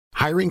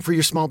Hiring for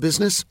your small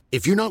business?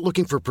 If you're not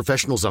looking for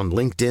professionals on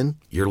LinkedIn,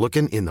 you're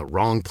looking in the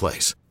wrong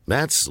place.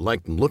 That's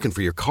like looking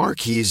for your car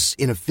keys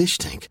in a fish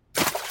tank.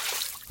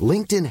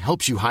 LinkedIn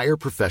helps you hire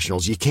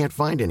professionals you can't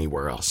find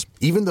anywhere else,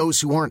 even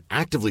those who aren't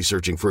actively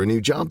searching for a new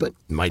job but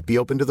might be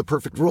open to the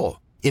perfect role.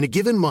 In a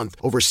given month,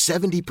 over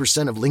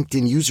 70% of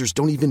LinkedIn users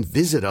don't even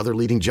visit other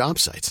leading job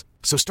sites.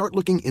 So start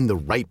looking in the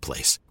right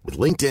place. With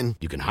LinkedIn,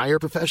 you can hire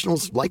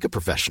professionals like a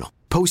professional.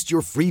 Post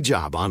your free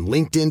job on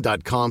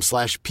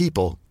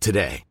linkedin.com/people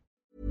today.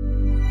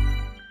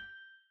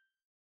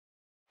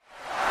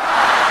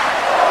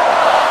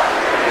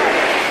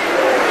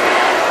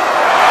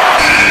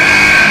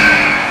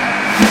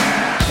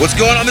 What's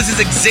going on? This is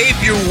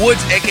Xavier Woods,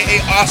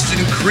 a.k.a.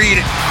 Austin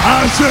Creed.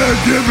 I said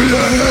give me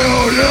a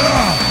hell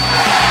yeah!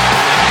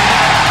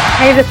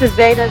 Hey, this is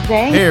Zeta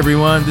Zane. Hey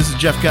everyone, this is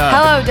Jeff Cobb.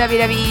 Hello,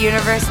 WWE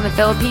Universe in the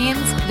Philippines.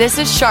 This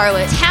is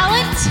Charlotte.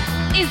 Talent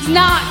is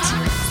not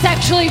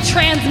sexually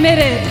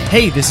transmitted.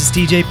 Hey, this is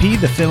TJP,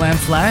 the Phil and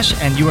Flash,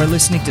 and you are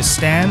listening to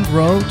Stan,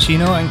 Ro,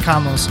 Chino, and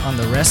Kamos on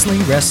the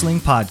Wrestling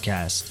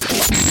Podcast.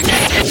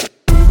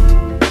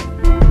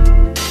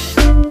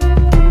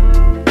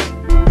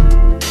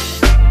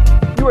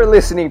 You are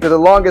listening to the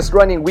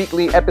longest-running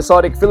weekly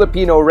episodic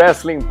Filipino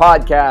wrestling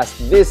podcast.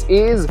 This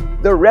is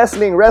the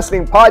Wrestling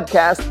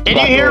Podcast. Can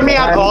you hear me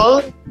at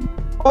all?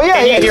 Oh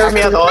yeah, can you hear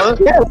me at all?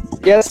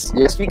 Yes,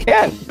 we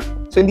can.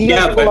 So hindi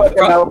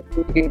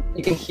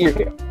you can hear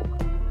him.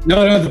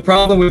 No. The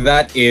problem with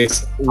that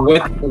is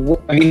what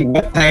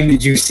time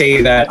did you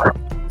say that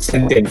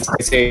sentence?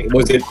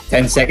 Was it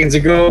 10 seconds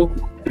ago?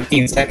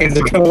 15 seconds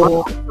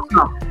ago?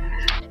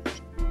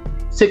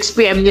 6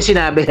 p.m. niya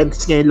sinabi,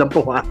 tapos ngayon lang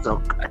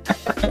pumasok.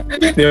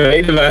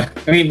 Diba?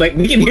 I mean, like,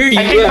 we can hear you.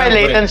 I think my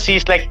latency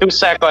is like 2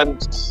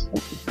 seconds.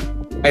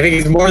 I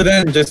think it's more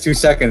than just 2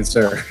 seconds,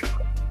 sir.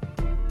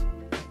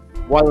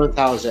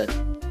 1,000.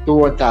 To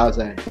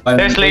 1,000.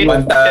 There's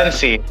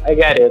latency. I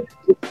get it.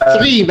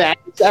 3, man.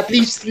 It's at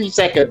least 3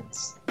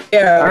 seconds.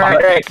 Yeah,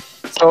 alright.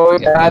 So,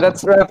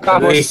 that's Ref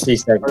Camus. 3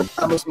 seconds.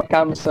 Camus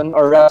McCamuson,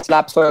 or Ref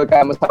Slapsoil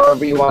Camus,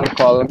 however you want to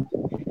call him.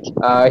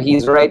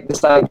 He's right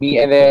beside me,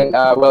 and then,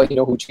 you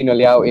know who Chino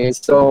Liao is.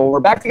 So we're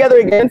back together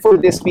again for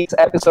this week's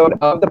episode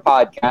of the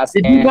podcast.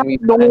 Did you not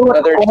know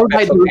all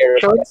my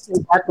directions?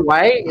 Is that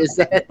why?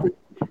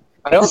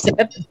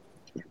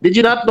 Did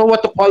you not know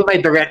what to call my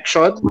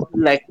direction?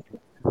 Like,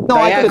 no,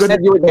 I could have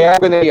said you were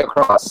diagonally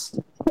across.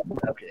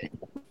 Okay.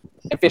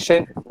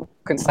 Efficient,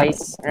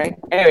 concise, right?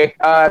 Anyway,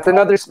 it's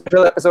another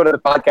special episode of the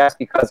podcast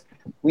because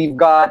we've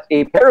got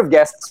a pair of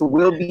guests who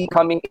will be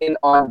coming in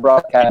on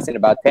broadcast in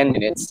about 10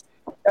 minutes.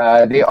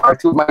 They are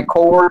two of my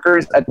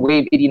co-workers at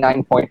Wave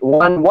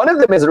 89.1. One of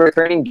them is a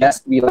returning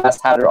guest. We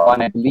last had her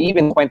on, I believe,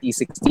 in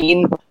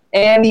 2016.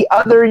 And the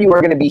other you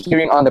are going to be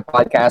hearing on the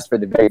podcast for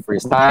the very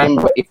first time.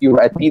 But if you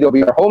were at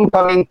PWR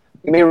Homecoming,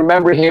 you may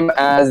remember him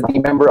as the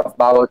member of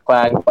Bawat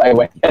Clan who I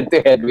went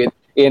head-to-head with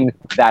in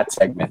that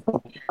segment.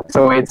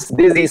 So it's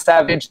Dizzy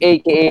Savage,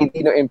 a.k.a.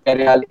 Dino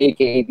Imperial,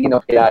 a.k.a.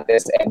 Dino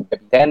Pilates, and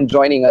then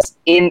joining us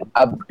in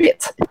a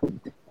bit.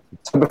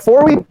 So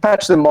before we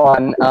patch them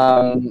on,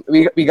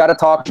 we got to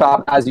talk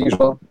shop as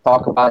usual,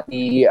 talk about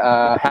the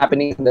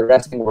happenings in the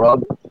wrestling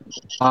world.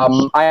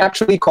 I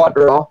actually caught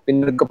Raw,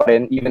 pinunod ko pa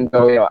rin, even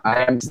though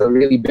I am still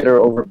really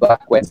bitter over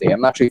Black Wednesday. I'm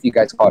not sure if you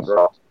guys caught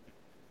Raw.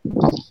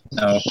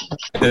 No,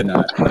 I did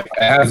not.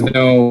 I have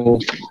no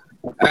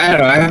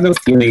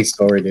feelings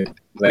toward it.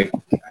 Like,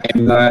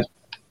 I'm not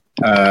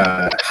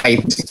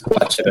hyped to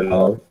watch it at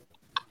all.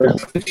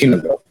 Where's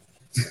Chino go?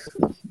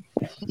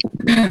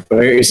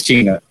 Where is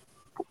Chino?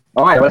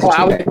 What's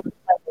Chino?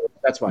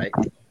 That's why.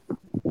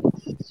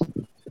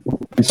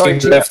 Sorry,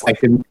 left. I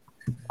can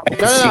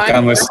see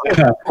Camus.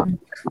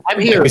 I'm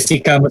here. I can see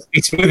Camus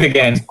be smooth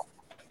again.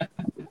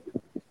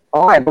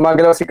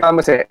 Gumagalaw si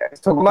Camus eh.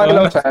 So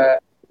gumagalaw siya.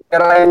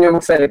 Pero ayaw niyo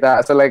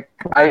magsalita. So like,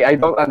 I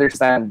don't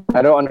understand.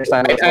 I don't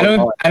understand. I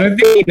don't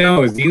think he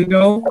knows. Do you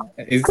know?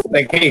 It's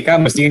like, hey,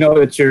 Camus, do you know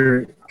that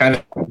you're kind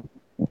of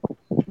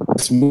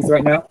smooth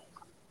right now?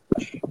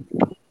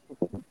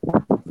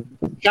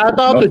 Shout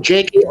out to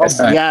JK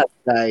Obias,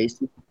 guys.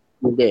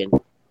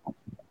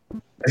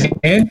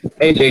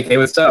 Hey, JK,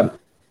 what's up?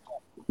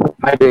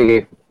 Hi,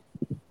 JK.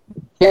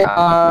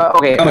 Yeah,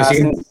 okay. I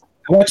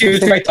want you to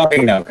try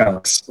talking now,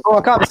 Camus.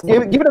 Camus,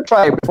 give it a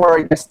try before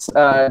I just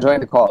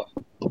join the call.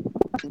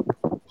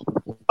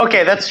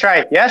 Okay, let's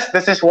try. Yes,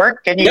 does this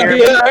work? Can you hear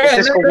me?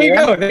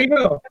 There you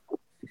go.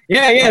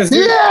 Yeah, yes.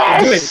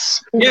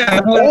 Yes!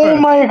 Yeah. Oh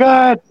my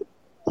god.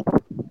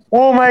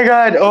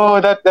 Oh,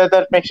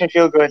 that makes me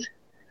feel good.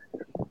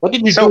 What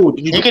did you do?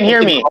 You can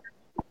hear me.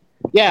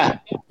 Yeah.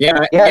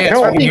 No, I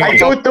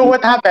don't know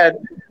what happened.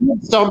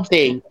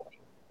 Something.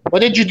 What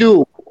did you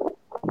do?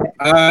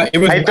 I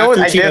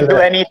didn't do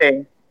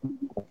anything.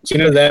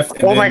 Chino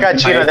left. Oh my god,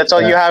 Chino, that's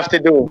all you have to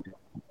do.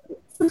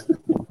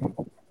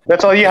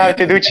 That's all you have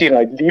to do,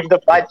 Chino. Leave the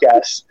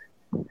podcast.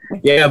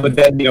 Yeah, but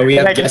then we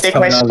have guests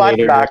coming on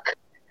later. Back.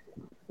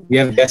 We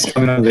have guests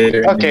coming on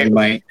later. Okay.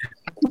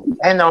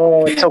 I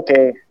know, it's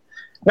okay.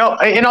 No,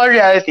 in all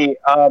reality,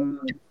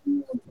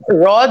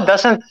 Raw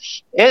doesn't.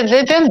 It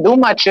didn't do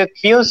much. It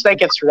feels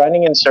like it's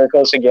running in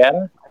circles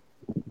again.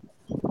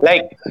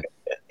 Like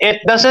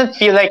it doesn't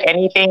feel like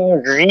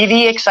anything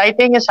really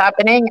exciting is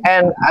happening,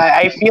 and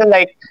I feel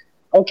like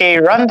okay,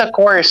 run the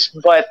course,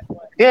 but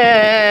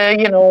yeah,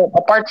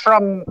 apart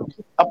from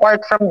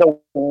the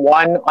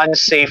one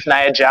unsafe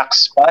Nia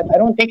Jax spot, I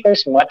don't think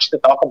there's much to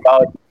talk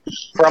about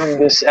from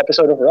this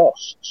episode of Raw.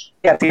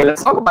 Yeah, see,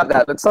 let's talk about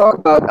that. Let's talk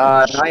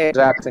about Nia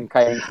Jax and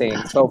Kairi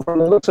Sane. So from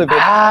the looks of it,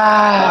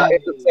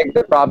 it looks like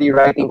they're probably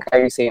writing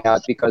Kairi Sane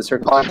out because her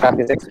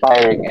contract is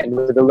expiring, and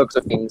with the looks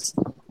of things,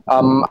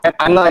 I'm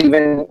not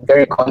even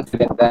very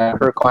confident that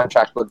her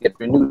contract will get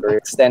renewed or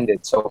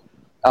extended. So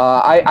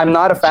I'm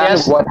not a fan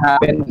of what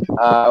happened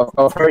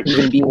of her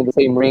even being in the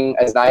same ring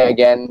as Nia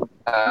again.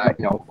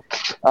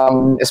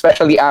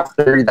 Especially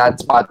after that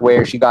spot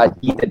where she got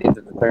heated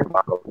into the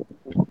turnbuckle.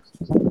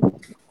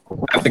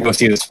 I have to go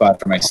see the spot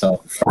for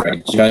myself before I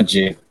judge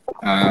it.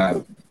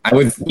 I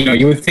would,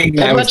 you would think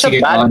that I would see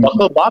it on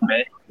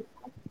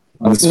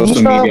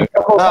social media.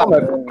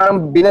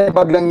 Parang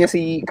binabag lang niya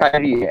si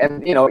Kyrie,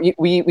 and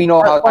we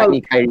know how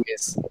tiny Kyrie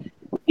is.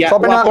 Yeah,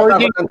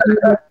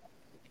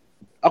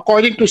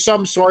 according to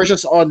some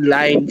sources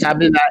online,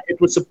 sabi na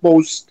it was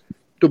supposed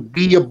to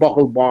be a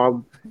buckle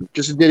bomb,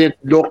 just didn't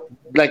look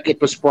like it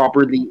was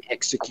properly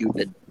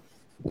executed.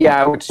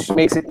 Yeah, which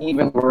makes it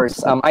even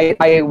worse.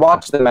 I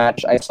watched the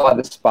match. I saw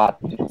the spot.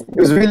 It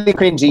was really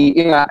cringy,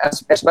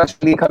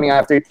 especially coming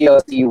after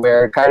TLC,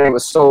 where Kyrie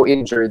was so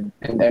injured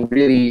and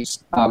really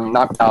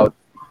knocked out.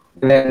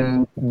 And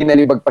then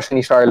binalibag pa siya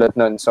ni Charlotte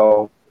nun.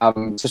 So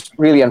it's just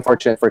really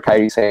unfortunate for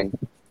Kyrie Sane.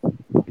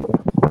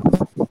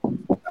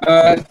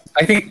 I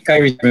think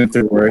Kyrie's been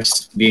through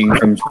worse being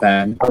from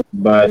Japan,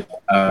 but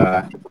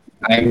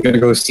I'm gonna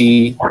go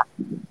see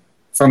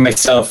for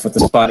myself what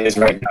the spot is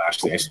right now.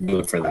 Actually, I should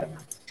look for that.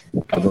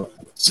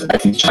 So I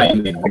can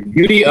chime in. The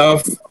beauty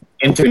of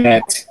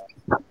internet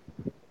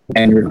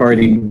and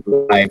recording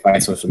live by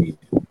social media.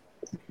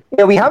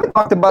 Yeah, we haven't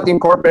talked about the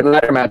corporate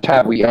ladder match,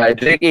 have we?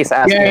 Jake is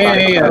asking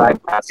yeah.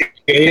 That's a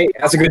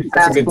good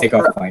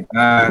takeoff point.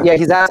 Yeah,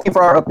 he's asking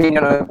for our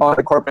opinion on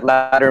the corporate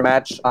ladder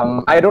match.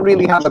 I don't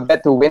really have a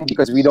bet to win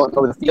because we don't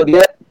know the field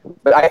yet,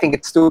 but I think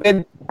it's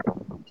stupid.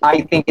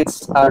 I think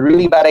it's a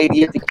really bad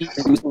idea to keep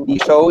producing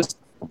these shows.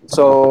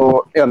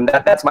 So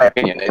that's my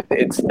opinion.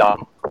 It's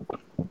dumb.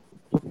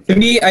 To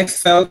me, I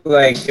felt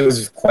like it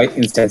was quite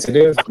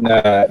insensitive.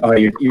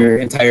 Your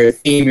entire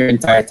theme, your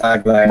entire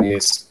tagline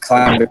is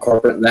climb the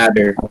corporate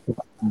ladder,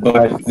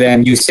 but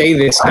then you say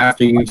this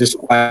after you just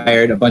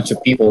fired a bunch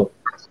of people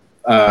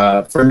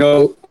for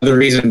no other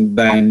reason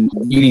than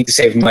you need to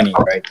save money,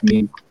 right? I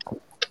mean,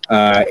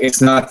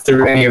 it's not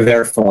through any of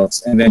their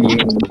faults, and then you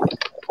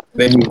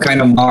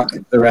kind of mock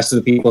the rest of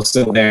the people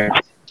still there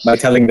by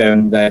telling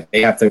them that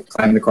they have to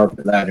climb the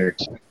corporate ladder.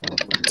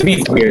 To me,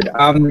 it's weird.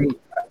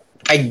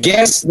 I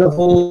guess the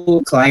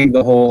whole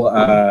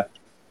WWE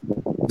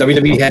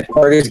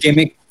headquarters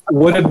gimmick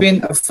would have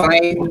been a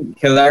fine,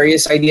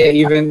 hilarious idea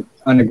even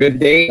on a good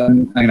day,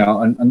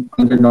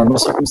 under normal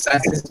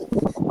circumstances.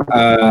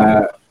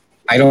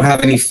 I don't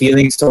have any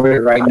feelings toward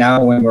it right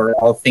now when we're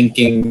all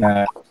thinking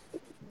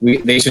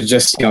they should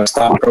just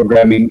stop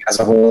programming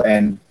as a whole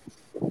and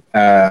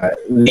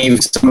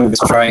leave some of this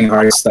trying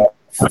hard stuff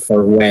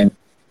for when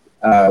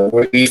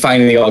we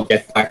finally all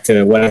get back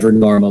to whatever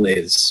normal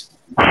is.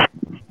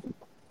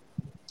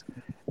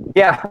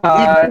 Yeah.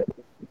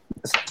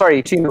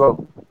 Sorry,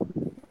 Chino.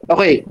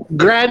 Okay,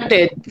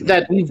 granted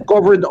that we've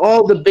covered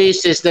all the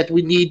bases that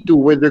we need to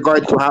with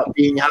regard to how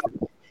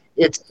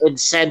it's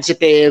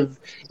insensitive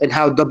and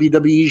how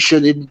WWE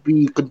shouldn't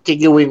be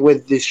continuing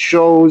with these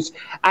shows.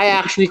 I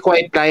actually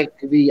quite like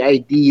the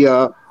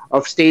idea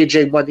of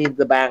staging Money in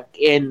the Bank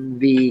in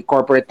the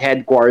corporate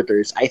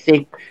headquarters. I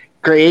think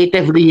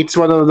creatively it's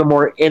one of the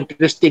more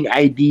interesting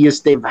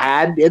ideas they've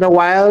had in a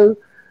while.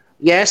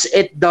 Yes,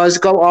 it does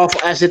come off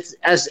as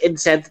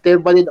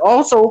insensitive, but it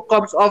also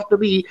comes off to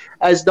me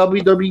as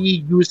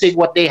WWE using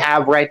what they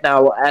have right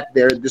now at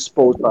their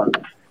disposal.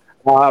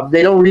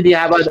 They don't really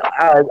have an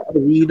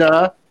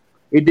arena.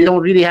 They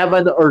don't really have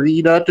an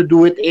arena to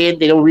do it in.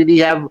 They don't really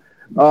have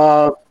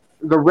the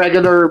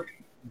regular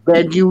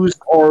venues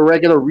or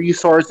regular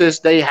resources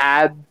they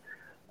had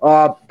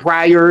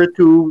prior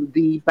to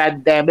the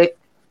pandemic.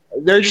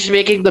 They're just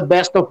making the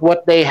best of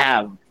what they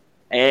have,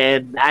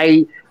 and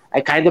I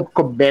kind of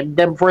commend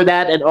them for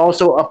that, and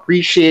also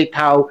appreciate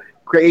how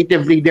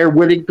creatively they're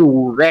willing to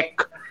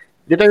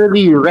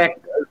literally wreck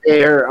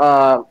their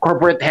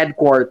corporate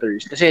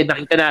headquarters. Kasi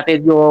nakita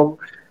natin yung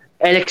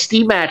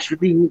NXT match,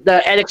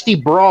 the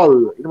NXT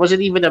brawl. It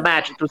wasn't even a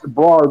match, it was a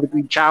brawl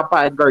between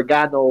Ciampa and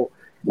Gargano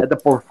at the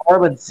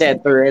Performance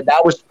Center, and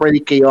that was pretty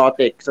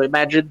chaotic. So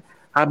imagine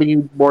how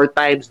many more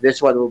times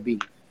this one will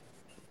be.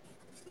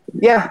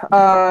 Yeah,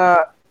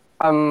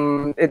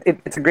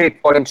 it's a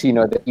great point,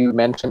 Chino, that you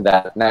mentioned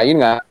that. Now,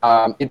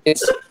 I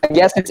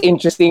guess it's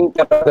interesting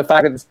that the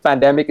fact that this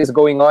pandemic is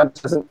going on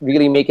doesn't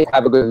really make it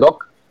have a good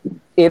look.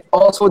 It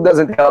also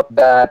doesn't help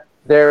that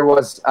there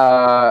was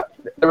a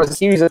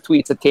series of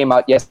tweets that came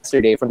out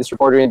yesterday from this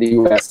reporter in the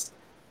US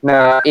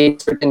na a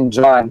certain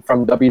John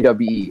from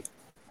WWE,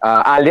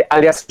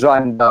 alias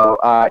John daw,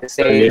 is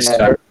saying Alias that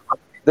John.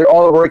 they're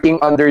all working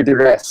under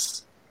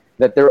duress,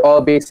 that they're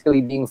all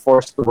basically being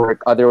forced to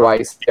work,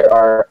 otherwise there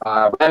are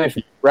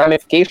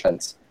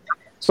ramifications.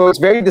 So it's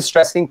very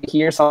distressing to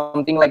hear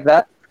something like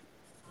that,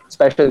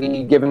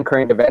 especially given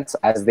current events,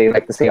 as they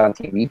like to say on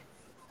TV.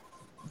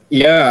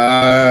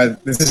 Yeah,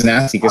 this is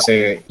nasty because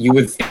you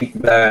would think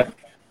that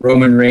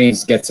Roman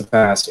Reigns gets a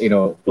pass.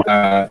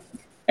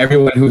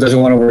 Everyone who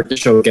doesn't want to work the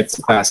show gets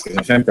a pass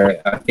because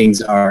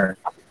things are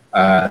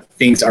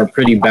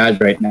pretty bad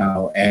right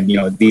now, and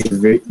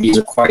these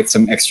are quite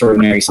some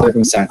extraordinary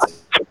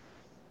circumstances.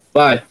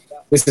 But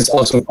this is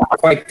also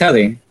quite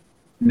telling.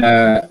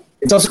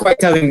 It's also quite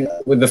telling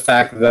with the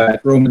fact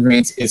that Roman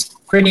Reigns is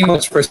pretty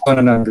much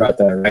persona non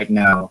grata right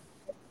now,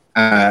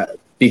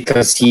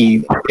 because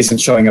he isn't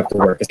showing up to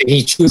work.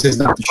 He chooses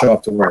not to show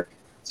up to work.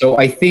 So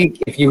I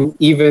think if you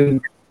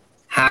even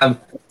have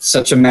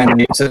such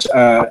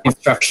a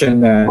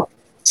instruction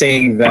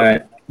saying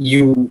that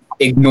you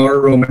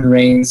ignore Roman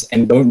Reigns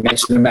and don't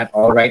mention him at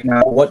all right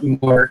now, what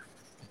more?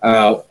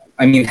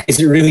 Is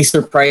it really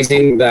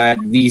surprising that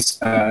these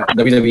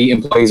WWE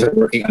employees are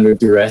working under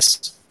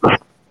duress?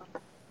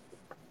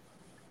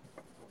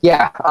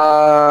 Yeah.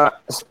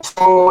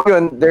 So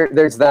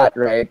there's that,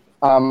 right?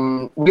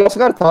 We also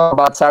got to talk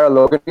about Sarah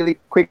Logan really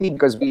quickly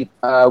because we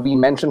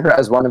mentioned her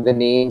as one of the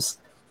names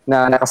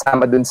na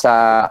nakasama dun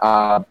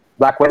sa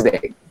Black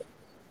Wednesday.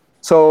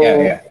 So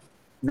yeah.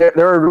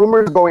 There are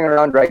rumors going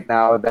around right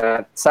now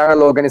that Sarah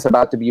Logan is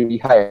about to be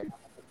rehired.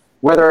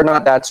 Whether or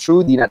not that's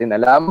true, di natin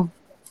alam.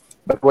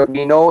 But what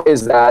we know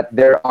is that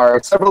there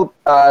are several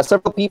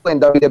people in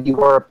WWE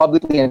who are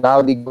publicly and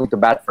loudly going to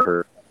bat for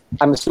her.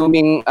 I'm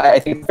assuming, I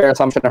think fair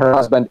assumption, her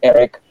husband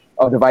Eric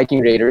of the Viking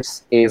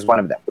Raiders is one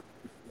of them.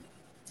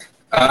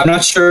 I'm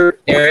not sure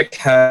Eric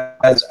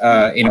has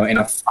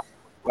enough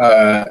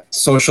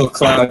social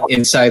clout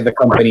inside the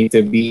company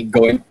to be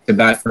going to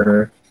bat for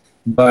her,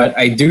 but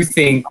I do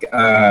think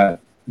the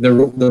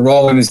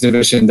Raw Women's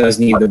division does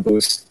need the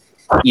boost,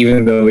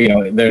 even though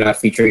they're not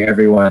featuring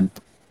everyone.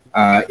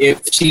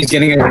 If she's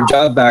getting her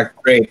job back,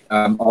 great.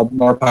 All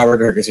more power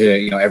to her because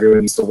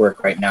everyone needs to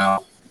work right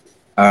now.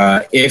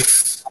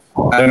 If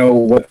I don't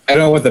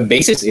know what the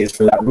basis is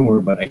for that rumor,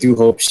 but I do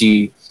hope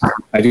she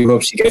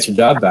gets her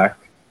job back.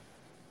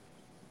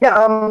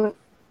 Yeah,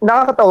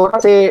 nakakatawa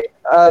kasi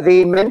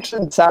they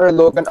mentioned Sarah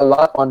Logan a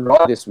lot on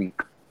Raw this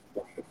week.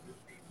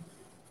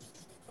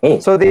 Oh.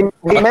 So they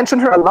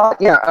mentioned her a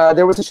lot. Yeah,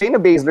 there was a Shayna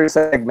Baszler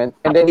segment,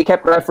 and then they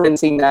kept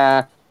referencing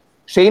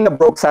Shayna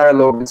broke Sarah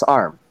Logan's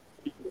arm.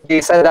 They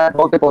said that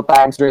multiple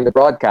times during the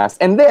broadcast.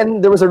 And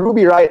then there was a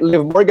Ruby Riott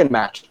Liv Morgan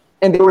match,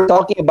 and they were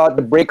talking about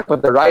the breakup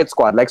of the Riot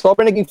Squad. Like,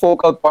 sobrang naging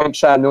focal point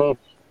siya nung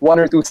one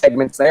or two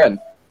segments na yun.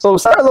 So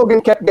Sarah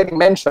Logan kept getting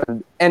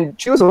mentioned, and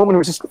she was a woman who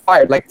was just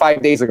fired like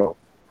 5 days ago.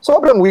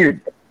 Sobrang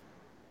weird.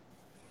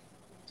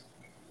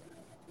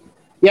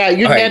 Yeah,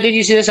 then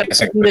you see this,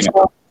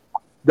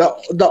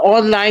 the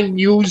online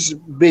news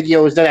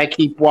videos that I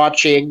keep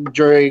watching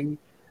during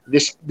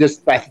this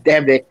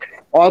pandemic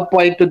all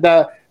point to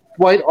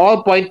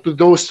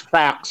those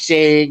facts,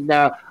 saying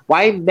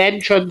why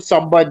mention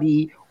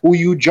somebody who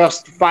you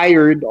just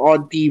fired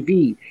on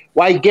TV?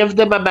 Why give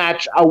them a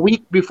match a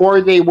week before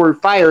they were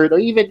fired or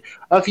even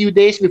a few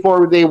days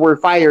before they were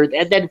fired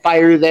and then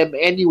fire them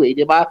anyway,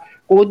 di ba?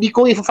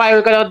 Kung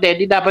i-fire ka lang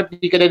din, dapat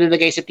hindi ka na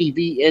nilagay sa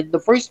TV in the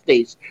first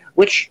place,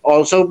 which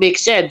also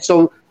makes sense.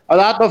 So a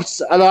lot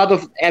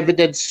of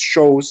evidence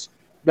shows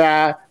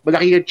na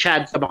malaki yung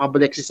chance na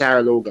makabalik si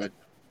Sarah Logan.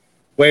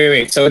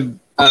 Wait. So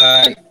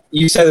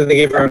you said that they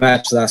gave her a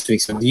match last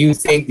week. So do you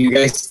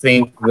guys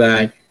think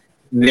that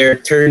they're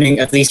turning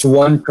at least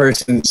one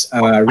person's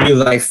real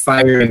life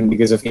firing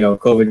because of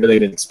COVID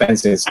related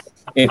expenses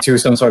into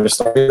some sort of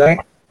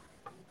storyline?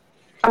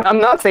 I'm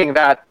not saying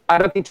that. I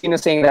don't think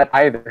Tina's saying that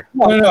either.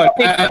 No.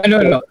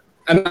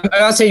 I'm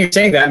not saying you're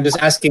saying that. I'm just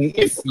asking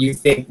if you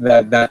think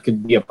that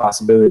could be a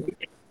possibility.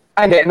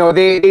 No,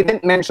 they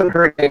didn't mention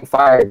her getting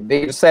fired.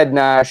 They just said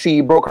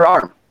she broke her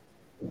arm.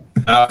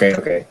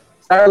 Okay.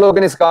 Sarah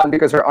Logan is gone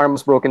because her arm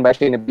was broken by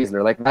Shayna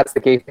Baszler. Like, that's the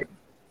case.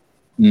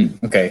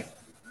 Okay.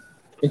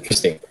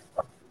 Interesting.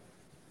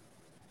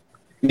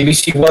 Maybe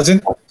she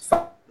wasn't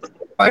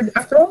fired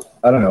after all?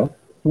 I don't know.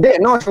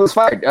 No, she was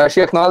fired. She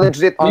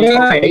acknowledged it on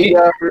social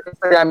media. Her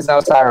Instagram is now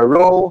Sarah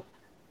Rowe.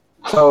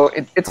 So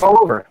it's all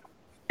over.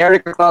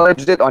 Eric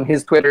acknowledged it on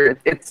his Twitter.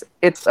 It's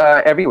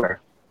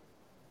everywhere.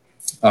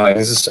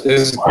 This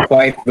is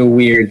quite the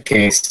weird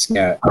case.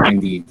 Yeah,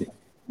 indeed.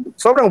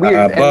 Sobrang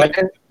weird.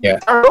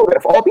 Sarah Rowe,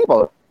 of all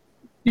people.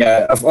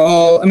 Yeah, of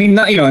all. I mean,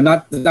 not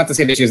to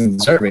say that she doesn't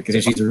deserve it,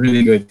 because she's a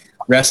really good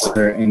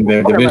wrestler in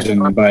their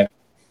division. But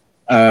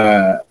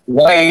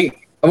why?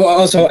 Well,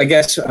 also, I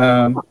guess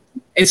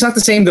it's not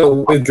the same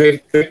though with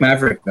Drake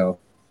Maverick though.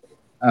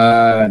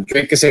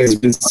 Drake has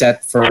been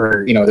set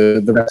for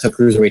the Wrestle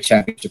Cruiserweight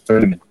Championship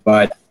tournament,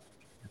 but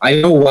I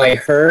know why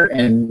her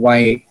and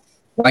why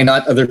why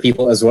not other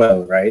people as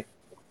well, right?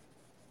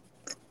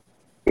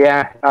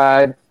 Yeah,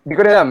 di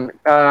ko rin alam.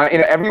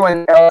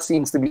 Everyone else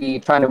seems to be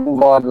trying to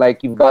move on.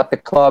 Like, you've got the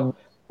club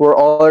who are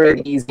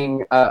already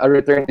easing a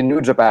return to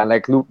New Japan.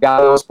 Like, Luke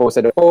Gallows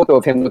posted a photo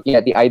of him looking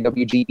at the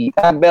IWGP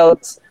tag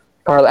belts.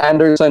 Carl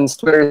Anderson's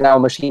Twitter is now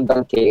Machine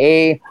Gun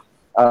KA.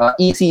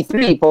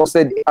 EC3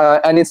 posted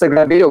an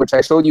Instagram video, which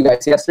I showed you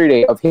guys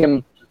yesterday, of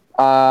him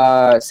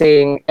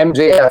saying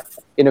MJF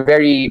in a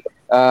very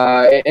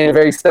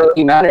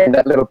stealthy manner in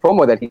that little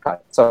promo that he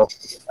cut. So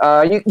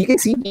you can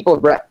see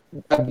people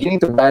beginning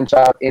to branch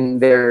out in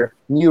their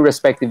new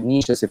respective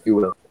niches, if you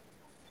will.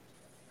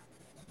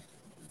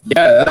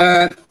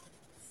 Yeah,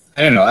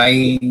 I don't know.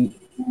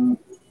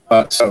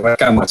 So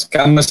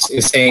Camus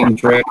is saying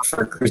Drake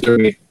for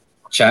Cruiserweight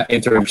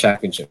interim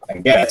championship. I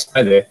guess,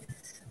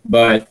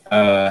 but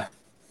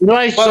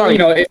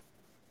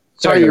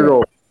sorry,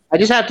 Ro. I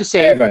just have to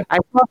say, I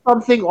saw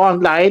something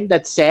online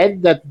that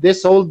said that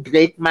this whole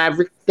Drake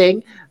Maverick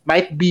thing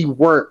might be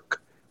work,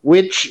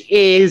 which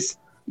is,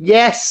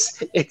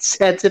 yes, it's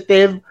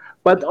sensitive,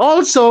 but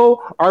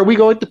also, are we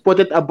going to put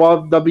it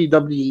above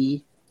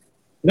WWE?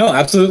 No,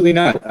 absolutely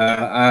not.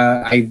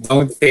 I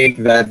don't think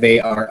that they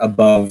are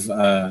above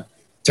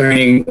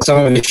turning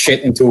some of this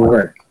shit into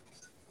work.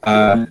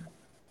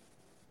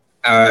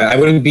 I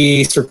wouldn't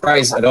be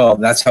surprised at all.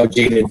 That's how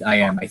jaded I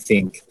am, I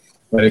think,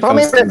 when it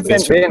comes to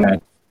Vince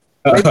McMahon.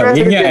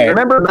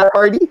 Remember Matt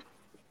Hardy?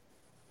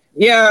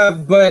 Yeah,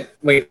 but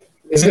wait,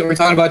 we're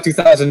talking about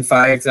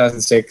 2005,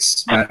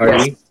 2006, Matt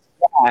Hardy?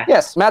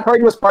 Yes, Matt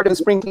Hardy was part of the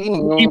spring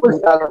cleaning. He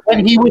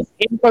was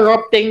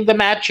interrupting the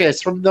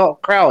matches from the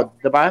crowd,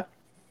 diba?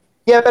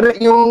 Yeah,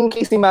 but yung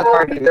case ni Matt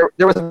Hardy, there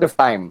was a bit of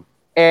time.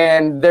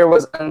 And there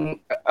was a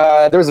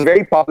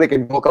very public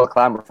and vocal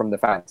clamor from the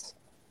fans.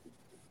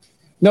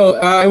 No,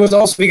 it was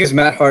also because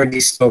Matt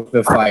Hardy stoked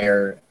the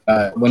fire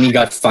when he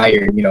got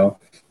fired,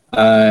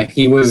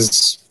 he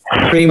was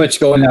pretty much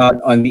going out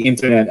on the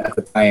internet at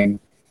the time,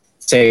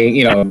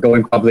 saying,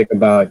 going public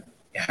about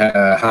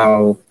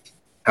how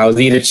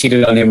Lita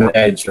cheated on him with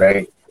Edge,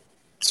 right?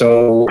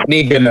 So,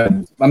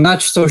 I'm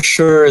not so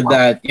sure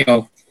that,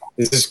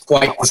 this is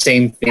quite the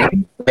same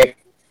thing. Like,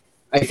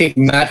 I think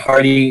Matt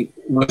Hardy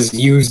was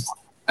used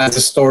as a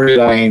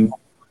storyline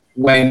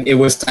when it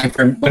was time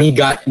for him, when he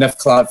got enough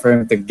clout for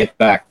him to get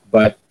back.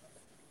 But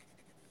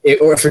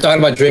or if we're talking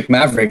about Drake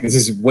Maverick, this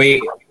is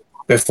way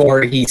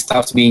before he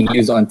stops being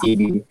used on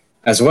TV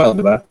as well,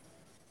 diba?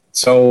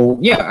 So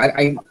yeah,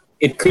 I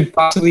it could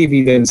possibly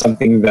be then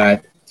something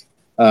that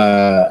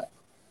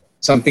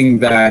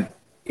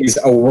is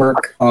a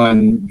work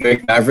on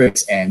Drake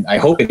Maverick's end. I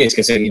hope it is,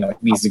 because it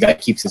means the guy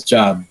keeps his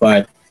job.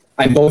 But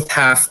I'm both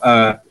half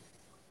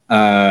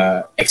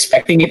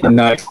expecting it and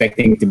not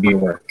expecting it to be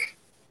work.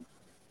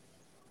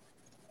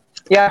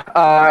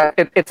 Yeah,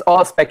 it's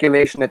all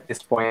speculation at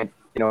this point,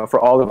 for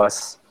all of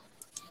us.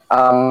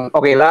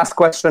 Okay, last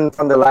question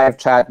from the live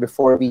chat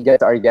before we get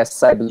to our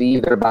guests. I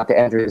believe they're about to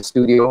enter the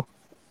studio.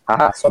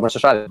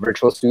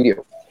 Virtual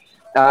studio.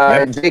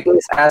 Jake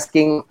is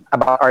asking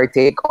about our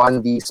take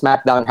on the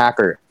SmackDown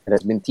hacker that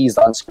has been teased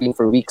on screen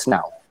for weeks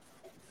now.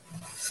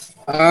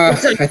 I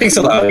think it's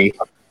Ali.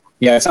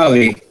 Yeah, it's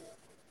Ali.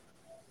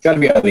 It's gotta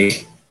be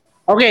Ali.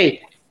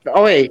 Okay.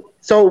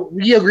 So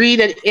we agree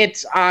that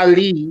it's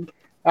Ali,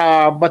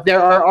 but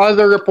there are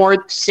other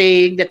reports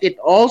saying that it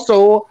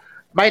also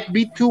might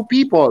be two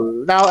people.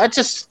 Now, it's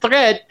a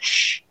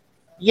stretch,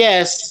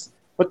 yes,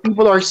 but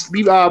people are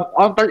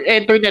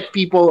internet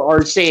people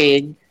are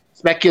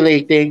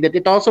speculating that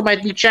it also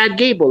might be Chad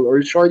Gable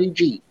or Shorty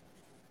G.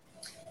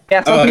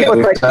 Yeah, some people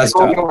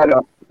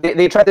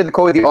they tried to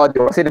decode the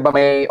audio kasi diba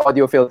may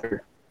audio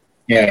filter.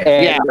 Yeah.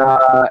 And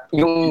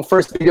yung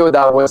first video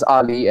that was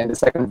Ali and the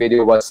second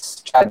video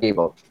was Chad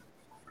Gable.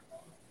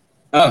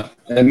 Oh,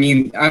 I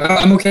mean,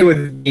 I'm okay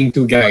with being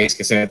two guys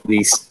because at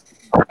least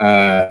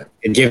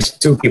it gives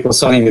two people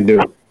something to do.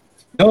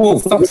 No,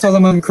 fuck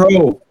Solomon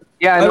Crow.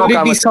 Yeah, Why would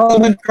it be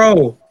Solomon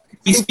Crow?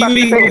 He's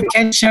feuding with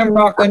Ken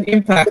Shamrock on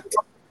Impact.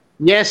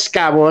 Yes,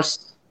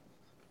 Cabos.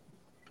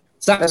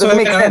 Sakto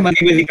ka,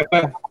 manibili ka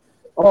pa.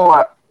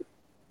 Oh,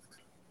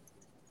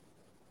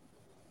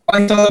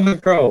 Why Solomon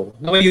Crow?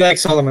 Nobody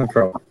likes Solomon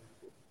Crow.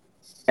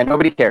 And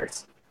nobody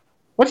cares.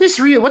 What's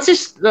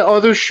his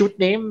other shoot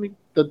name?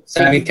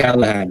 Sammy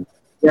Callahan.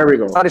 There we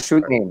go. It's not a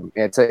shoot name.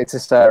 It's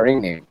his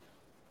ring name.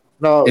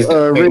 No,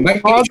 name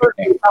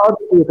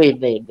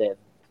then.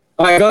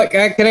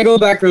 Can I go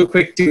back real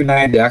quick to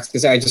Nia Jax,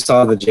 because I just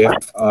saw the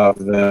GIF of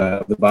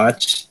the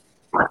botch,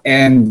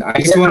 and I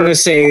just wanted to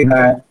say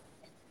that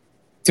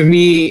to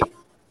me,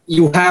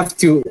 you have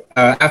to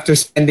after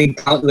spending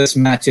countless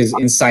matches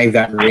inside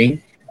that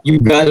ring, you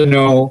gotta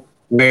know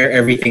where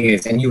everything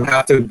is, and you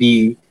have to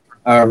be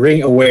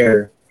ring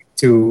aware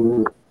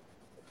to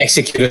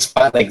execute a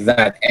spot like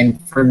that. And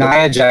for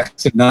Nia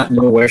Jax to not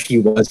know where she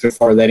was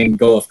before letting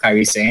go of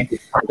Kairi Sane,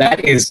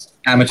 that is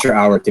amateur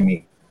hour to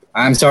me.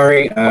 I'm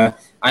sorry, I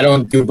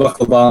don't do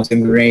buckle bombs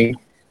in the ring,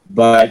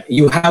 but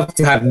you have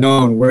to have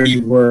known where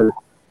you were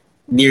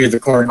near the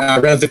corner,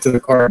 relative to the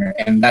corner,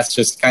 and that's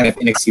just kind of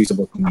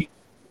inexcusable to me.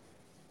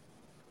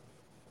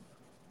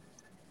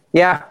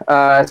 Yeah,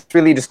 it's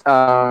really just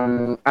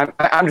I'm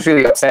just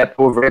really upset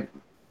over it.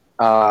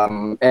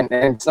 And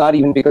it's not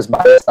even because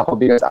biased ako,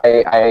 because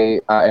I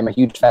am a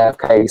huge fan of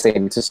Kylie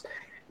Sane. It's just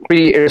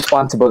pretty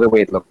irresponsible the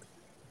way it looked.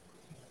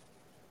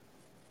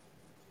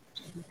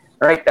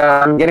 All right,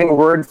 I'm getting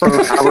word from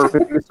our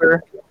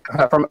producer,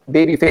 from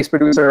Babyface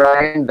producer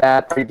Ryan,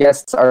 that our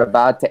guests are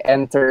about to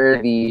enter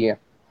the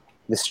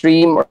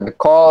stream or the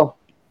call.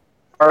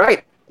 All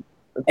right.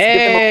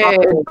 Hey!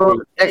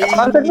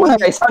 Sound muna,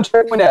 guys. Sound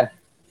check muna.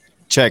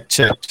 Check.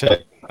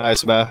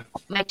 Ayos ba?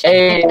 My check.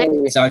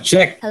 Hey. Sound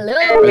check. Hello.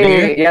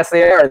 Hey. Yes,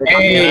 they are.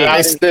 Hey.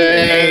 Nice.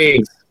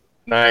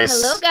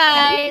 Nice. Hello,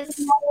 guys.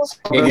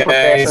 Hey,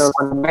 guys.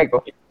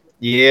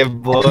 Yeah,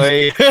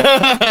 boy.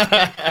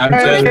 I'm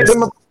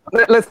jealous.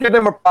 Let's give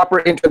them a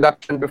proper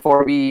introduction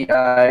before we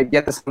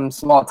get to some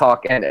small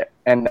talk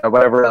and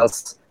whatever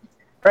else.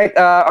 Right,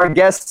 our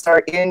guests are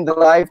in the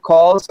live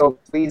call, so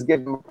please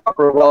give them a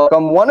proper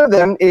welcome. One of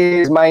them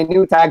is my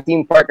new tag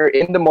team partner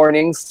in the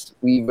mornings.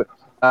 We've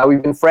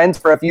been friends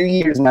for a few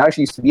years now.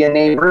 She used to be a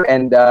neighbor,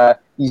 and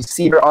you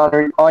see her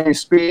on your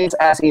screens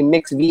as a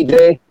mixed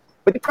VJ,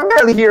 but you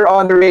primarily hear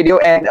on the radio.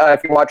 And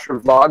if you watch her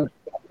vlog,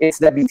 it's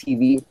Debbie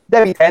TV.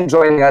 Debbie 10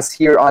 joining us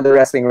here on the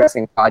Wrestling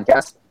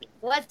podcast.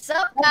 What's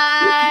up,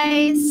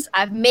 guys?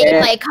 I've made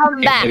my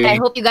comeback. I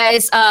hope you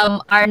guys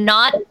are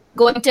not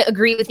going to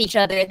agree with each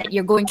other that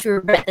you're going to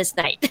regret this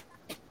night.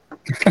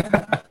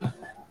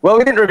 Well,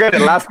 we didn't regret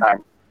it last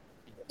time.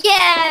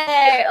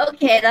 Yay!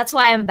 Okay, that's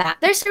why I'm back.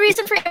 There's a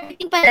reason for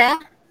everything, pala.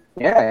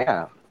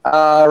 Yeah.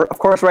 Of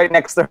course, right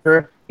next to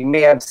her, you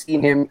may have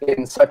seen him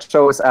in such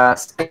shows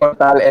as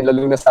Total and La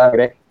Luna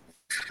Sangre.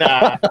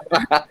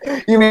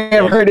 You may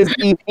have heard his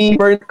EP,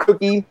 Burnt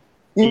Cookie.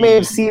 You may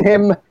have seen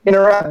him in a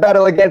rap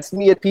battle against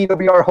me at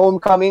PWR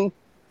Homecoming.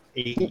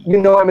 You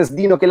know him as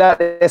Dino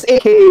Quilates,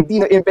 a.k.a.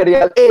 Dino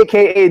Imperial,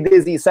 a.k.a.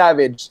 Dizzy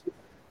Savage.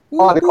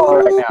 On the call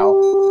right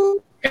now.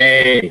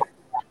 Hey.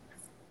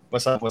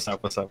 What's up,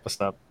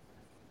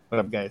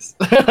 guys?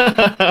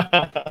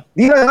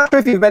 Dino, I'm not sure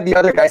if you've met the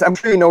other guys. I'm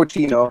sure you know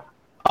Chino.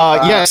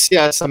 Yes.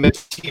 I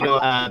met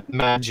Chino at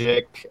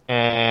Magic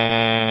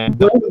and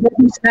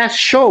His last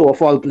show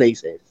of all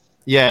places.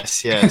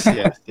 Yes.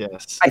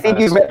 I think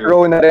you've met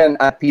Rona rin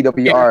at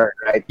PWR,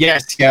 right?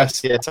 Yes, I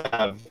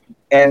have.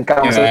 And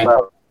Camus as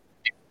well.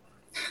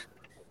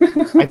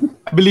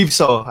 I believe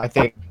so, I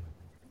think.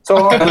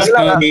 So,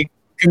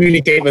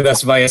 communicate with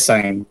us via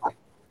sign.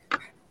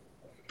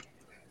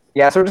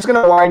 yeah, so we're just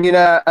gonna warn you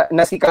na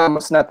si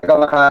Camus na taga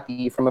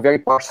Makati from a very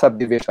posh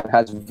subdivision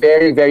has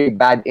very, very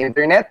bad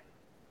internet.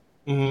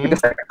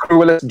 It's like the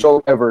cruelest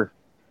joke ever.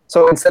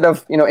 So instead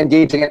of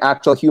engaging in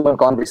actual human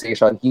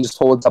conversation, he just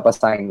holds up a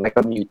sign like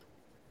a mute.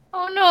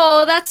 Oh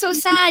no, that's so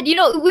sad.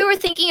 We were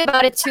thinking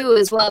about it too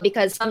as well,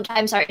 because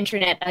sometimes our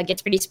internet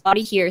gets pretty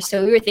spotty here.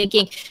 So we were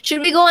thinking,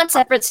 should we go on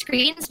separate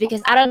screens?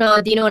 Because I don't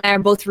know, Dino and I are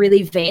both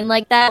really vain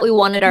like that. We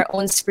wanted our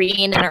own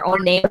screen and our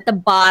own name at the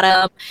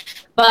bottom.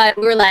 But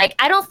we were like,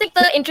 I don't think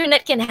the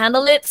internet can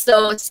handle it,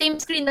 so same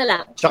screen na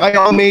lang. Tsaka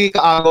yung may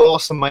kaago ako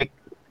sa mic.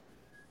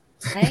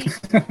 Okay.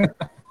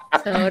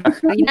 Sorry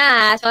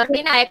na.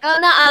 Ikaw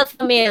na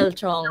alpha male,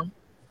 Chong.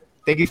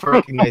 Thank you for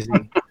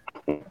recognizing.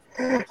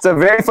 It's a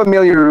very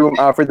familiar room.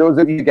 For those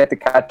of you who get to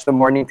catch the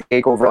morning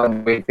takeover on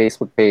the Wade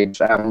Facebook page,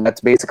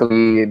 that's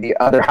basically the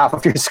other half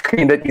of your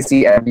screen that you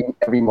see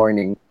every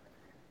morning.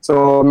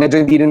 So medyo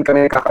hindi rin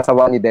kami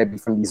nakakasawa ni Debbie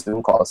from these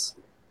Zoom calls.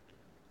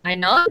 I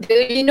know,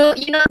 dude. You know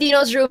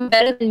Dino's room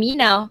better than me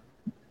now.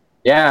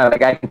 Yeah,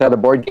 like I can tell the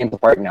board games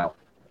apart now.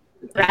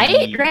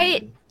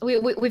 Right.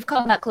 We've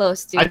come that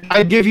close, dude.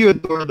 I'd give you a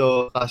tour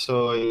though,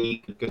 kaso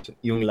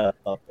yung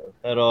laptop.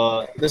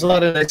 Pero there's a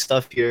lot of nice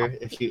stuff here.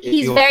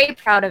 He's very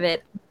proud of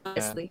it,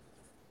 honestly.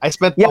 I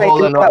spent the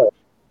whole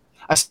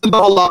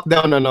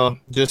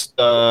lockdown just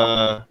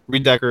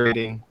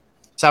redecorating.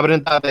 Sabi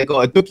ng tatay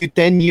ko, it took you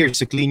 10 years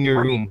to clean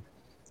your room.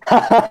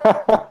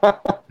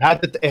 It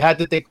had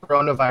to take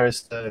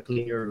coronavirus to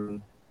clean your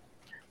room.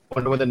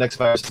 Wonder when the next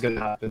virus is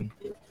gonna happen.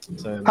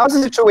 So, how's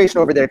the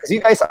situation over there? Because you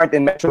guys aren't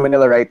in Metro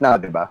Manila right now,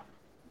 diba?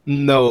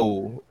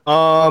 No.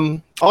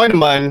 Okay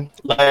naman.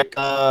 Like,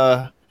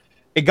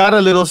 it got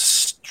a little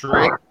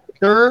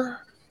stricter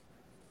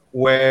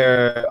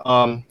where,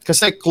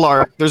 cause like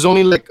Clark, there's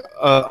only like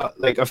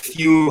a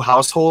few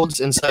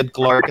households inside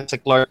Clark. It's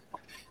like Clark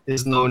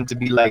is known to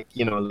be like,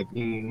 like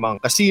yung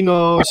mga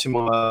casinos,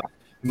 yung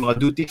mga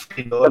duty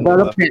free doon.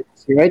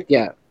 Developments, right?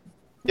 Yeah.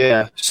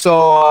 Yeah.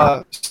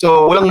 So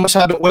walang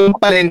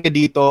palengke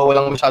dito,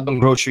 walang masyadong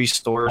grocery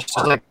stores.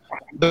 So like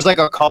there's like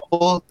a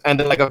couple and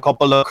then like a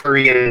couple of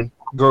Korean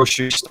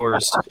grocery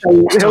stores.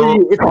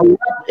 So,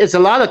 it's a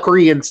lot of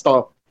Korean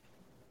stuff.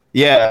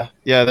 Yeah,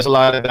 there's a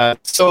lot of that.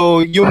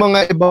 So yung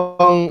mga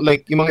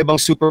ibang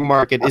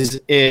supermarket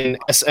is in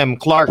SM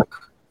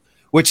Clark,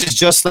 which is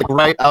just like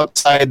right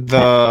outside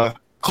the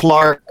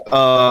Clark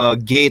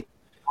gate.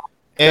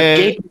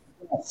 And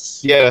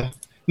yeah.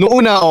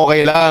 Noong una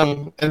okay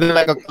lang. And then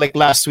like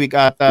last week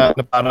ata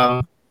na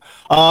parang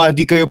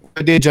Hindi kayo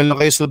pwede, dyan lang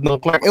kayo sunod ng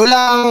Clark.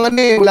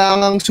 Wala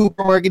kang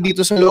supermarket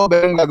dito sa loob.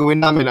 Ang gagawin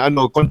namin,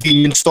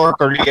 convenience store,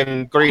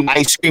 Korean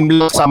ice cream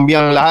lang,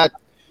 samyang lahat.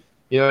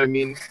 You know what I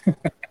mean?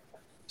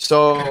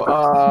 So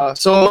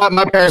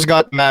my parents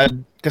got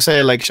mad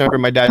kasi like, syempre,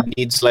 my dad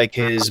needs like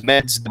his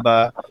meds,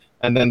 diba?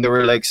 And then they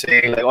were like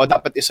saying like,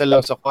 dapat isa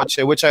lang sa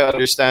kotse, which I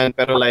understand,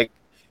 pero like,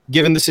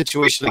 given the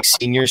situation, like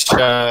seniors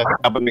siya,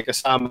 dapat may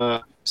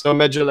kasama. So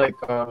medyo like,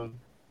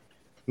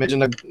 medyo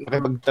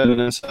nakipagtalo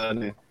na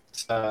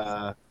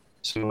sa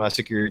mga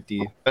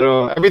security.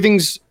 Pero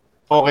everything's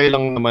okay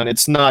lang naman.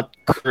 It's not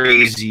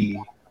crazy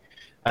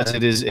as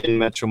it is in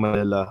Metro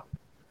Manila.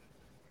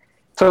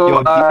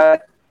 So,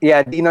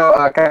 Dino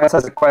kind of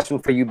has a question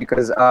for you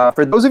because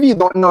for those of you who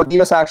don't know,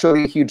 Dino's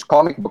actually a huge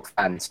comic book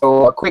fan.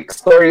 So a quick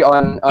story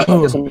on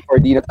this one before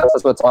Dino tells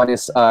us what's on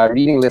his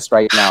reading list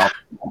right now.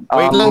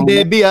 Wait lang,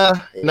 Debbie,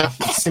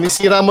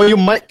 sinisira mo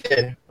yung mic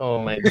eh. Oh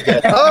my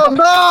God. Oh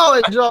no!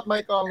 I dropped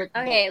my comic.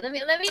 Okay, let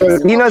me. So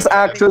Dino's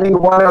actually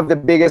one of the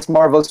biggest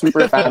Marvel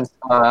super fans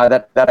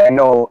that I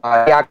know.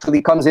 He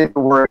actually comes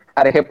into work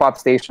at a hip hop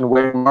station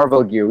wearing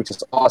Marvel gear, which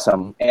is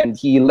awesome. And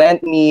he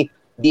lent me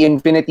the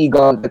Infinity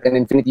Gauntlet and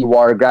Infinity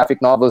War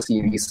graphic novel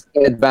series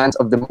in advance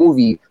of the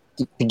movie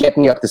to get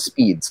me up to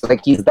speed. So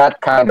like he's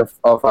that kind of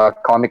a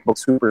comic book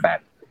super fan.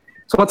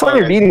 So what's on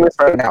your reading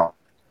list right now?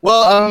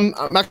 Well,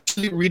 I'm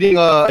actually reading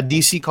a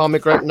DC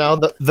comic right now,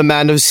 the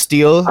Man of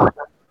Steel.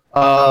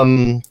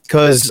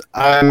 Because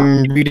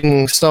I'm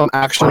reading some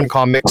action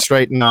comics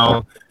right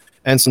now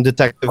and some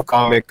detective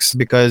comics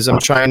because I'm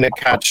trying to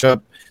catch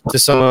up to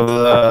some of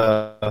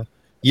the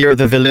Year of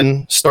the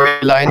Villain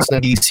storylines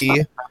in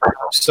DC.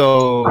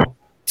 So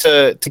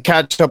to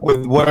catch up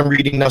with what I'm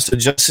reading now, so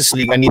Justice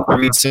League, I need to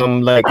read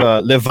some like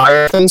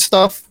Leviathan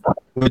stuff,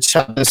 which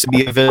happens to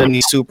be a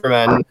villainy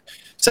Superman.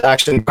 It's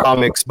action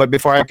comics. But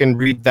before I can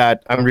read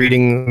that, I'm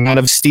reading Man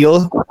of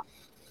Steel.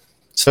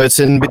 So it's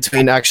in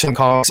between Action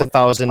Comics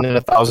 1000 and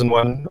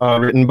 1001,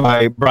 written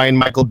by Brian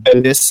Michael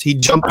Bendis. He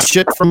jumped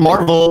shit from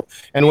Marvel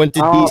and went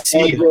to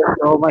DC.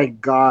 Oh my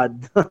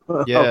God!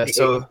 Yeah, Okay.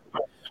 so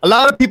a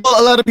lot of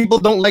people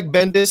don't like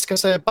Bendis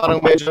kasi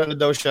parang medyo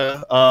daw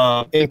siya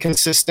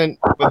inconsistent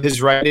with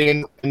his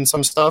writing and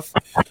some stuff.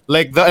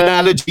 Like the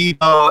analogy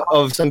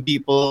of some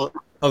people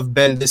of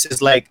Bendis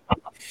is like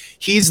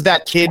he's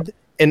that kid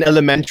in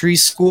elementary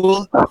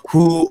school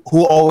who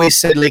always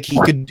said like he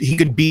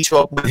could beat you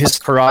up with his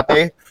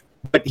karate,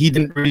 but he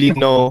didn't really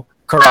know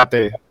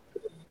karate.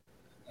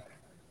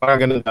 Parang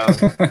ganun daw.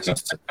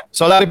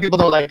 So a lot of people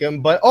don't like him,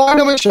 but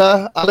naman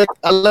siya. I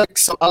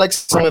like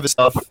some of his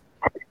stuff.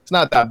 It's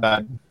not that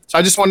bad. So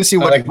I just want to see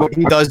what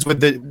he does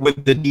with the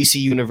DC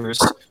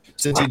universe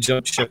since he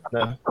jumped ship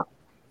now.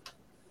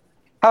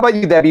 How about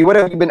you, Debbie? What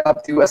have you been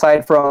up to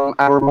aside from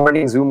our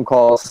morning Zoom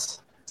calls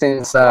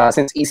since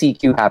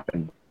ECQ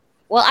happened?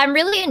 Well, I'm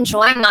really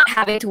enjoying not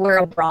having to wear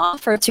a bra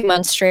for 2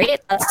 months straight.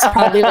 That's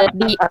probably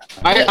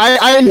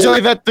I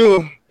enjoy that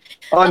too.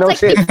 Oh, no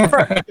shit.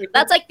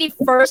 That's like the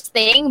first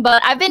thing,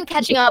 but I've been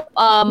catching up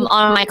on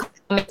my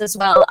comics as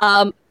well.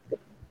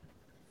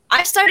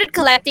 I started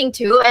collecting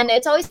too, and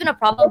it's always been a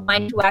problem of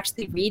mine to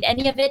actually read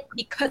any of it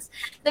because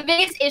the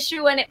biggest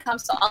issue when it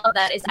comes to all of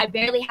that is I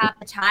barely have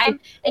the time.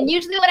 And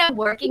usually when I'm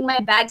working, my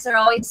bags are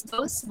always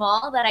so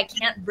small that I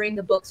can't bring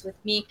the books with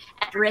me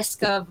at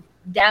risk of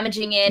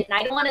damaging it, and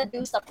I don't want to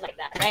do stuff like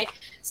that, right?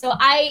 So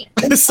I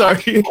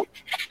sorry.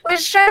 We're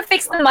just trying to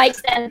fix the mic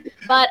stand,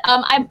 but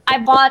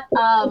I bought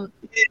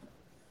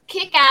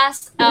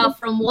Kick-Ass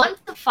from 1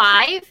 to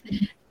 5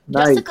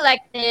 just to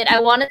collect it.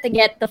 I wanted to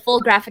get the full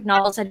graphic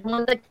novels. I didn't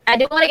want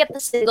to get the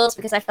singles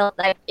because I felt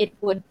like it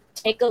would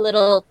take a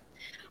little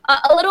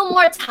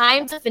more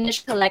time to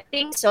finish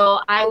collecting. So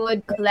I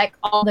would collect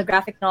all the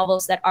graphic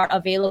novels that are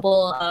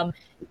available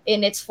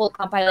in its full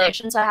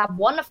compilation. So I have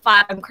 1 to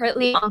 5. I'm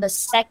currently on the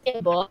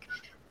second book.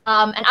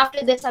 And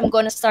after this, I'm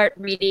going to start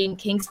reading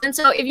Kingsman.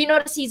 So if you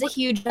notice, he's a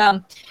huge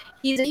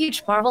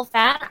Marvel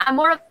fan. I'm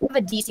more of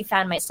a DC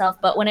fan myself,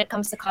 but when it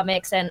comes to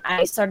comics, and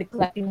I started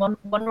collecting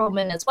Wonder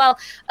Woman as well.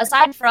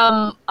 Aside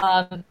from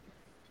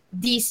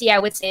DC, I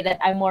would say that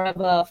I'm more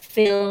of a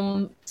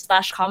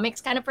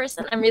film/comics kind of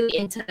person. I'm really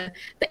into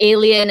the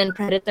Alien and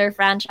Predator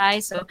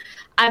franchise. So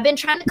I've been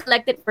trying to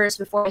collect it first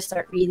before I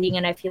start reading,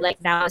 and I feel like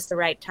now is the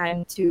right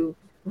time to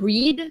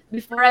read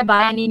before I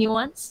buy any new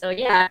ones. So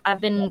yeah,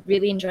 I've been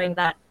really enjoying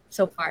that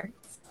so far.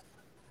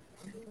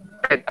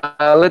 Right,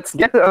 let's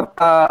get to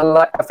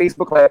a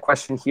Facebook Live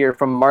question here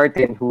from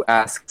Martin, who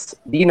asks,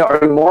 Dino, are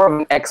you more of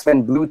an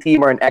X-Men Blue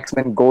Team or an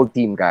X-Men Gold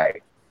Team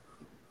guy?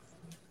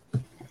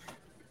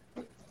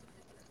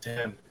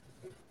 Damn.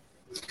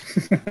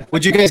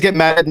 Would you guys get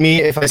mad at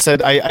me if I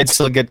said I'd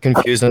still get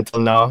confused until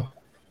now?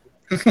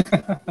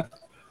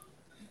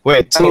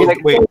 Wait, so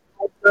wait.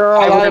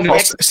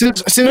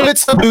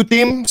 Sinulit's the blue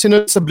team?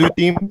 Sinulit's the blue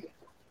team?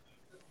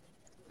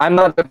 I'm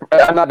not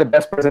the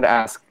best person to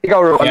ask.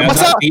 Ikaw, Ro. Yeah,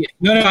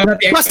 I'm not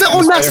the Basta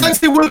kung nasan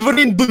si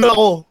Wolverine, dun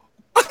ako.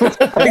 I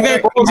think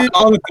that he's in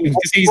all the teams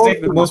because he's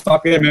like the most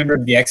popular member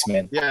of the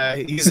X-Men. Yeah,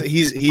 he's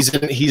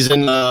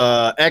in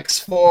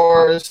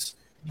X-Force.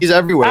 He's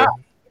everywhere.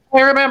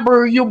 I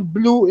remember yung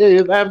blue.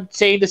 If I'm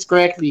saying this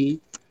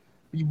correctly,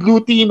 blue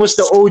team was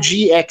the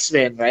OG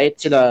X-Men, right?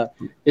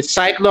 It's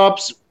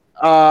Cyclops,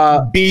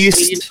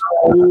 Beast,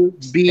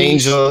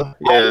 Angel,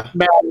 yeah,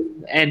 Man,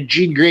 and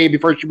Jean Grey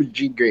before she was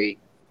Jean Grey.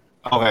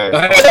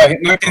 Okay.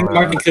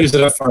 Martin clears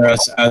it up for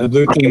us. The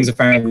blue team is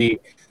apparently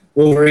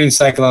Wolverine,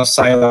 Cyclops,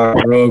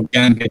 Psylocke, Rogue,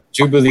 Gambit,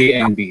 Jubilee,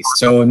 and Beast.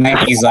 So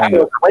 90s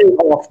lineup. Way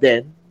off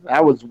then. I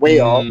was way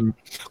off.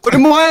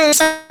 Kunin mo nga yung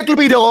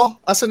encyclopedia ko.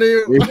 Asa na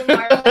yung...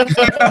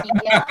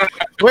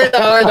 Wait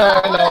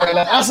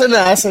lang.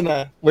 Asa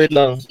na? Wait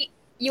lang.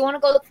 You want to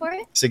go look for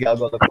it? Sige, I'll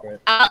go look for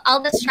it.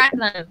 I'll distract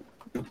them.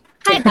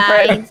 Hi,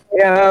 guys.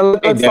 Yeah,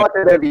 let's talk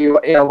to Debbie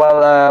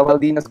while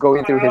Dino's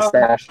going through his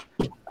stash.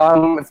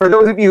 For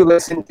those of you who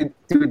listened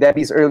to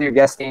Debbie's earlier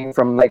guesting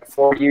from like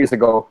 4 years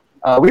ago,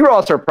 we were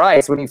all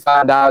surprised when we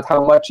found out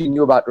how much you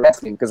knew about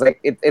wrestling, because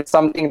like it's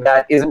something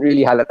that isn't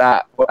really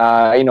halata,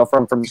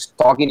 from just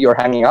talking to you or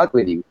hanging out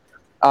with you.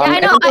 I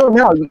know.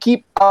 Now you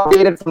keep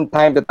updated from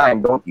time to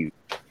time, don't you?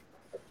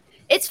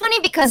 It's funny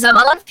because a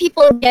lot of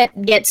people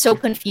get so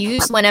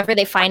confused whenever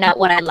they find out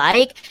what I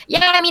like.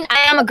 Yeah, I mean,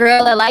 I am a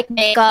girl. I like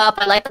makeup.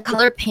 I like the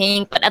color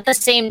pink. But at the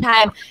same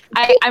time,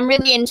 I'm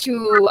really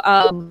into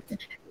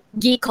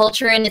geek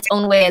culture in its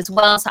own way as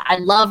well. So I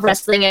love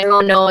wrestling.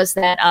 Everyone knows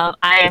that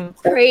I'm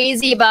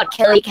crazy about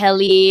Kelly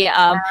Kelly.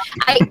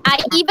 I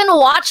even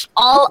watch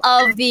all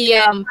of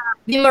the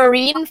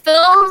Marine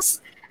films.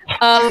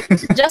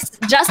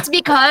 Just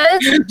because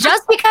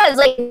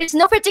like there's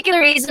no particular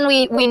reason.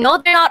 We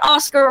know they're not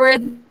Oscar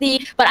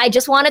worthy, but I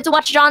just wanted to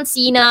watch John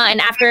Cena, and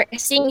after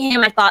seeing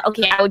him I thought,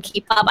 okay, I would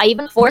keep up. I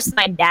even forced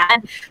my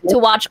dad to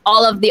watch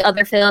all of the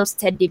other films,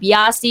 Ted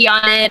DiBiase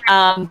on it,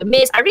 The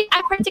Miz. I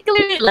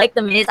particularly like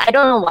The Miz. I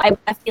don't know why, but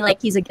I feel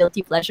like he's a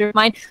guilty pleasure of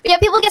mine. But yeah,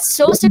 people get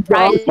so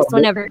surprised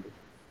whenever.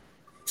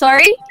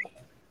 Sorry?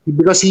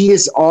 Because he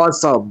is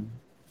awesome.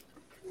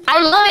 I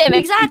love him,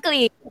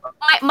 exactly.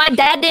 My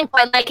dad didn't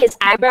quite like his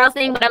eyebrow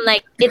thing, but I'm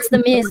like, it's The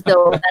Miz,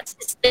 though. That's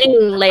his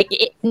thing. Like,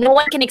 no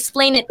one can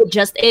explain it. It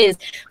just is.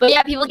 But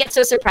yeah, people get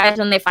so surprised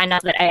when they find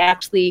out that I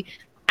actually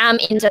am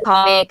into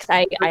comics.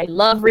 I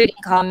love reading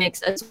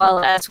comics as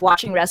well as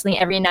watching wrestling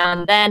every now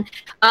and then.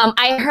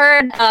 I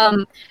heard,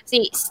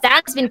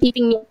 Stan's been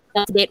keeping me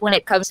up to date when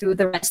it comes to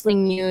the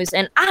wrestling news.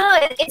 And I don't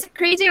know, it's a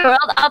crazy world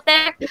out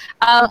there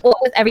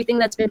with everything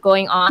that's been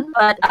going on.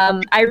 But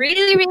I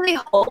really, really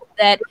hope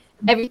that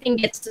everything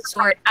gets to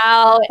sort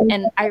out,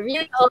 and I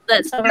really hope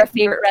that some of our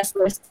favorite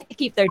wrestlers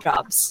keep their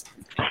jobs.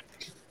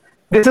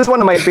 This is one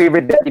of my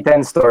favorite Debbie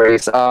 10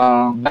 stories.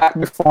 Back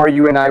before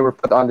you and I were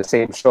put on the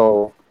same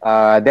show,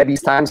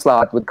 Debbie's time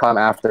slot would come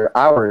after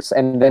hours,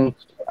 and then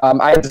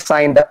I had to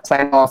sign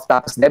off.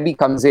 Tapos Debbie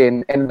comes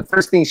in, and the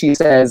first thing she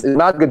says is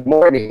not good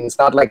morning. It's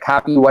not like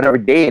happy whatever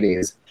day it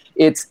is.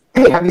 It's,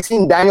 hey, have you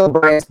seen Daniel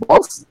Bryan's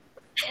balls?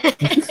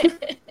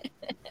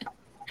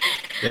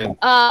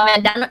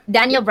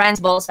 Daniel Bryan's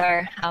balls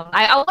are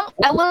I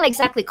won't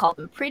exactly call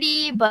them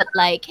pretty, but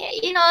like,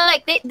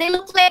 like they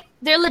look like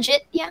they're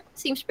legit. Yeah,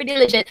 seems pretty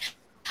legit.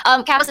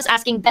 Camus is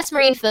asking best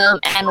Marine film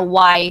and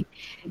why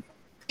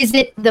is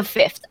it the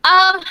fifth?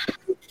 I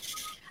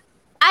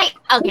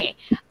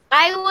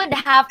would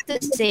have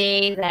to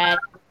say that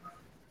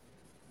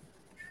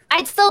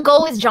I'd still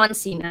go with John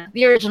Cena,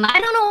 the original. I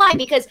don't know why,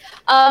 because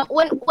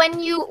when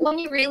you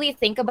really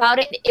think about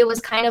it, it was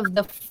kind of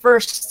the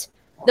first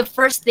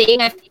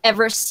thing I've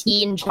ever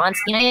seen John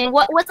Cena, and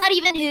was that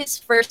even his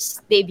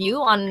first debut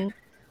on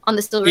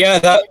the Silver? Yeah,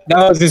 that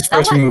was his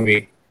first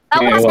movie.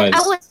 I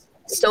was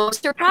so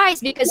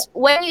surprised, because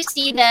when you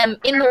see them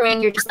in the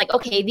ring, you're just like,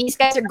 okay, these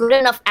guys are good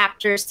enough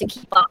actors to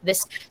keep up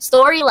this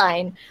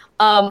storyline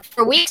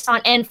for weeks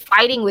on end,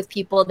 fighting with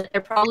people that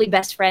they're probably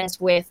best friends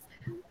with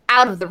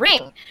out of the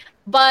ring.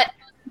 But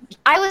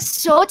I was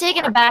so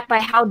taken aback by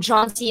how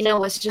John Cena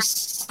was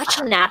just such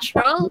a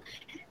natural.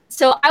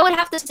 So I would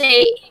have to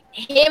say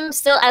him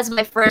still as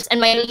my first, and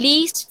my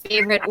least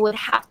favorite would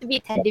have to be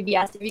Ted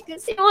DiBiase,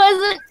 because he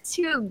wasn't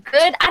too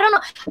good. I don't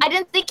know. I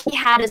didn't think he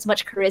had as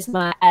much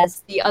charisma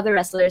as the other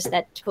wrestlers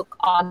that took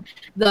on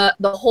the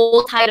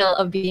whole title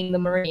of being the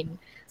Marine.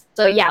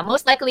 So yeah,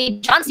 most likely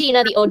John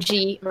Cena, the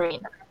OG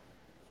Marine.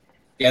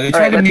 Yeah, they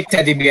tried to make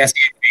Ted DiBiase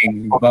a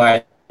thing,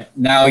 but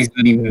now he's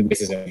not even in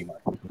business anymore.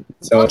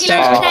 So Pogi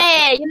lang siya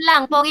eh. Yun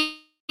lang, pogi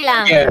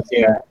lang.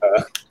 Yeah.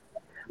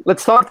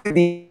 Let's talk to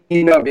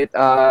Dino a bit.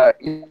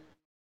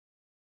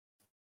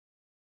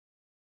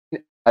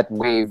 At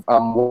Wave,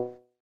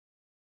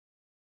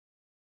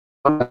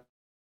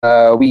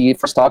 we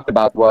first talked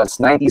about was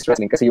 90s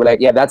wrestling, because you were like,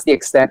 yeah, that's the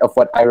extent of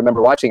what I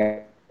remember watching.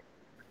 I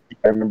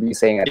remember you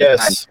saying at the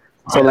time.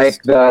 So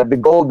like the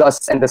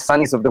Goldusts and the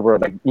Sons of the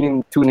World, like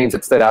two names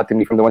that stood out to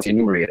me from the ones you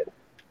enumerated.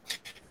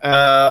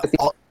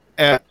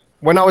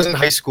 When I was in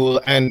high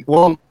school, and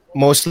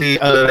mostly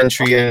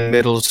elementary and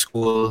middle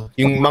school,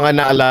 yung mga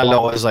naalala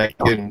ko is like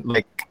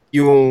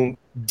yung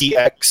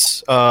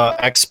DX,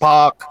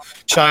 X-Pac,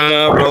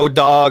 China, Road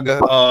Dogg,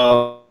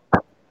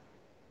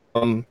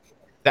 the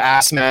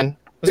Ass Man.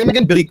 Was it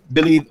again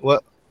Billy?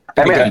 What?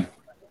 Billy Gunn.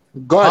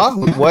 Gun. Huh?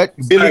 What?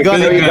 Billy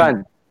Gunn. Billy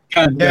Gunn.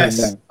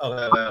 Yes.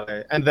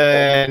 Okay. And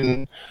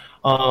then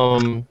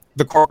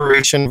the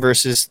corporation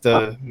versus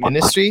the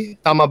ministry.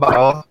 Tama ba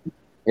ako?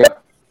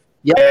 Yep.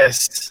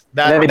 Yes. And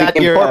then That it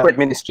became era. corporate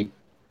ministry.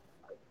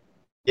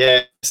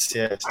 Yes.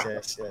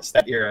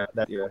 That era.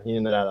 Yun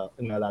yung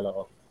naalala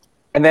ko.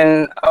 And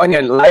then,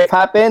 life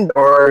happened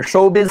or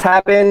showbiz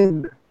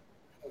happened.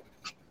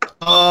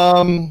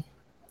 I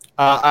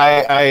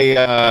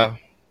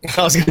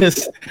was gonna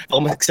say,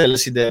 excel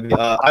si Debbie.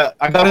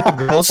 I got into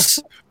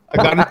girls. I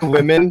got into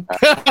women.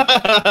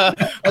 I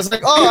was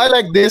like, oh, I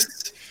like this.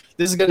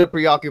 This is gonna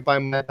preoccupy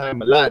my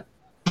time a lot.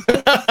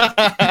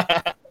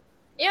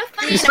 You're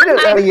funny. You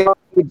started at a young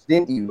age,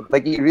 didn't you?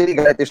 Like, you really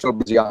got into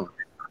showbiz young.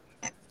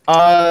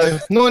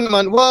 No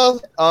naman. Well,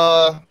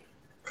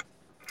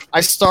 I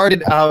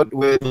started out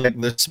with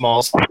like the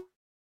small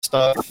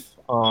stuff.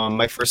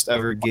 My first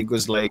ever gig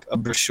was like a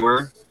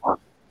brochure.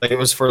 Like it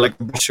was for like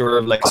a brochure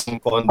of like some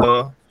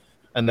condo.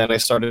 And then I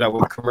started out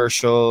with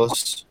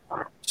commercials.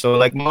 So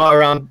like mga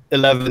around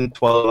 11,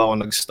 12 ako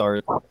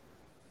nag-start.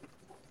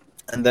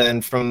 And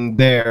then from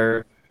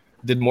there,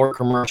 did more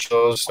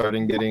commercials,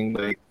 starting getting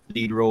like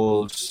lead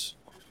roles.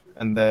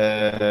 And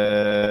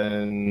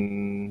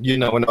then,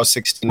 when I was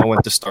 16, I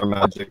went to Star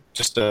Magic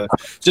just to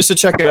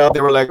check it out.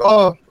 They were like,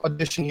 oh,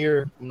 audition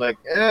here. I'm like,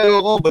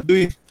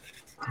 baduy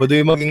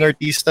maging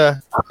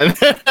artista.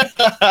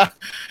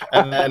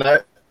 And then I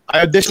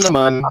auditioned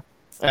naman.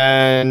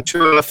 And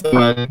true enough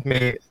naman,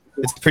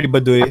 it's pretty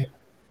baduy.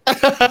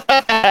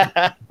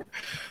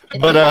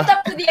 But lived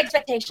up to the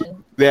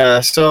expectation.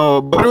 Yeah,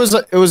 but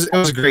it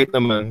was great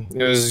naman.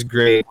 It was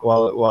great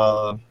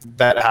while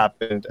that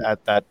happened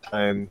at that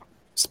time,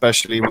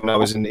 especially when I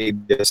was in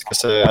ABS,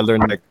 because I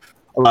learned like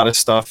a lot of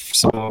stuff,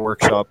 some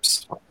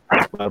workshops,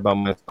 a lot about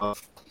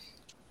myself.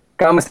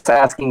 Comes to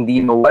asking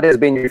Dino, what has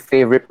been your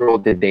favorite role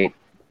to date?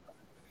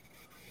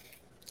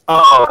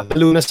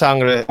 Luna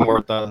Sangre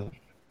Immortal.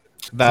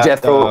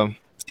 Jethro.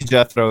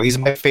 Jethro. He's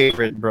my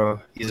favorite, bro.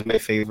 He's my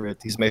favorite.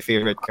 He's my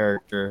favorite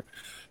character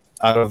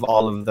out of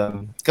all of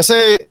them.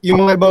 Kasi yung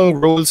mga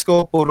ibang roles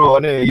ko, puro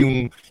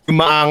yung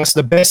maangas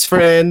na best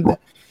friend.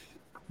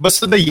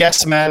 Basta the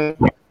yes man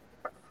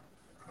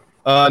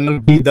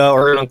ng bida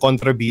or ng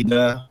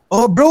kontrabida.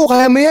 Oh, bro,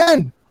 kaya mo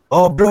yan.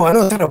 Oh, bro,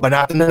 tara,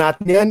 banatan na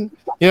natin yan.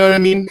 You know what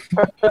I mean?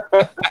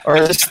 Or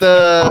just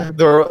the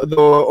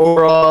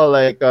overall,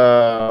 like,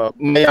 the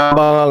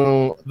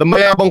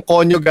mayabang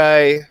konyo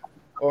guy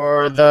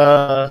or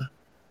the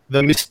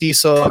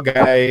mestizo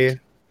guy.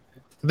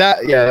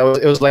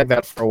 It was like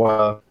that for a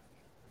while.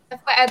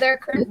 For other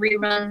current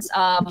reruns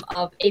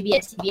of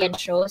ABS-CBN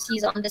shows,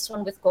 he's on this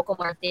one with Coco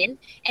Martin,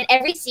 and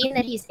every scene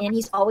that he's in,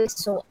 he's always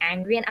so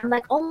angry, and I'm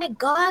like, oh my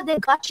god, they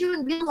got you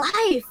in real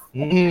life.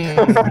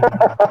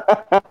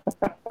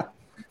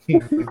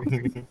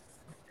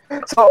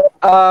 So,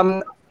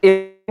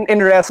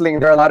 in wrestling,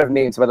 there are a lot of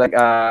names, but like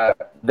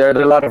there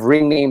are a lot of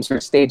ring names or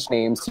stage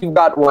names. You've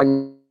got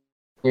one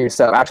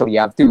yourself. Actually, you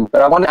have two.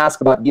 But I want to ask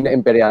about Dino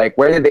Imperial. Like,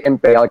 where did the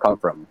Imperial come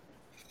from?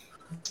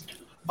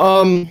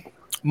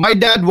 My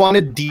dad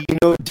wanted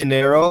Dino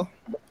Dinero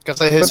because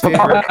his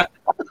favorite.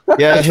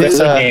 His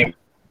name.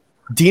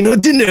 Dino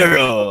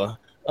Dinero.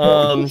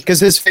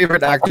 Because his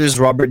favorite actor is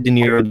Robert De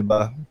Niro,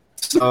 diba?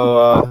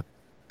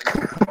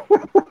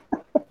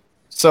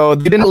 So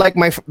they didn't like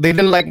my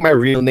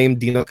real name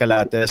Dino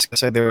Calates because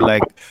they were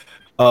like,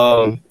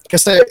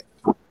 because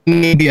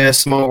in ABS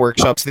small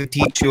workshops they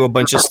teach you a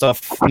bunch of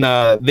stuff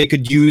na they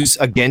could use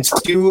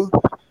against you,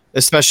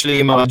 especially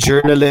yung mga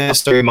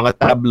journalists or yung mga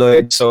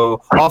tabloid.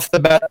 So off the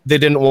bat, they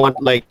didn't want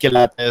like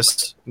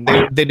Kilates.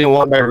 They didn't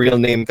want my real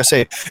name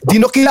kasi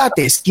Dino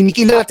Kilates,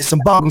 kinikilates,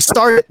 ang bagong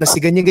start na si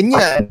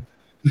ganyan-ganyan.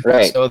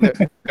 Right. So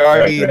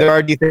they're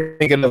already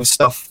thinking of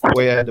stuff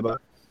way ahead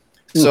about.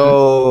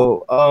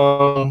 So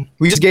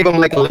we just gave them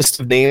like a list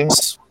of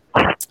names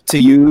to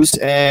use,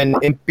 and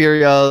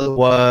Imperial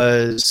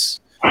was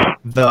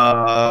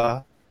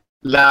the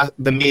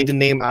maiden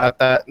name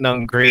ata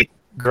ng great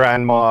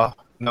grandma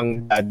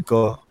ng dad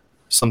ko,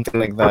 something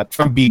like that,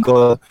 from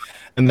Bicol,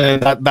 and then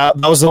that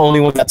was the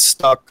only one that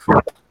stuck.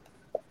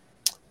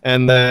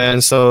 And then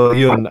so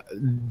yun,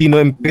 Dino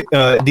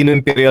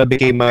Imperial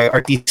became my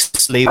artist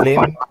slave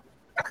name.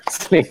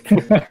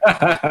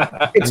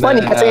 It's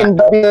funny kasi in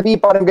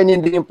WWE parang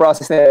ganyan din yung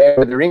process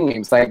with the ring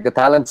names. Like the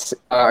talents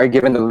are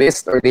given a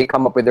list or they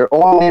come up with their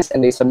own list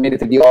and they submit it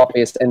to the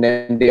office and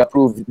then they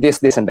approve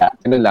this, and that.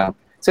 Ganun lang.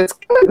 So it's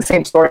kind of the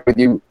same story with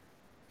you.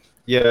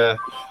 Yeah.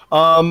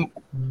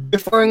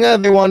 Before nga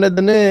they wanted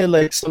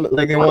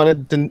they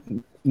wanted to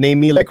name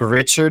me like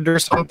Richard or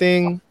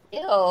something.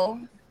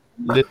 Ew.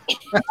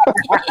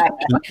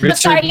 Richard.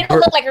 Sorry, you don't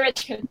look like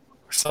Richard.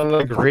 Something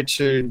like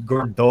Richard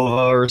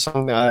Gordova or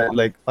something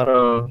like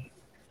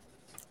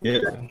yeah.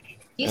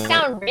 You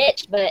sound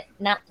rich, but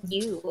not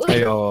you.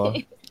 Ayo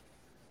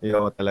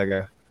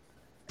talaga.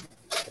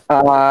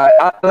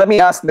 Let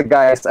me ask the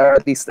guys, or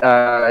at least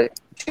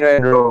Chino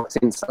and Ro,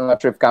 since I'm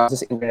not sure if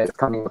Kam's internet is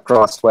coming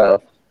across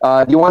well.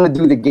 Do you want to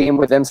do the game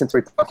with them since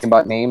we're talking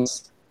about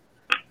names?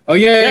 Oh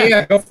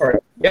yeah, go for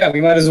it. Yeah,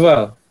 we might as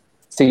well.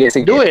 Sige.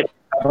 Do it.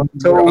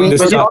 So we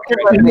This talked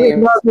about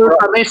names.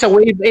 Kami sa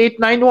Wave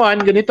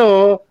 891,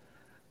 ganito.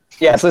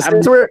 Yeah, so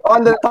since we're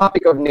on the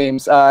topic of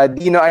names,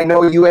 Dino, I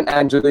know you and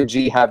Angela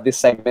G have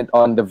this segment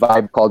on the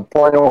Vibe called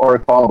Porno or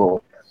Combo.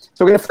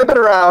 So we're going to flip it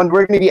around.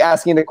 We're going to be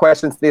asking the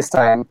questions this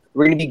time.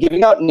 We're going to be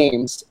giving out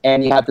names,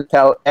 and you have to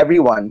tell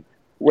everyone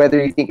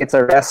whether you think it's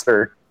a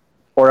wrestler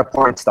or a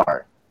porn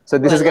star. So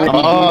this is going to be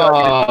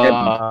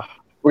Dino.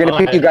 We're going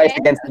to pit you guys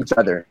against each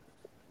other.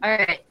 All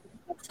right.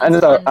 And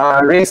so,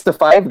 raise to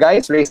 5,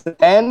 guys. Raise to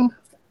 10.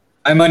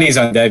 My money's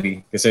on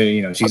Debbie because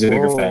she's a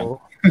bigger fan.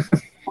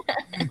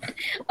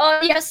 Oh,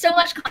 you have so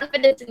much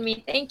confidence in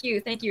me. Thank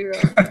you, Ro.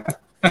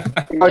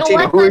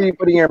 Chino, who are you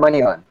putting your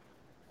money on?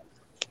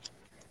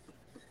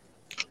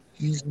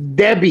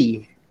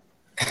 Debbie.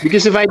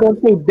 Because if I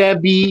don't say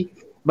Debbie,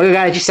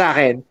 magagalit siya sa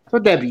akin. So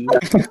Debbie.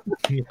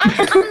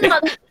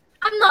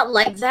 I'm not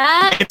like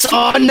that. It's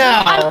on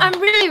now. I'm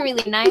really,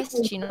 really nice,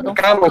 Chino.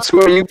 Camus,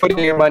 who are you putting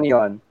your money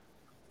on?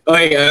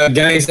 Okay,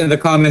 guys in the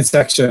comment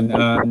section,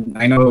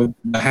 I know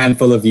a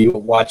handful of you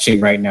watching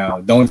right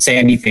now. Don't say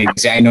anything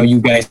because I know you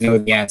guys know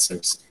the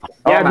answers.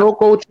 Yeah, no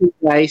coaching,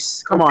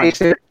 guys. Come on.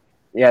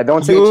 Yeah,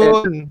 don't say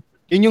shit.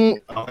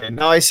 Okay,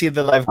 now I see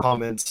the live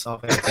comments.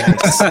 Okay,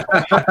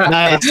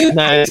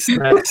 nice.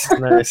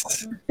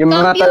 Yung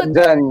mga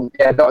dyan,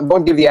 yeah,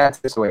 don't give the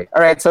answers away.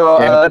 All right, so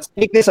let's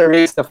make this a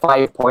race to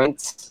 5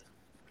 points.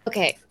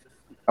 Okay.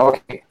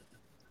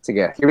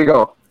 Sige, here we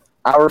go.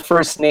 Our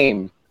first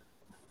name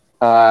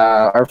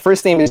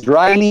is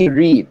Riley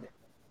Reid.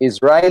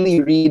 Is Riley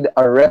Reid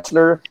a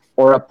wrestler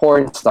or a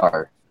porn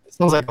star?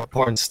 Sounds like a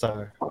porn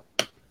star.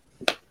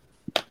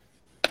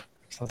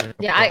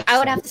 I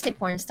would have to say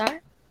porn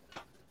star.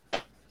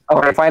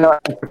 Okay, final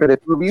answer for the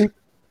two of you.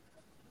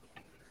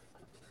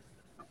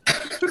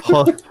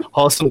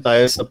 Wholesome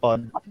tayo sa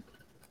pod.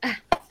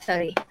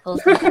 Sorry.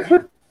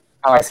 Wholesome.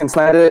 Alright, since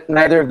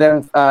neither of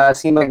them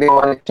seem like they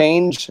want to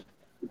change,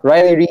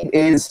 Riley Reid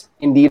is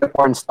indeed a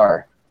porn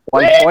star.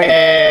 1 point.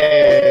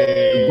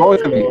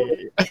 Both of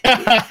you.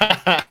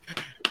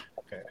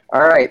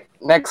 Alright,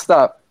 next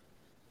up.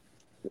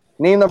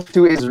 Name number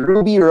 2 is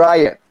Ruby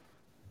Riott.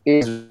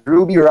 Is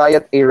Ruby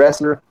Riott a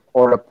wrestler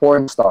or a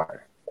porn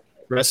star?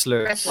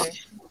 Wrestler.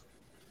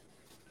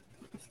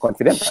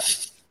 Confident.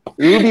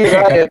 Ruby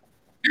Riott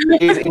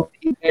is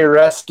indeed a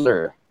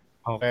wrestler.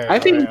 Okay. I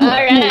think.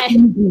 Alright.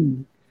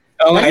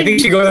 I think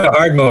she goes to the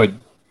hard mode.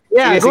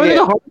 Yeah, go to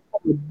the hard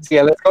mode.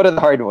 Yeah, let's go to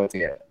the hard mode.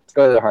 Yeah, let's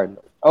go to the hard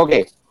mode.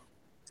 Okay.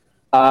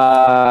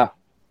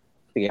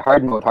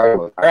 Hard mode.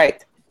 All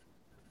right.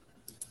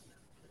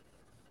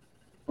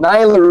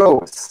 Nyla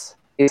Rose.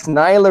 Is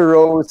Nyla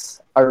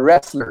Rose a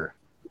wrestler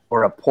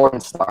or a porn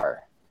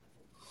star?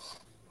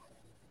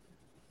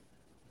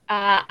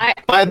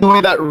 By the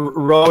way, that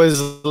Ro is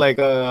like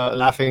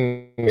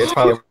laughing. It's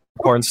probably a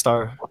porn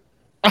star.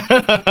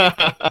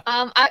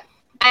 I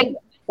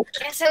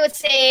guess I would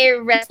say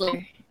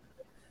wrestler.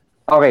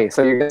 Okay,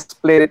 so you're gonna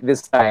split it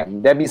this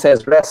time. Debbie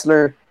says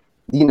wrestler.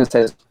 Dino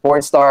says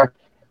porn star.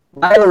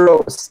 Nyla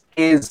Rose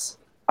is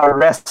a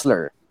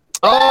wrestler.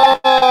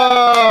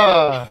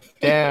 Oh,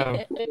 damn.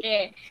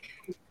 Okay.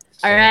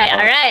 All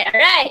right.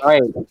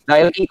 Alright,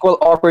 dahil equal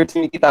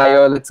opportunity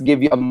tayo, let's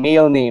give you a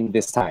male name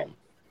this time.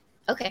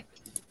 Okay.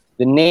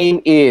 The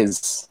name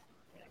is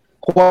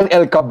Juan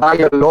El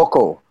Caballo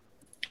Loco.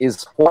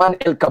 Is Juan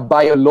El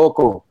Caballo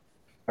Loco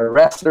a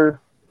wrestler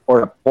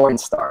or a porn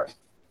star?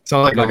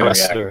 Sounds like a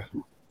wrestler.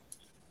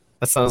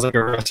 That sounds like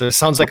a wrestler.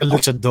 Sounds like a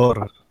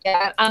luchador.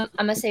 Yeah, I'm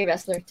gonna say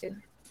wrestler too.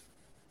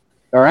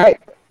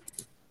 Alright.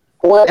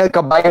 Juan El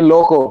Caballo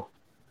Loco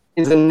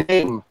is a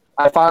name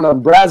I found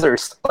on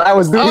Brazzers when I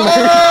was doing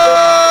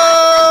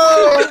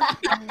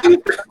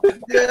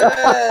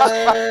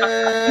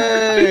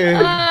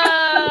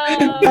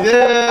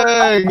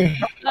Dang.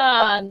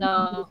 Oh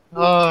no.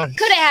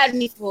 Could have had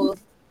me fooled.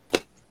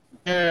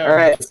 Yeah. All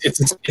right.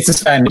 It's a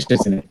Spanish,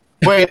 isn't it?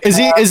 Wait, is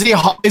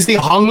he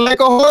hung like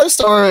a horse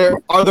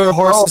or are there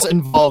horses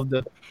involved?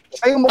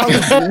 Ay,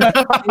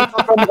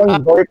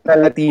 mukhang dork na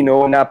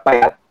Latino na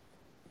payat.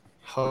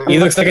 He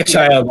looks like a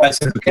child. That's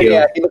his appeal.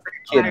 Yeah, he looks like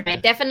a kid.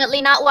 Alright,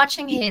 definitely not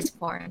watching his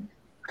porn.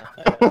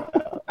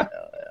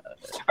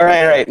 All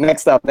right.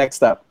 Next up.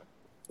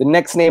 The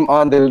next name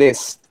on the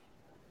list.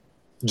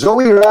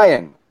 Joey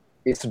Ryan.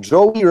 Is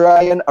Joey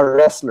Ryan a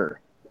wrestler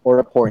or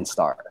a porn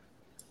star?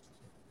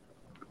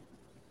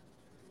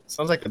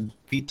 Sounds like a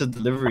pizza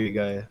delivery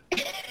guy.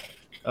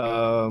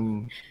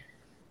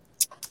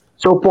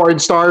 So porn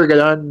star,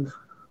 ganun.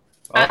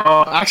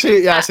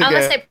 Actually, yeah, sige. I'm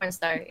gonna say porn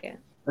star,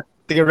 yeah.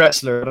 Sige,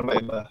 wrestler. Ano ba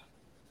iba?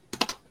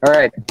 All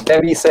right.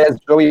 Debbie says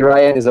Joey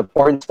Ryan is a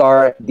porn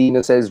star.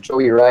 Dino says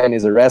Joey Ryan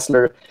is a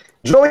wrestler.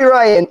 Joey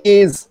Ryan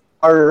is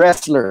a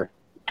wrestler.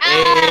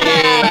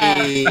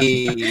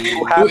 Hey!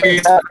 Who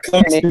is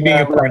close to being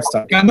a porn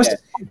star? Kamus,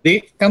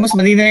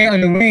 mali na yung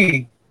ano mo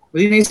eh.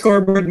 Mali na yung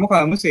scoreboard mo,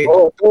 Kamus eh.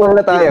 Oh, tuwal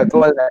na tayo.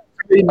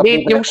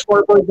 Date yung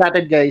scoreboard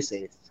natin, guys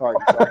eh. Sorry.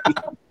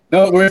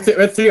 No, we're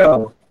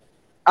 3-0.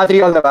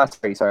 3-0 na ba?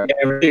 Sorry.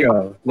 Yeah, we're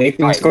 3-0. Late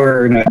yung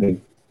score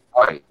natin.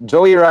 Okay,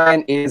 Joey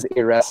Ryan is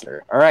a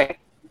wrestler. All right.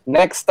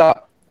 Next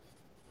up,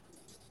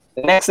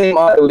 the next name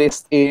on the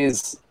list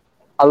is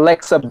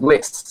Alexa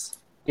Bliss.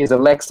 Is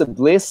Alexa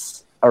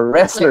Bliss a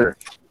wrestler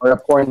or a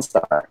porn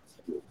star?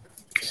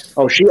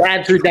 Oh, she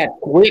answered that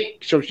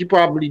quick, so she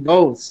probably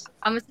knows.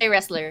 I'm gonna say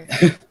wrestler.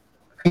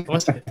 I'm gonna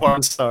say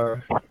porn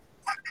star.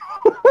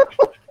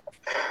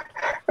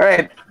 All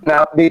right.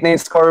 Now, update na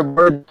yung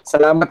scoreboard.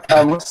 Salamat,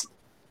 Camus.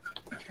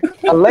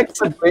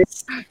 Alexa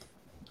Bliss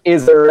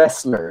is a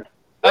wrestler.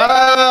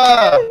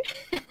 Ah!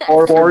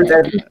 4 for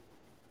Debbie.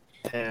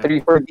 3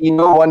 for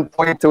Dino. 1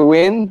 point to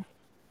win.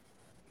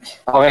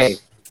 Okay.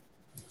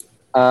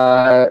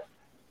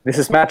 This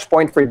is match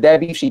point for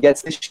Debbie. She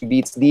gets this. She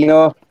beats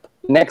Dino.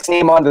 Next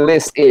name on the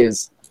list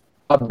is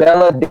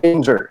Abella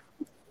Danger.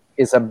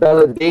 Is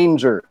Abella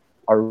Danger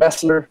a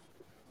wrestler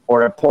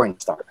or a porn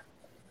star?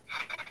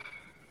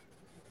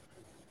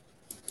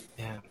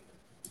 Yeah.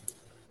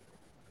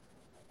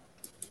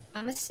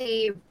 I'm gonna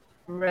say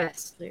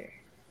wrestler.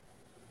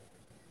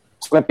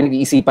 So,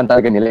 pinag-iisipan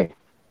talaga nila eh.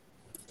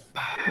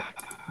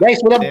 Guys,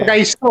 walang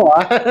price to,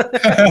 ah.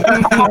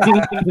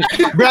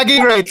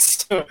 Bragging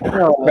rights.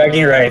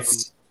 Bragging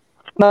rights.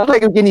 Not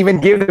like you can even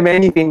give them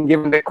anything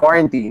given the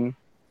quarantine.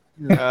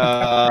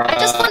 I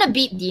just want to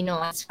beat Dino.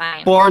 It's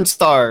fine. Porn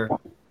star.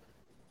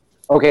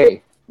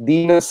 Okay.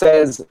 Dino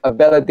says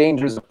Abella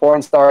Danger is a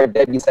porn star.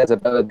 Debbie says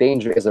Abella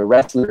Danger is a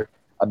wrestler.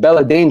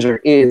 Abella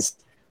Danger is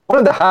one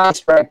of the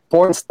highest ranked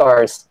porn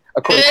stars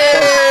according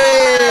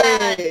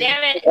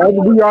Damn it. And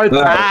we are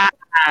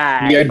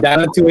We are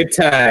down to a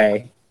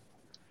tie.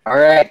 All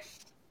right.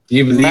 Do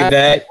you believe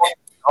that?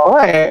 All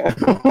right.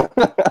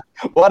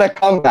 What a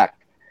comeback.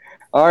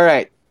 All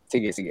right.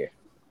 Sige, sige.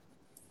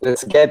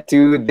 Let's get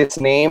to this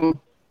name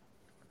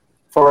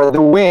for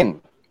the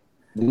win.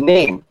 The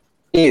name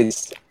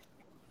is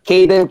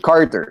Caden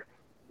Carter.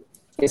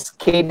 Is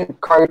Caden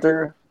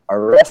Carter a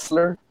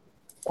wrestler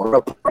or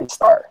a porn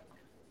star?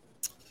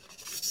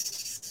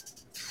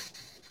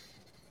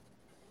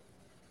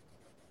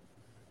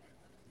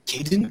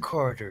 Caden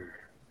Carter.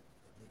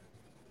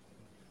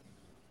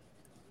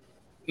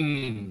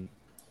 Over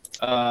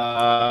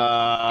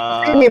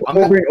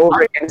and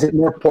over again. Is it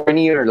more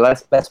porny or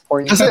less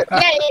porny?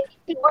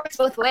 It works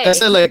both ways.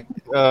 Kasi like,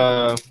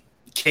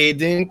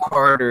 Caden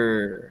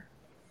Carter.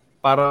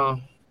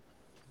 Parang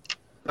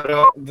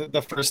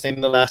the first name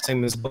and the last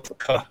name is both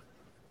ka.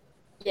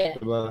 Yeah.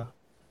 Diba?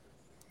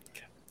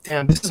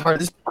 Damn, this is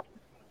hard.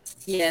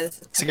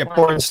 Yes. It's like a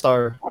porn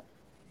star.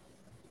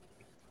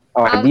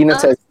 Oh, Dina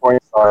says porn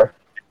star.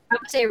 I'm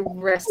gonna say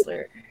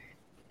wrestler.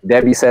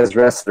 Debbie says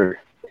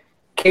wrestler.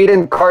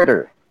 Caden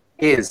Carter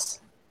is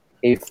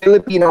a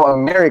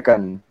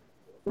Filipino-American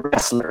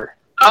wrestler.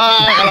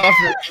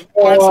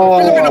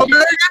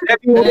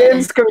 Debbie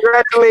wins.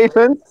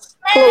 Congratulations.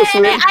 Close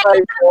win.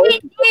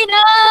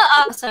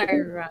 Oh,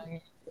 sorry,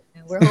 wrong.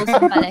 We're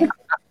wholesome pala.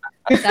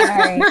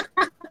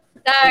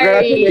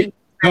 Sorry.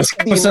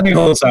 Kamusta ni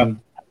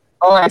wholesome?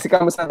 Oh, si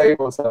kamusta tayo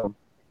wholesome?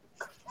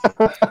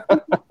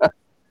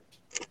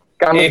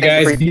 Hey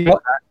guys,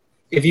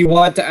 if you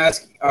want to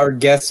ask our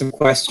guests some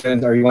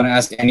questions or you want to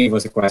ask any of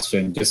us a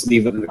question, just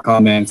leave it in the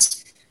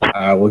comments.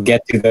 We'll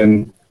get to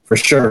them for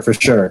sure.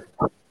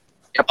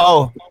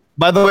 Oh,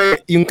 by the way,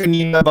 yung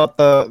kanina about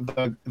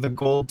the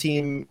gold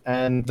team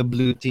and the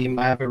blue team,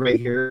 I have it right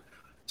here.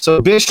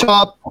 So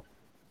Bishop,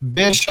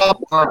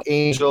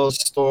 Archangel,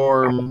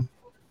 Storm,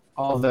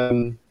 all of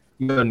them,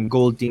 yun,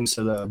 gold team.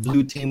 So the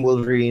blue team,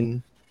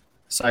 Wolverine,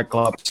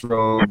 Cyclops,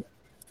 Rogue,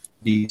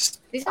 Beast.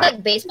 These are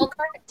like baseball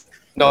cards?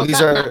 No,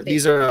 these are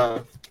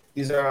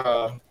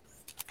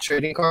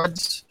trading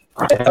cards.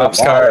 Top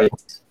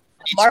cards.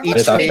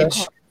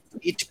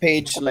 Each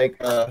page like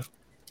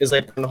is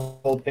like a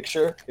whole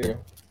picture here.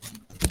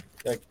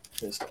 Like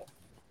this.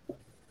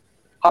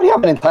 How do you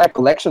have an entire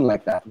collection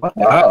like that? What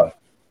the Wow. hell?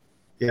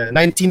 Yeah,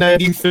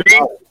 1993.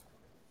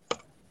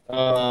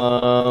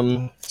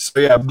 So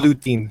yeah, blue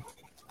team.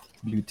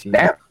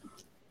 Damn.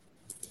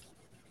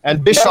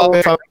 And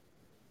Bishop.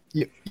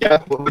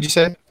 Yeah, what would you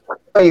say?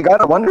 Oh, you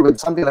gotta wonder with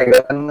something like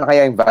that, ano na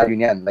kaya yung value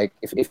niyan? Like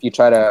if you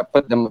try to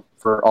put them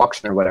for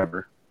auction or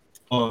whatever.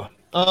 Oh.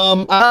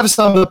 I have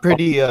some that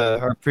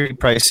are pretty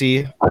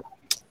pricey.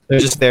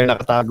 They're just there,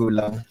 nakatago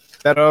lang.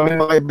 Pero may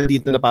mga iba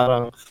dito na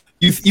parang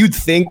you'd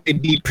think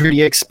they'd be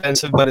pretty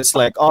expensive, but it's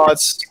like, oh,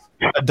 it's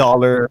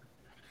 $1,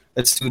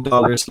 it's $2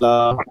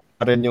 lang.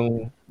 Parang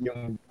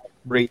yung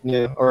rate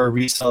niya or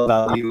resale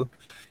value.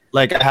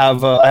 Like I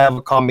have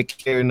a comic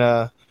here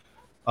na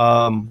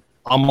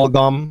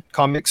Amalgam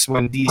Comics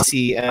when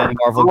DC and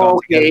Marvel got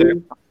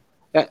together.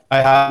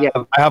 I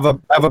have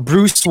a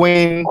Bruce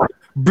Wayne,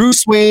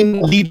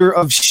 leader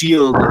of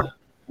Shield.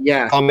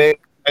 Yeah. Comic.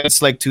 And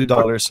it's like $2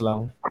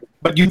 lang.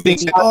 But you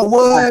think, oh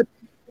what?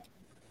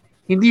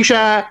 Hindi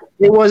siya.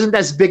 It wasn't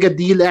as big a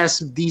deal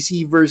as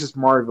DC versus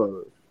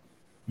Marvel.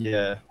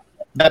 Yeah,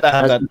 that I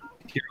have that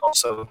here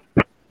also.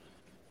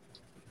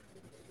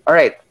 All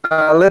right,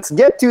 let's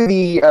get to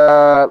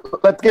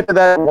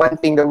that one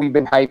thing that we've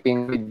been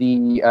hyping with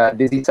the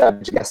Dizzy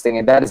Savage guesting,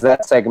 and that is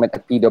that segment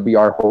at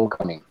PWR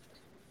Homecoming.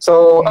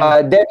 So,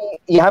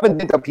 Debbie, you haven't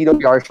been to a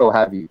PWR show,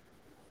 have you?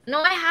 No,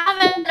 I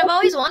haven't. I've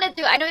always wanted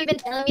to. I know you've been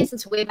telling me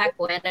since way back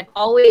when. I've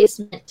always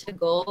meant to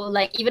go.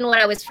 Like even when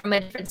I was from a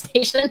different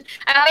station,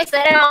 I always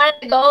said I wanted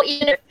to go.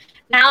 Even if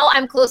now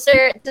I'm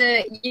closer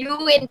to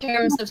you in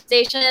terms of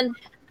station,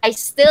 I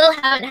still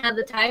haven't had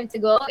the time to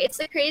go. It's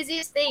the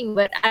craziest thing,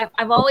 but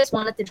I've always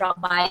wanted to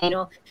drop by.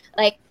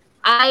 Like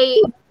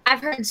I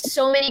I've heard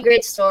so many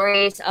great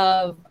stories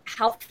of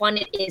how fun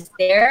it is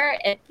there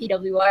at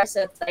PWR.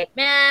 So it's like,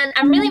 man,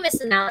 I'm really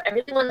missing out. I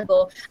really want to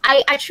go.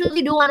 I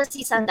truly do want to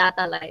see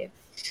Sandata live.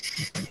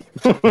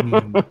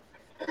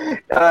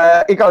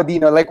 Ikaw,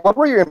 Dino, like, what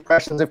were your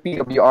impressions of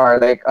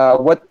PWR? Like,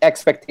 what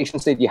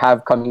expectations did you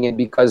have coming in?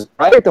 Because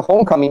prior to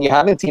Homecoming, you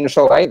haven't seen a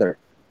show either.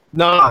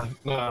 No.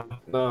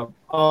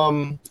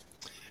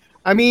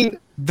 I mean,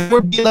 there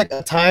would be like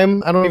a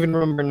time, I don't even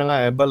remember na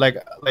nga eh, but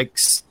like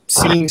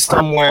seeing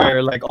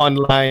somewhere like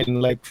online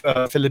like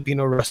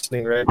Filipino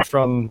wrestling, right?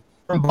 From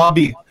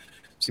Bobby.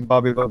 Si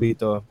Bobby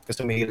Babito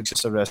kasi mahilig siya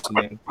sa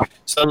wrestling.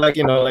 So like,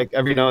 like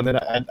every now and then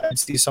I'd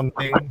see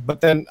something,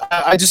 but then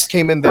I just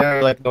came in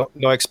there like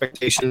no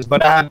expectations,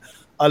 but I had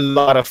a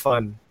lot of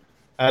fun.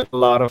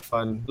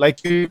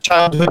 Like your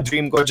childhood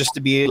dream go just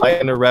to be like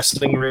in a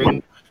wrestling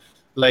ring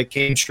like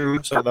came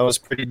true, so that was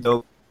pretty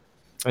dope.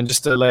 And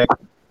just to like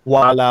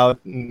wall out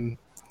and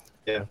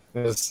yeah,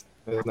 it was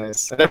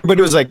nice. And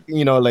everybody was like,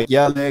 like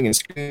yelling and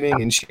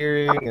screaming and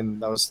cheering,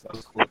 and that was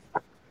cool.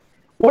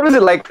 What was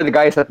it like for the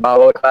guys at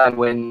Bawal Clan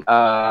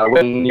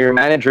when your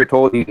manager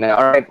told you,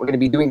 all right, we're going to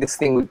be doing this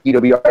thing with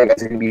PWR, you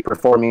guys are going to be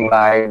performing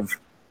live?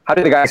 How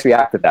did the guys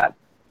react to that?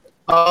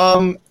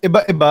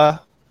 Iba.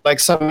 Like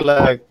some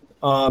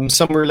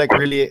were like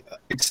really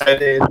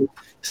excited,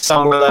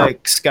 some were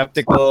like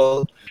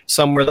skeptical,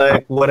 some were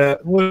like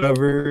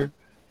whatever.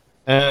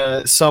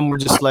 Some were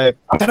just like,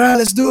 "Tara,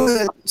 let's do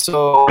it."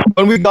 So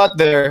when we got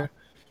there,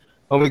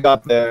 and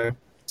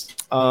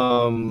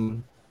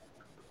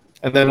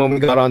then when we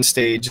got on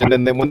stage,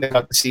 and then when they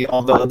got to see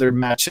all the other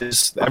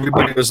matches,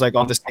 everybody was like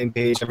on the same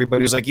page.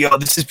 Everybody was like, "Yo,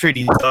 this is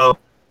pretty dope."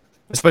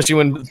 Especially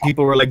when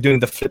people were like doing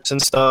the flips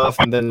and stuff,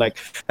 and then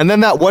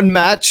that one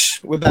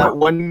match with that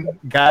one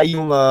guy,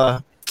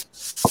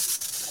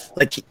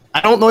 like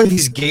I don't know if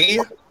he's gay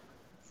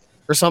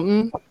or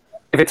something.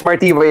 If it's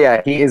Martivo,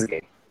 yeah, he is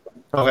gay.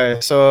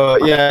 Okay, so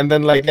yeah, and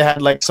then like they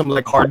had like some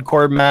like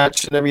hardcore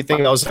match and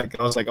everything. I was like,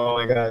 oh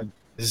my god,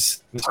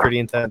 this is pretty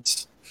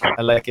intense.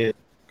 I like it.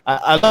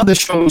 I love the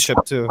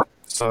showmanship too.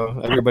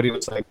 So everybody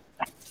was like,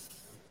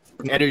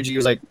 the energy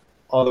was like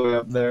all the way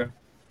up there.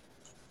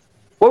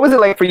 What was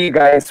it like for you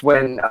guys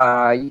when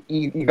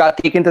you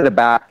got taken to the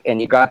back and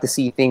you got to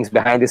see things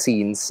behind the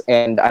scenes?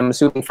 And I'm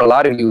assuming for a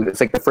lot of you, it's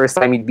like the first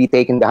time you'd be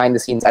taken behind the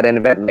scenes at an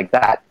event like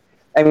that.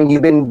 I mean,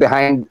 you've been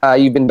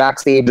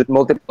backstage at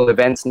multiple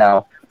events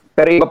now.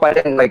 Pero iba pa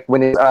rin, like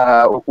when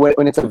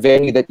it's a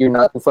venue that you're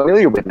not too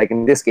familiar with, like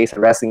in this case, a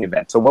wrestling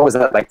event. So what was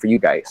that like for you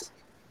guys?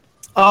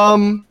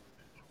 I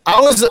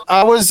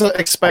was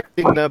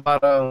expecting that,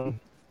 but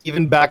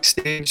even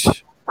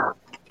backstage,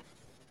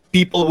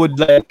 people would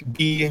like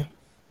be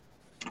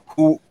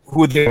who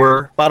they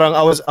were. Parang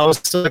I was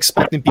still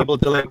expecting people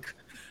to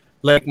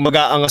like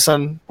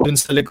mag-aangasan dun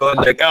sa likod,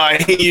 like, oh, I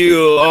hate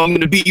you, I'm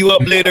gonna beat you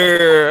up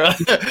later.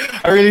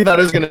 I really thought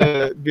it was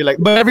gonna be like,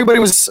 but everybody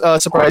was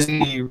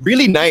surprisingly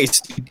really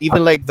nice.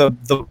 Even like the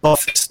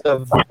buffest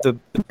of the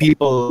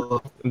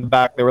people in the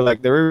back, they were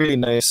really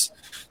nice.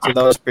 So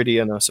that was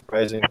pretty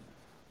surprising.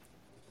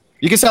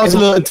 You can say I was a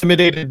little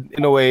intimidated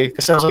in a way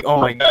because I was like, oh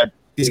my god,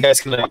 these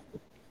guys can like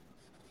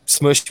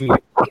smush me.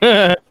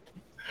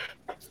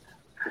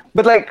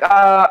 But like,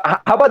 how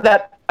about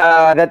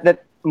that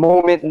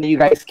moment that you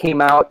guys came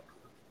out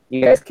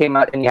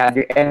and you had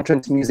your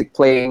entrance music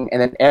playing,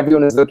 and then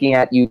everyone was looking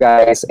at you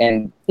guys,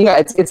 and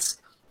it's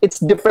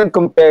different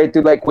compared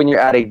to like when you're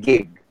at a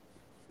gig,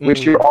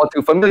 which you're all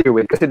too familiar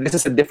with, because this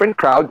is a different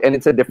crowd and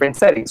it's a different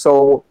setting.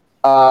 So,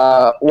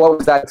 what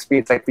was that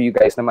experience like for you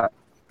guys, naman?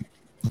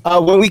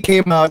 When we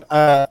came out,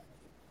 I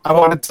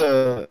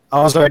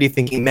was already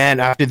thinking, man,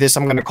 after this,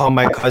 I'm going to call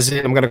my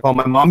cousin. I'm going to call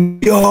my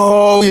mom.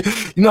 Yo,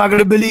 you're not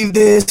going to believe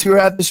this. We were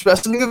at this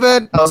wrestling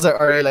event. I was like,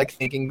 already like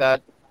thinking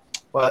that.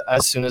 But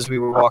as soon as we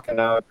were walking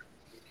out.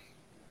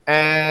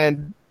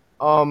 And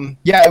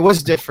yeah, it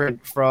was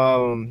different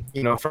from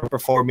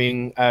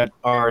performing at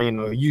our,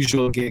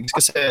 usual gigs.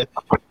 Because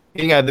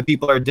the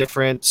people are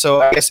different.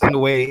 So I guess in a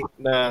way,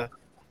 na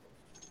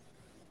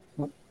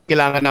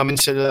kailangan namin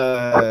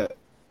sila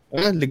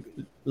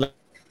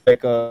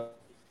like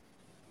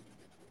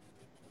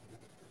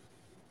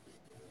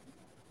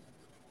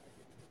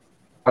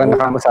Parang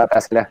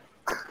nakamusata sila.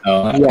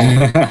 Oh.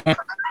 Yeah.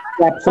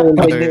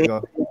 there you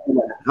go.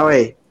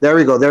 Okay, there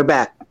we go. They're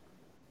back.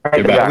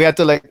 Right, yeah, we had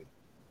to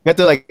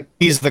like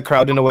ease the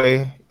crowd in a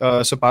way.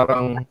 So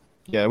parang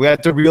we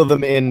had to reel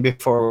them in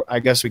before I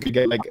guess we could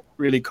get like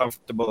really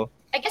comfortable.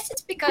 I guess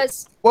it's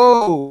because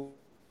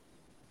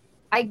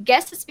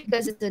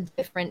it's a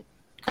different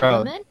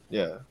crowd. element.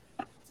 Yeah.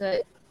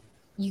 So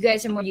you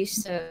guys are more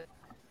used to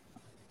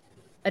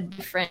a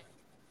different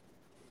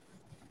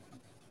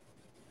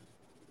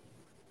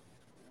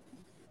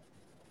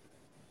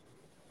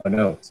Oh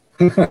no.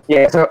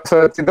 Yeah,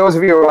 so to those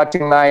of you who are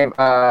watching live,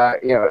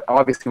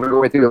 obviously we're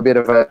going through a bit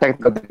of a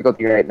technical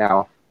difficulty right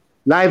now.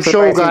 Live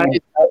show, guys.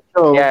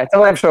 Yeah, it's a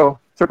live show.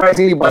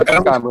 Surprisingly, but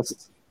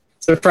Camus.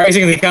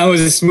 Surprisingly,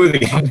 Camus is smooth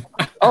again.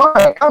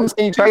 Oh, Camus,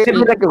 can you try to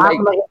like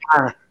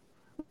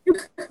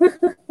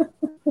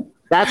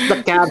That's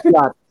the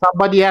caveat.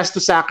 Somebody has to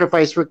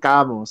sacrifice for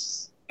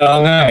Camus.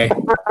 Oh, no.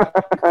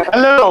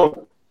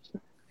 Hello.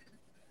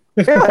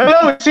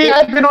 Hello. See,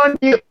 I've been on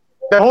mute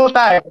the whole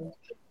time.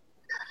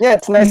 Yeah,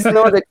 it's nice to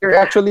know that you're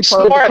actually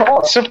part of the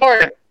call.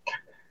 Support.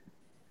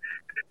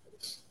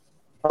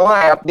 Oh,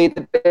 I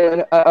updated.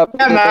 Yeah,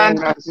 man.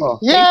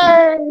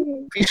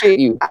 Yay! Appreciate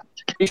you.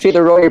 Appreciate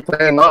the role you're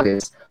playing on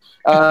this.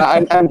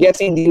 I'm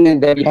guessing, Dino,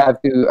 that you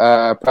have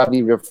to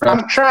probably refresh.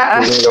 I'm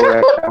trash.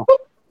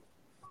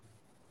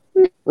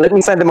 Let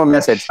me send them a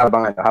message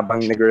habang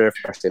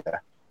nagre-refresh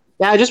sila.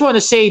 Yeah, I just want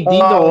to say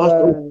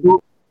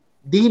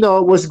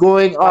Dino was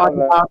going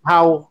on about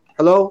how...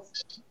 Hello?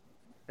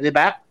 Are they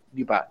back?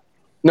 You back?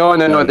 No,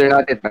 they're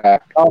not yet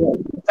back.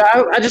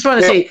 I just want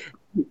to say...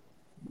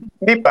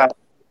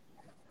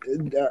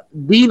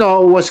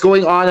 Dino was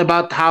going on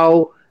about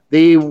how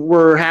they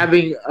were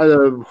having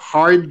a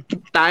hard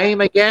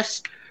time, I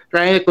guess,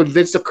 trying to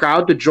convince the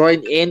crowd to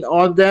join in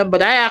on them.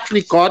 But I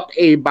actually caught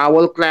a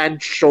Bowel Clan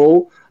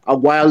show a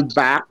while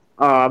back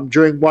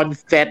during one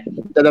Fet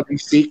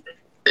WC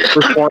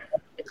performance.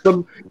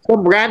 Some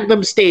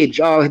random stage,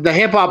 the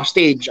hip hop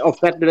stage of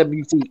Fet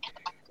WC.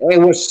 It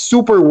was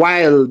super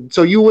wild.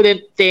 So you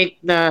wouldn't think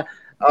na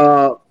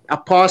a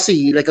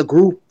posse, like a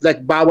group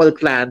like Bowel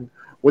Clan,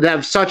 would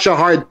have such a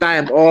hard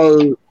time,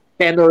 all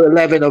 10 or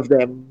 11 of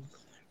them,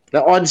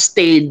 on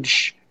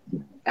stage,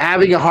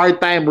 having a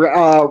hard time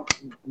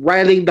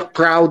riling the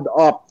crowd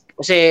up.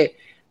 Kasi,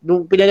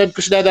 nung pinanood ko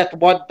sila that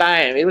one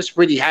time, it was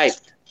pretty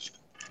hyped.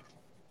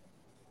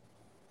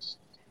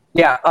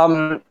 Yeah,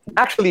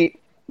 actually,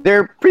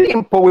 they're pretty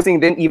imposing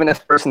then, even as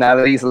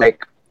personalities.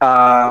 Like,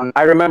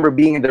 I remember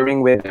being in the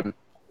ring with them,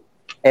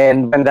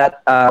 and when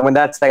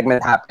that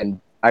segment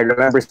happened, I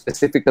remember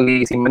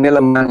specifically si Manila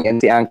Man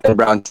and si Uncle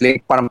Brown, sila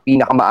parang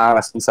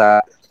pinakamaangas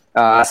sa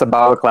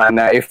Bawal Clan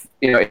na if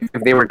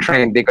they were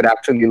trained, they could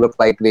actually look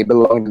like they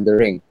belonged in the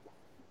ring.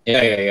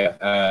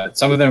 Yeah.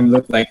 Some of them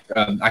look like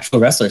actual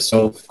wrestlers,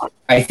 so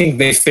I think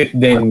they fit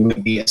in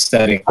with the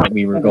aesthetic that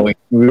we were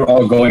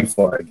all going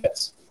for, I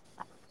guess.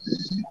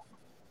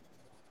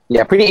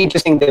 Yeah, pretty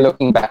interesting day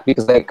looking back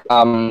because like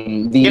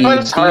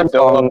what's hard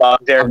though about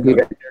their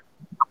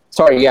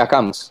sorry, yeah,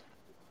 comes.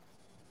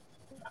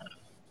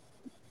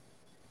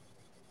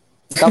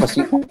 Thomas,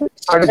 you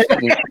started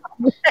speaking.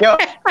 Yo,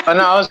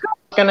 I was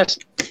gonna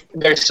say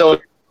they're so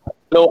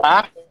low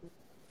act.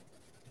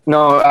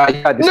 No,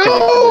 yeah,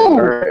 no!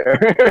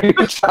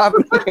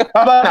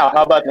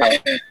 How about now?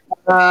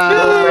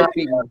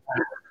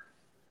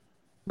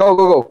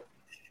 Go.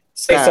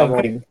 Say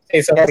something.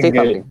 Say something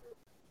good.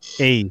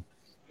 Hey.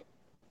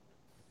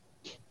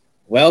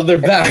 Well, they're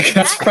back.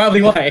 That's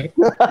probably why.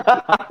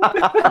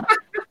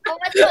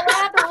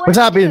 What's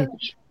happening?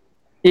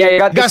 Yeah, you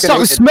got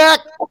something smack.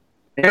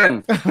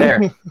 There.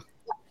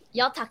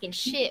 Y'all talking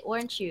shit,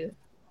 weren't you?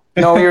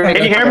 No, Can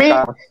you hear me?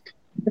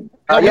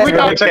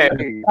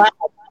 Okay.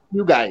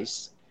 You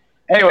guys.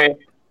 Anyway.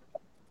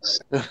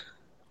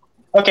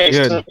 Okay.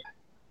 Good.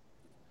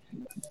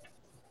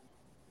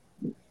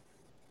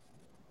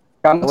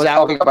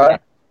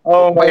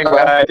 Oh my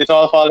god, it's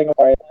all falling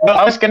apart. No,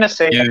 I was gonna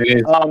say,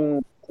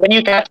 when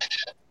you catch,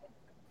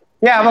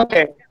 I'm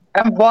okay.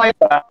 I'm boy.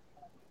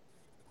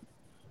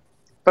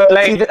 But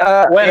like,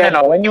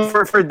 when you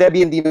for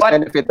Debbie and Dino's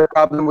benefit, the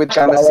problem with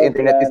Camus'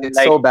 internet is it's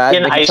like, so bad.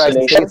 In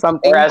isolation,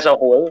 or as a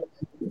whole,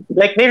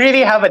 like they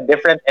really have a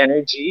different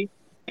energy.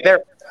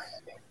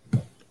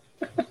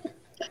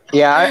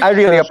 Yeah, I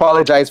really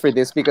apologize for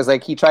this because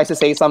like he tries to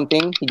say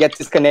something, he gets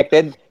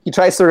disconnected, he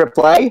tries to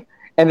reply,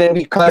 and then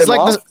we cut him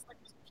off.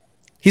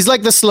 He's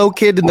like the slow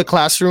kid in the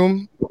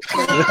classroom.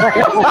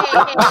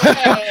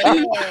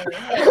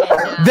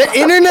 The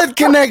internet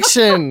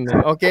connection,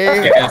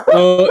 okay? Yeah,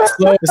 slow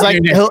it's like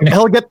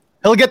he'll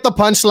get the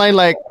punchline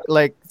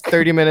like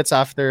 30 minutes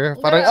after.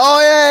 Parang,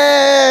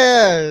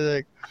 yeah.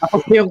 Like,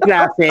 yung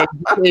klase,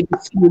 the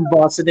school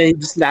boss, and then he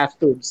just laughed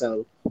to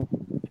himself.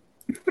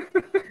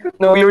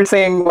 No, you were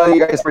saying while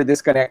you guys were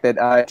disconnected,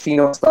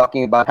 Chino was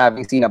talking about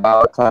having seen a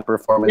Bawal Clan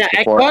performance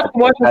before. I caught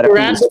one of the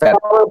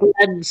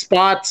random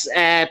spots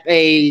at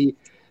a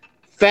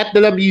Fet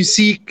de la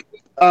Musique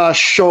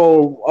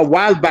show a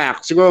while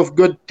back, so a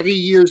good 3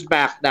 years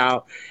back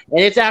now.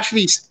 And it's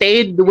actually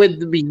stayed with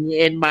me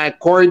in my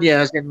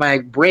corneas, in my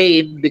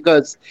brain,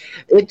 because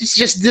it's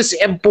just this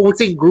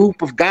imposing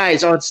group of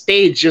guys on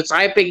stage just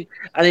hyping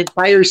an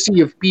entire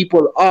sea of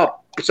people up.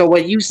 So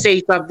when you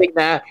say something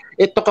that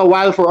it took a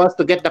while for us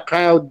to get the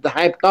crowd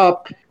hyped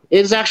up,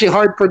 it's actually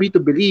hard for me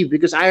to believe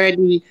because I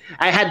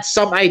had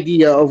some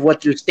idea of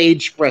what your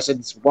stage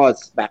presence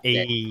was back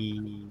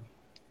then.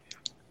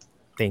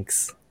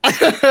 Thanks.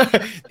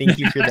 Thank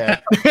you for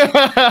that.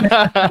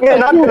 Yeah,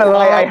 not gonna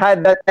lie, I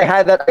had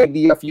that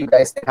idea of you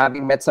guys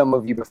having met some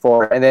of you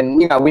before, and then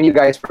when you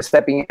guys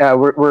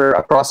were were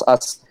across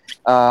us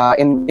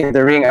in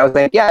the ring, I was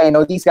like, yeah,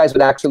 these guys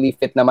would actually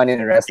fit naman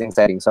in a wrestling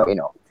setting. So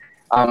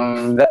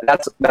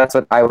that's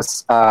what I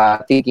was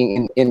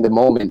thinking in the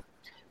moment.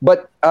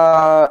 But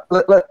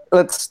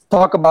let's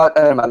talk about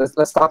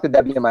let's talk to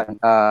Debbie naman,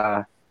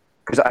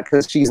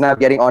 because she's now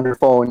getting on her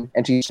phone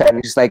and she's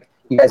chatting. She's like,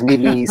 you guys made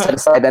me set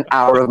aside an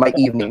hour of my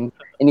evening,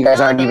 and you guys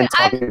aren't even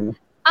talking.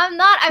 I'm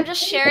not. I'm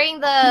just sharing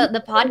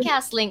the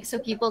podcast link so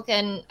people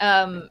can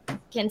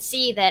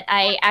see that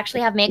I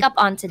actually have makeup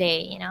on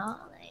today.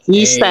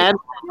 He's doing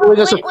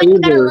us a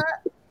favor.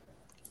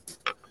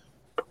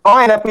 Oh,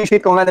 and I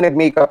appreciate kung nga na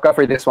nag-makeup ka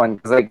for this one.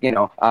 Because,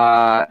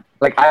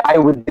 I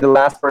would be the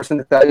last person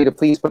to tell you to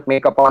please put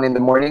makeup on in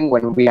the morning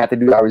when we had to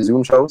do our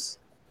Zoom shows.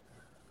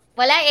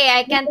 Wala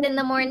I can't in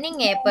the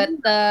morning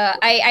but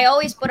I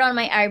always put on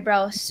my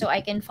eyebrows so I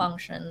can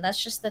function.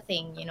 That's just the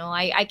thing,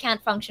 I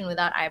can't function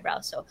without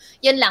eyebrows. So,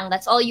 yun lang,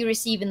 that's all you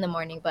receive in the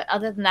morning. But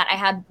other than that, I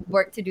had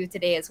work to do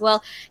today as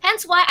well.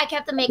 Hence why I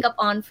kept the makeup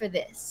on for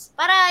this.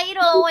 But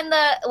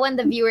when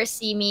the viewers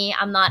see me,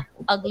 I'm not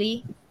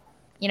ugly.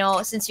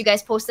 Since you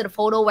guys posted a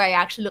photo where I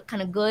actually look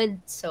kind of good.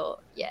 So,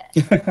 yeah.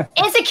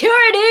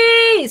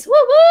 Insecurities! Woo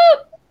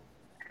woo!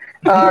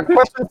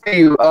 Question for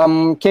you.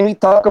 Can we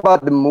talk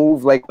about the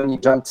move, like when you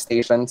jumped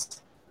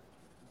stations?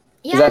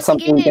 Yeah, is that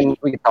something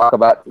we can talk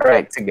about?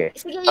 Right, sige.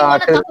 You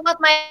want to talk about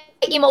my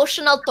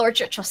emotional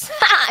torture?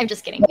 I'm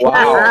just kidding.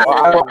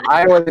 Wow,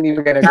 I wasn't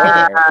even gonna go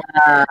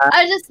there.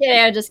 I'm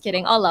just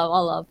kidding. All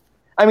love.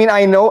 I mean,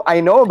 I know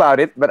about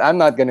it, but I'm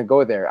not gonna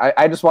go there.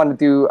 I just wanted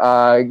to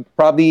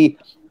probably,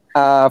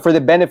 for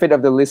the benefit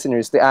of the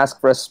listeners, to ask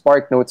for a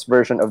Spark Notes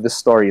version of the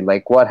story,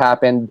 like what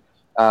happened.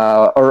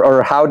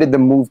 Or how did the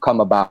move come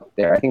about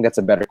there? I think that's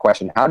a better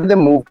question. How did the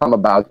move come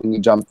about when you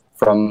jumped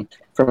from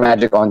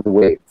Magic onto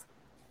Wave?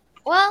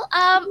 Well,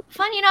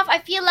 funny enough, I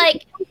feel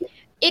like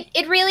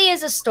it really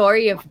is a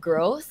story of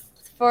growth.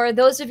 For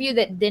those of you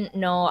that didn't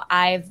know,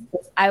 I've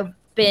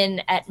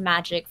been at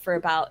Magic for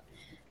about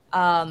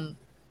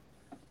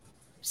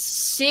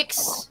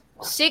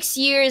 6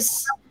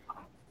 years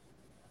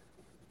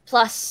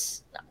plus.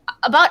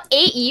 About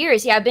 8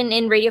 years. Yeah, I've been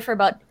in radio for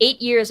about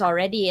 8 years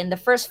already. And the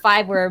first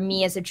 5 were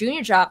me as a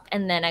junior jock.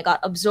 And then I got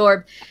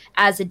absorbed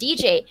as a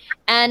DJ.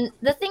 And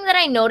the thing that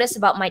I noticed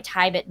about my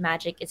time at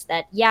Magic is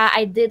that, yeah,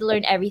 I did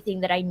learn everything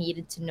that I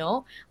needed to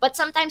know. But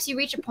sometimes you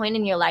reach a point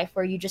in your life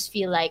where you just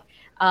feel like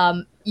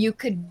you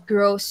could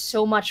grow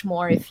so much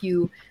more if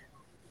you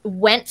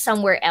went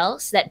somewhere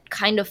else that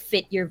kind of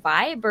fit your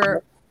vibe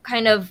or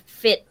kind of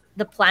fit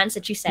the plans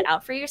that you set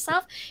out for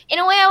yourself. In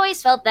a way, I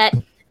always felt that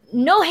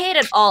no hate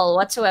at all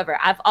whatsoever.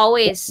 I've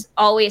always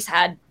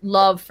had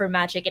love for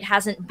Magic. It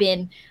hasn't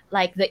been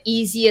like the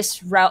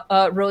easiest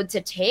road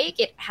to take.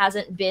 It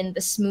hasn't been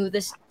the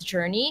smoothest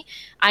journey.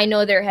 I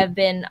know there have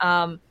been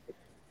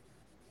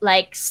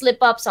like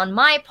slip-ups on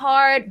my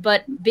part,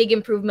 but big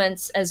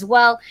improvements as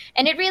well.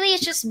 And it really is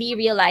just me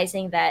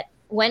realizing that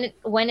when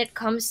it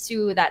comes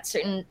to that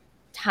certain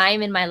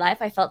time in my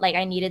life, I felt like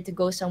I needed to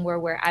go somewhere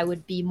where I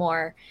would be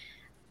more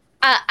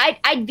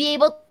I'd be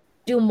able to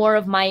do more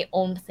of my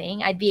own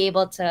thing. I'd be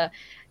able to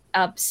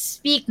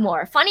speak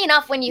more. Funny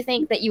enough, when you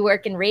think that you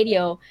work in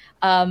radio,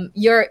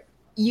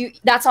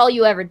 that's all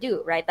you ever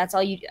do, right? That's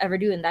all you ever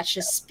do, and that's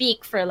just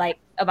speak for like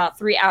about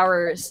 3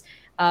 hours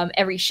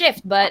every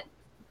shift. But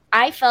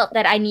I felt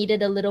that I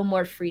needed a little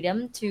more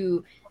freedom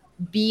to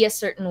be a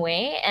certain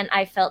way, and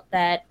I felt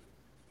that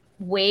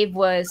Wave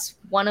was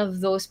one of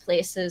those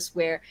places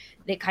where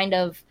they kind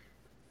of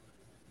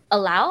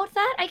allowed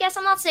that. I guess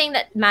I'm not saying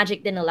that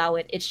Magic didn't allow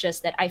it. It's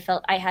just that I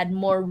felt I had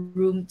more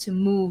room to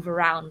move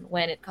around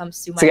when it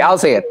comes to my. See, I'll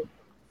say it.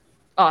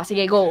 Oh,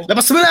 sige, go.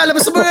 Labas mo na!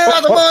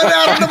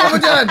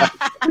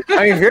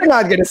 I mean, if you're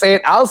not gonna say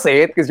it, I'll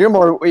say it because you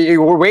were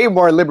way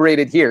more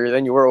liberated here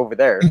than you were over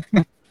there.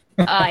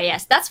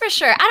 Yes, that's for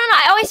sure. I don't know.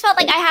 I always felt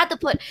like I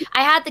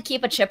had to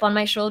keep a chip on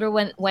my shoulder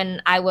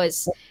when I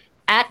was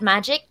at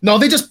Magic. No,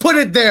 they just put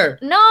it there.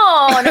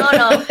 No.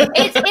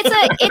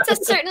 It's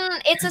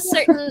a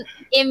certain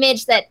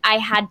image that I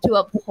had to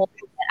uphold.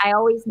 That I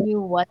always knew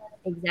what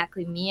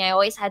exactly me. I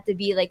always had to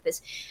be like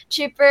this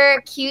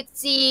chipper,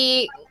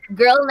 cutesy,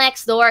 girl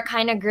next door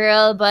kind of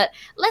girl. But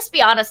let's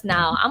be honest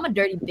now, I'm a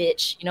dirty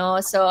bitch,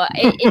 So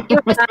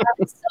it was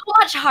so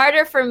much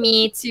harder for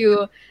me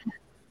to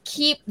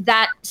keep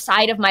that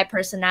side of my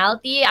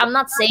personality. I'm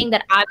not saying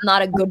that I'm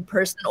not a good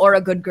person or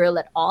a good girl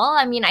at all.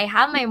 I mean, I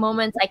have my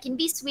moments. I can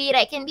be sweet,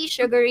 I can be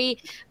sugary,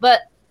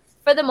 but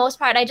for the most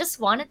part, I just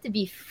wanted to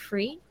be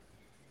free.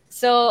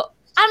 So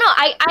I don't know.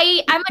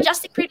 I'm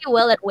adjusting pretty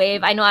well at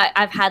Wave. I know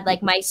I've had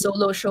like my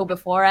solo show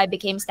before I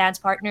became Stan's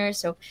partner.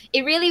 So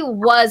it really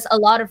was a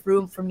lot of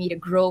room for me to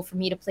grow, for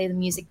me to play the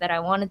music that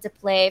I wanted to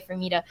play, for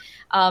me to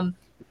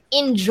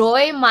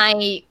enjoy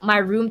my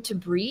room to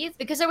breathe,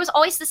 because there was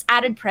always this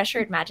added pressure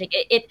at Magic.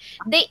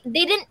 They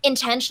didn't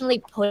intentionally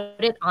put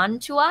it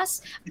onto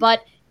us,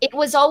 but it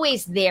was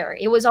always there.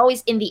 It was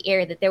always in the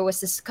air that there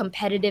was this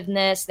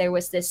competitiveness, there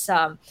was this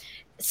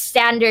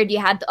standard you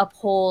had to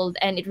uphold,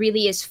 and it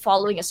really is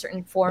following a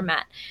certain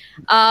format.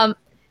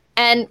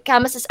 And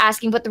Camus is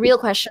asking, but the real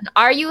question,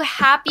 are you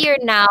happier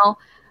now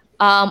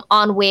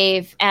on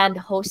Wave and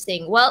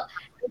hosting? Well,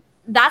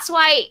 that's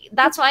why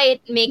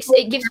it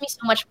gives me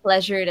so much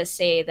pleasure to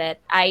say that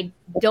I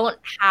don't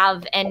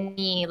have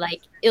any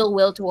like ill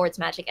will towards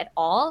Magic at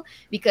all,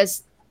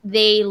 because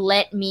they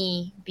let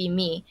me be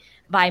me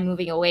by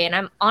moving away, and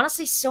I'm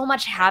honestly so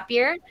much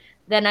happier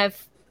than I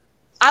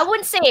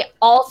wouldn't say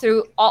all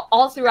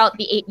throughout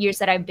the 8 years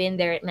that I've been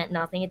there, it meant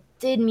nothing. It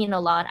did mean a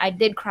lot. I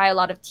did cry a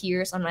lot of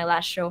tears on my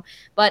last show,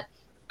 but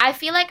I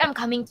feel like I'm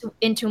coming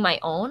into my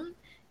own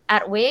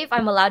at Wave.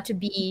 I'm allowed to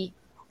be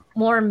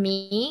more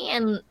me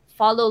and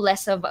follow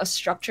less of a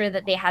structure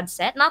that they had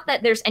set. Not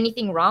that there's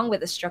anything wrong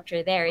with the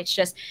structure there. It's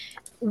just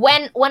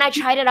when I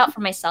tried it out for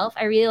myself,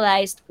 I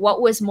realized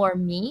what was more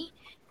me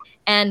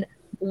and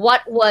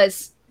what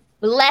was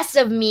less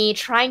of me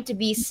trying to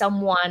be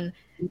someone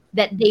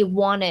that they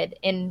wanted.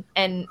 And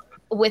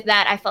with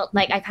that, I felt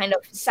like I kind of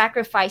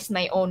sacrificed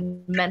my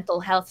own mental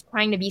health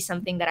trying to be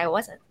something that I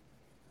wasn't.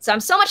 So I'm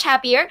so much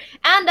happier.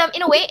 And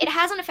in a way, it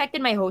hasn't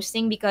affected my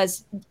hosting,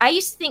 because I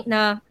used to think,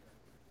 nah,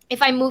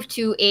 if I moved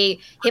to a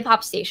hip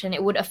hop station,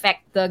 it would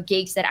affect the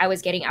gigs that I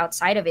was getting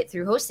outside of it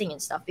through hosting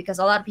and stuff, because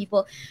a lot of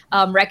people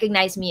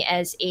recognize me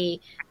as a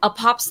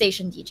pop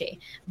station DJ.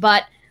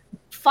 But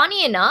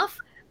funny enough,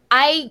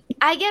 I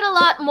get a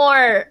lot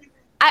more,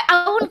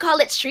 I wouldn't call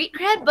it street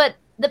cred, but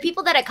the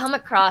people that I come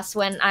across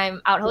when I'm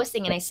out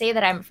hosting and I say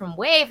that I'm from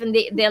Wave, and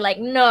they're like,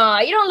 no,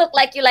 you don't look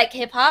like you like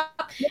hip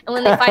hop. And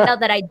when they find out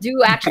that I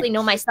do actually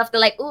know my stuff,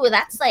 they're like, ooh,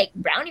 that's like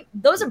brownie.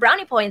 Those are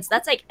brownie points.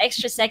 That's like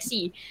extra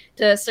sexy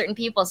to certain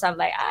people. So I'm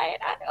like,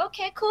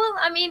 okay, cool.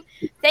 I mean,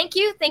 thank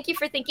you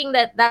for thinking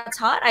that that's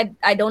hot.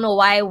 I don't know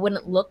why I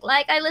wouldn't look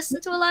like I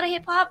listen to a lot of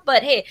hip hop,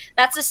 but hey,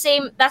 that's the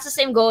same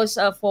goes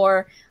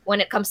for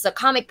when it comes to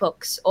comic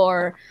books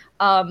or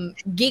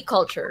geek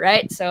culture,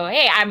 right? So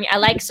hey, I mean, I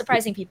like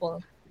surprising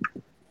people.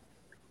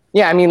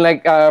 Yeah, I mean,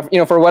 like,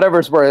 for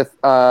whatever's worth,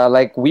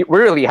 like, we're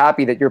really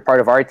happy that you're part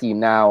of our team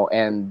now.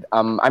 And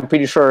I'm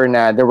pretty sure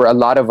there were a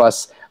lot of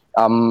us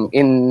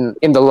in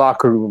the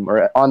locker room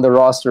or on the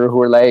roster who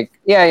were like,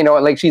 yeah,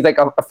 like, she's like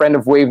a friend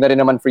of Wave na rin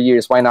naman for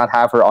years. Why not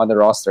have her on the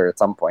roster at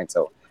some point?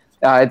 So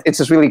it's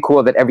just really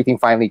cool that everything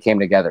finally came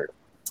together.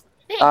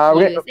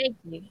 Thank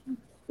you.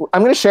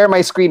 I'm going to share my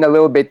screen a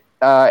little bit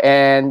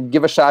and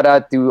give a shout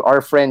out to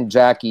our friend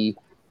Jackie,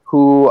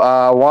 who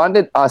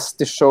wanted us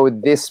to show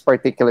this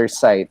particular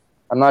site.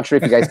 I'm not sure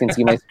if you guys can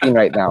see my screen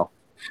right now.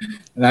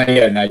 Not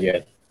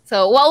yet.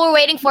 So while we're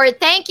waiting for it,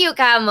 thank you,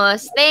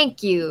 Camus.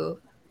 Thank you.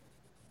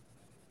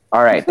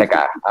 All right,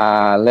 teka.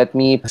 Let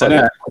me put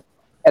it.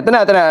 Ito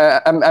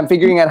na. I'm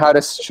figuring out how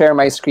to share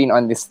my screen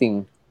on this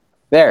thing.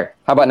 There.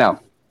 How about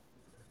now?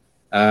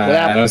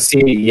 I don't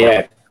see it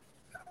yet.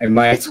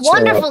 It's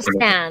wonderful,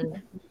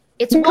 Stan.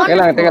 It's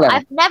wonderful. Teka lang.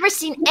 I've never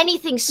seen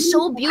anything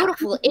so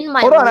beautiful in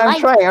my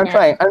life. Hold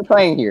on, I'm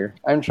trying here.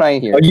 Oh,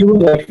 you will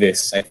like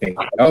this, I think.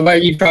 Oh,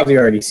 but you've probably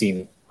already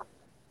seen it.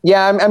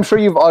 Yeah, I'm sure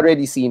you've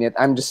already seen it.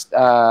 I'm just...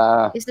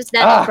 Is this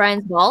Daniel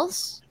Bryan's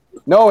balls?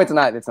 No, it's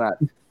not. Hindi ko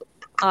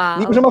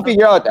siya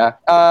ma-figure out.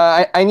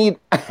 I need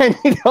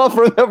help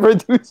from the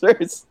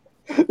producers.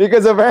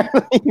 Because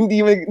apparently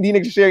hindi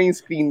nag-share yung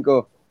screen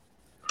ko.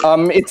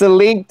 It's a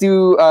link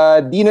to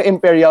Dino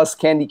Imperial's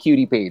Candy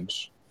Cutie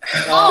page.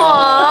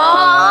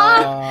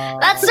 Aww,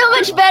 that's so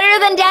much better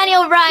than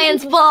Daniel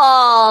Bryan's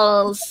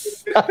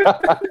balls.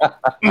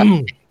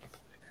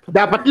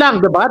 Dapat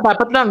lang, diba?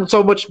 Dapat lang.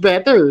 So much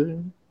better.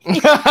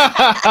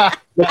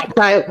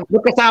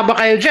 Magkasama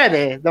kayo dyan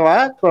eh.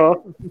 Diba?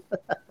 So.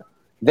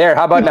 There,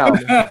 how about now?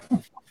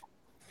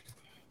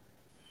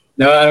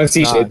 No, I don't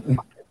see shit.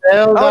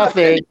 Well,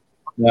 nothing.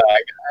 No,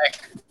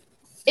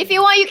 If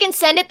you want, you can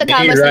send it to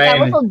Camus.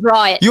 Camus will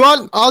draw it. You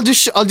want? I'll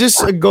just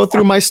go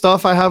through my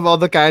stuff. I have all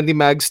the Candy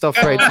Mag stuff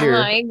right here.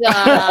 Oh my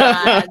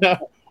god!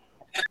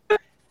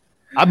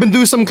 I've been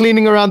doing some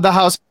cleaning around the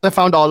house. I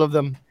found all of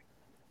them.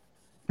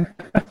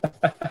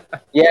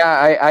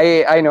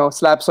 Yeah, I know.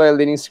 Slap soil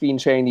din yung screen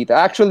sharing dito.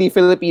 Actually,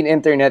 Philippine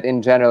internet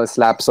in general is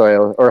slap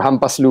soil or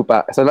hampas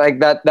lupa. So like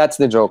that's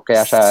the joke.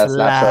 Kaya siya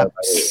slap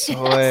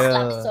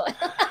soil.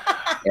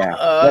 Yeah,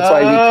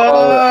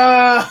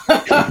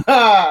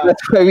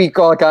 that's why we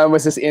call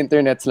Camus's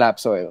internet slap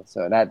soil.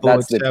 So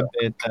that's the joke.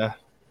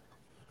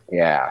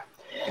 Yeah.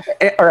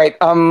 All right.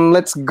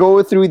 Let's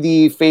go through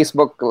the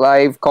Facebook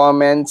Live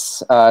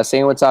comments.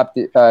 Saying what's up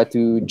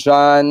to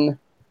John,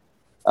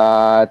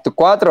 to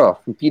Cuatro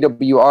from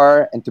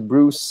PWR, and to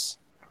Bruce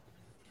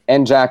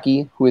and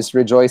Jackie, who is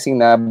rejoicing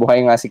na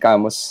buhay nga si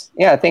Camus.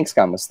 Yeah, thanks,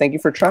 Camus. Thank you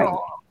for trying.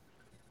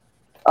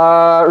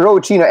 Ro,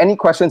 Chino, any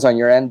questions on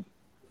your end?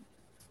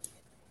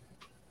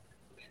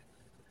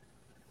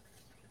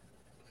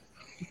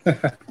 You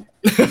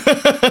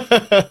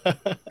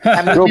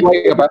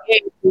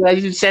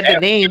said the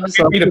name.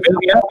 So.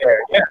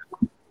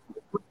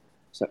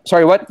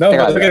 Sorry, what? No,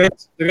 look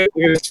at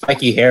this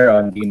spiky hair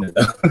on Dino,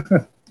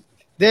 though.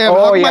 Damn,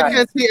 how come I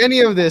can't see any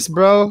of this,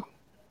 bro?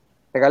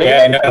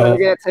 Yeah, I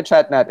know. Sa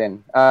chat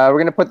natin. We're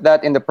gonna put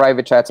that in the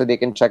private chat so they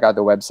can check out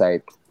the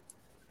website.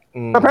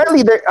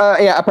 Apparently,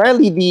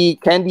 apparently the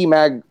Candy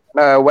Mag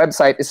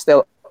website is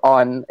still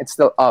on. It's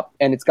still up,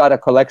 and it's got a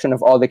collection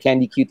of all the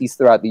Candy Cuties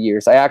throughout the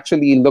years. I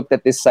actually looked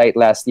at this site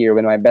last year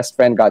when my best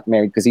friend got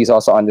married because he's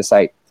also on the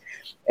site,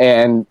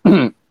 and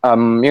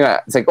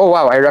it's like, oh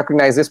wow, I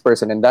recognize this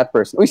person and that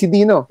person. We see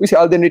Dino. We see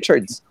Alden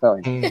Richards. Oh,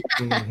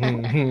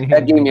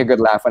 that gave me a good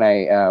laugh when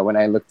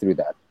I looked through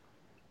that.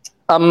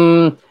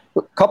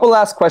 Couple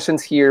last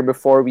questions here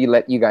before we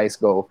let you guys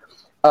go.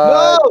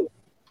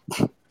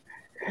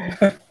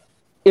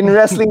 In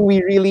wrestling,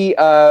 we really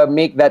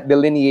make that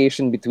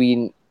delineation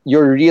between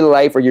your real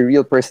life or your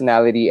real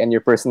personality and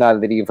your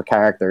personality of a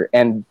character.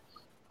 And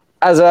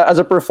as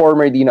a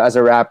performer, Dino, as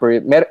a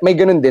rapper, may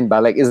ganun din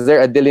ba? Like, is there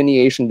a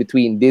delineation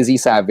between Dizzy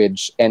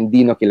Savage and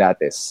Dino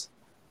Quilates?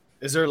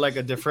 Is there like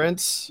a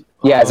difference?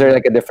 Yeah, is there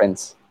like a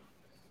difference?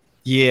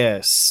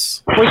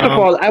 Yes. First of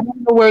all, I want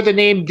to know where the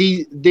name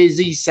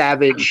Dizzy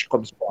Savage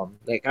comes from.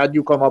 Like, how do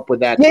you come up with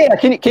that? Yeah.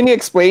 Can you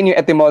explain your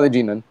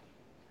etymology nun?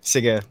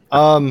 Sige.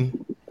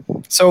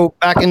 So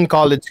back in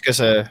college,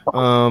 kasi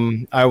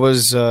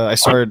I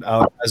started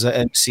out as an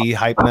MC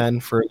hype man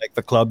for like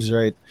the clubs,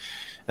 right?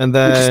 And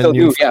then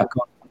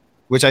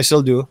which I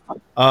still do.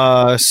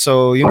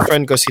 So yung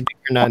friend ko si Dick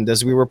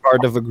Hernandez, we were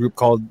part of a group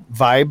called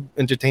Vibe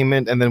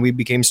Entertainment, and then we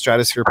became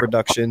Stratosphere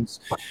Productions.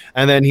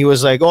 And then he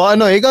was like, "Oh,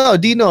 ikaw,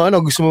 Dino,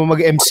 gusto mo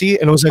mag-MC?"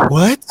 And I was like,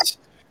 "What?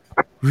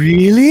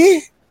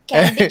 Really?"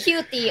 Candy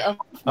Cutie of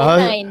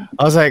 '09.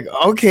 I was like,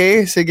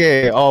 "Okay,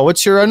 sige. Oh,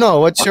 what's your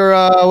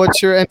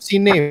MC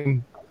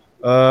name?"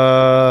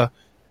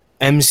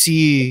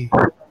 MC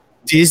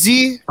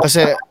Dizzy.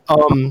 Kasi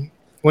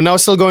when I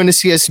was still going to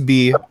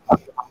CSB,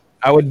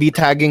 I would be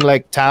tagging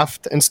like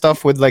Taft and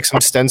stuff with like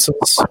some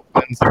stencils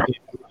and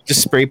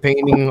just spray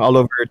painting all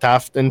over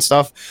Taft and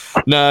stuff.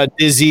 Na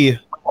Dizzy,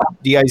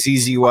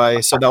 Dizzy.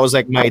 So that was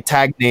like my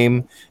tag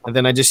name, and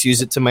then I just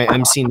used it to my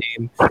MC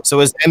name. So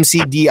it was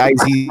MC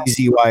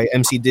Dizzy,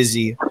 MC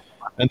Dizzy.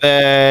 And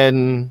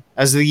then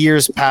as the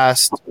years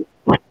passed,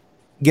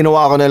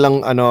 ginawa ko na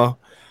lang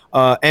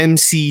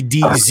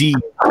MCDZ.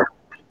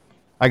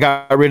 I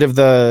got rid of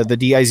the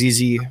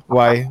Dizzy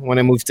when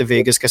I moved to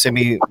Vegas because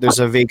there's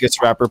a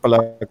Vegas rapper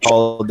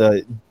called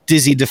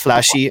Dizzy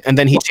DeFlashy, and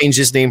then he changed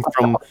his name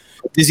from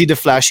Dizzy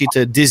DeFlashy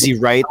to Dizzy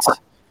Wright,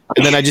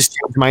 and then I just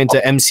changed mine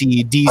to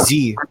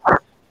MCDZ.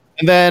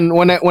 And then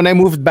when I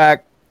moved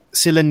back,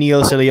 sila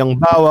Neil, sila Young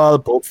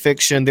Bawal, Pulp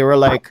Fiction, they were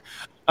like,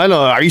 I don't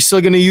know, are you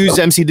still gonna use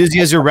MC Dizzy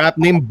as your rap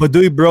name?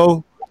 Baduy,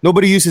 bro.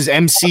 Nobody uses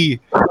MC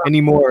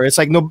anymore. It's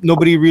like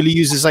nobody really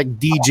uses like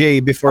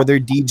DJ before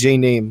their DJ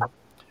name.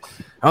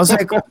 I was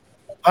like,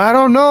 I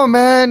don't know,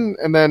 man.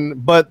 And then,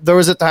 but there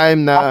was a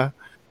time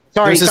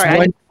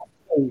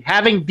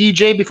having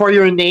DJ before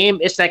your name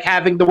is like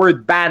having the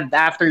word band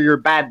after your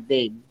band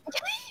name.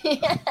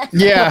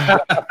 Yeah.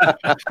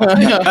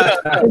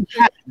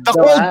 The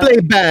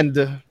Coldplay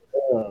band.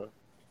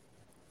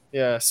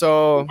 Yeah.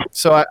 So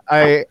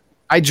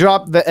I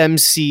dropped the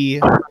MC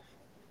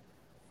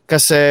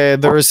kasi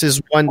there was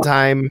this one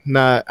time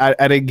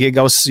at a gig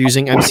I was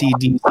using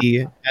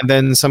MCDZ, and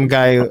then some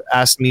guy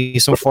asked me,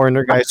 some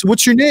foreigner guy, so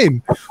what's your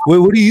name?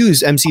 What do you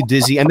use? MC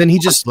Dizzy. And then he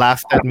just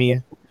laughed at me.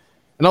 And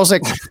I was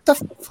like, what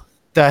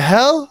the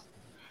hell?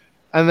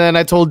 And then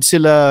I told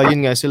sila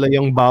Young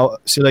Bawal,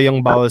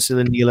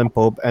 sila Neil and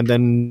Pope, and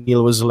then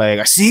Neil was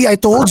like, see, I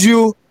told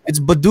you, it's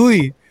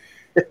Baduy.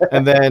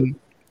 and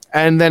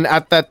then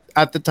at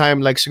the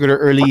time, like siguro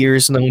early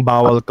years ng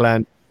Bawal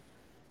clan,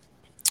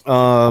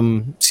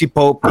 si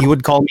Pope, he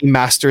would call me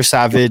Master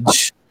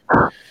Savage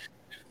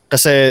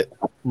kasi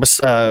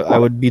I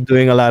would be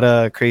doing a lot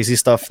of crazy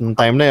stuff ng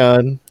time na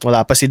yun.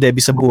 Wala pa si Debbie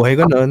sa buhay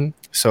ko nun,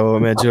 so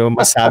medyo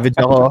mas savage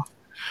ako.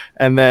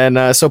 And then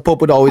so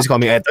Pope would always call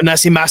me, eto na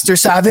si Master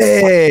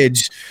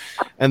Savage.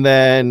 And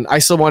then I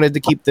still wanted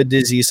to keep the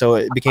Dizzy, so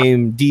it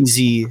became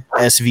DZ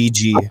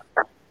SVG.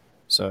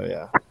 So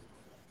yeah.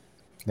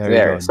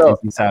 There.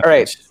 So, all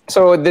right.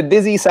 So the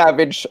Dizzy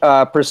Savage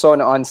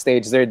persona on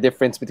stage, is there a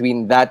difference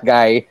between that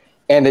guy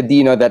and the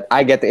Dino that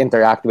I get to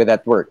interact with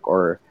at work,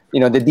 or the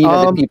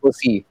Dino that people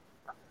see?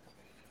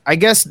 I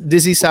guess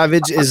Dizzy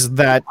Savage is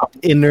that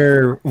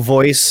inner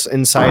voice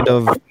inside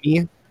of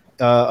me,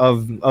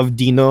 of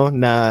Dino,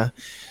 na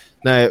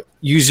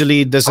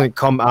usually doesn't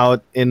come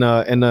out in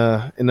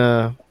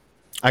a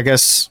I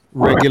guess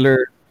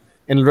regular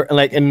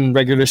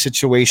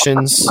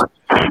situations.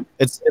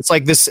 It's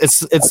like this.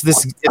 It's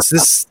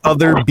this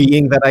other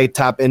being that I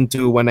tap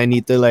into when I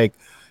need to like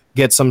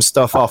get some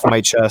stuff off my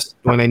chest.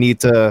 When I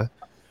need to,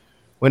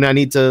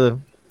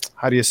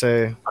 how do you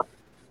say?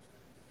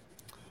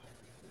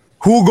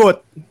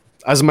 Hugot,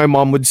 as my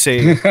mom would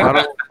say.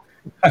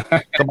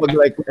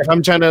 Like if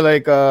I'm trying to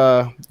like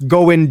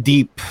go in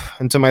deep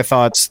into my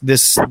thoughts,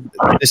 this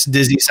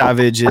Dizzy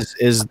Savage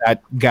is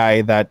that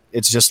guy that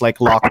it's just like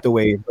locked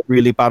away. But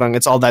really, parang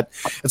it's all that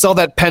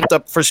pent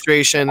up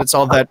frustration. It's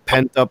all that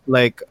pent up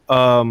like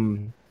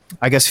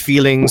I guess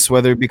feelings,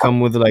 whether it become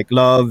with like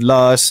love,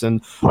 lust,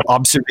 and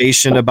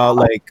observation about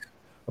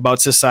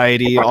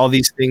society. All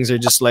these things are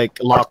just like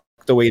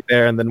locked away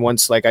there, and then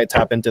once like I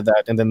tap into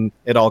that, and then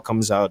it all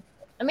comes out.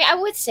 I mean, I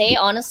would say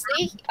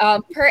honestly,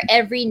 per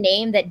every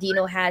name that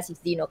Dino has, he's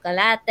Dino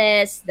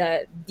Calates,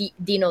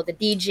 Dino the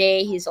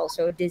DJ. He's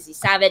also Dizzy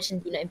Savage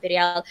and Dino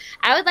Imperial.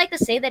 I would like to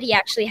say that he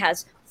actually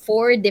has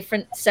four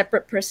different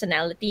separate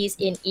personalities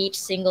in each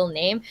single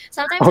name.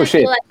 Sometimes I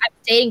feel like I'm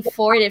dating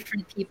four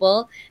different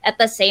people at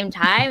the same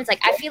time. It's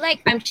like I feel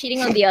like I'm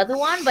cheating on the other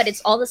one, but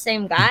it's all the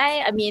same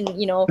guy. I mean,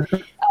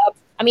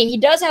 he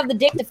does have the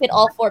dick to fit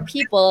all four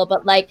people,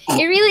 but like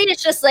it really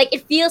is just like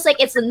it feels like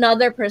it's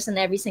another person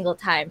every single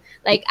time.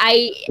 Like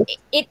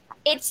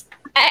it's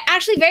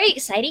actually very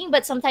exciting,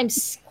 but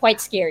sometimes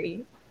quite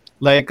scary.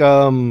 Like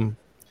Dino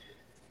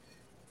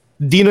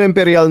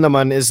Imperial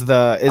naman is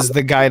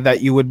the guy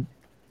that you would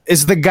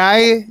is the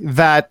guy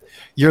that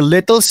your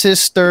little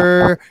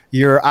sister,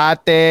 your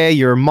ate,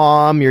 your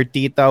mom, your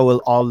tita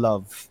will all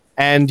love,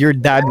 and your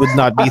dad would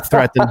not be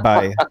threatened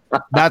by.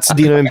 That's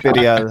Dino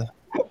Imperial.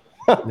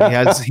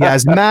 He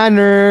has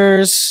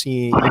manners.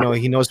 He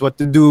knows what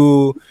to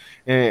do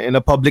in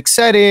a public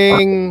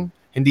setting.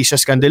 Hindi siya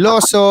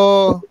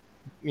skandaloso,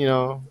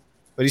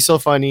 but he's so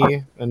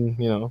funny,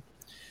 and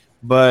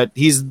but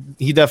he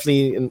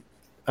definitely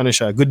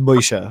good boy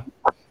siya.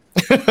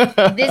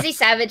 Dizzy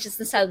Savage is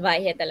the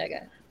salvaje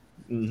talaga.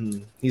 Mm-hmm.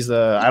 He's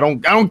I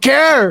don't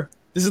care.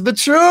 This is the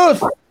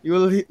truth. You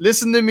will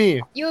listen to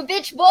me. You a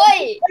bitch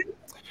boy.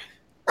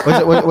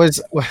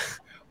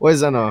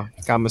 Was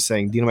Kama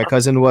saying? Dino, my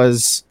cousin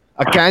was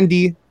a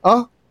candy.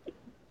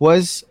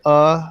 Was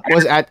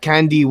at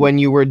candy when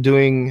you were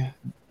doing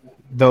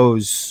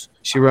those.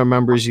 She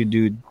remembers you,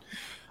 dude.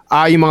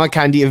 Yung mga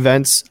candy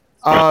events.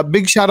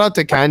 Big shout out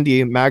to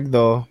Candy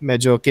Magdo.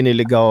 Medyo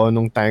kinilig ako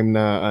nung time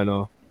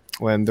na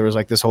when there was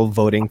like this whole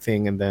voting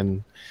thing, and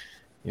then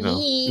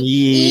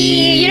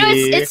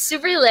it's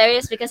super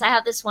hilarious because I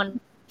have this one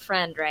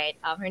friend, right?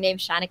 Her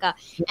name's Shanika,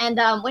 and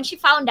when she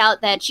found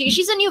out that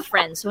she's a new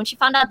friend, so when she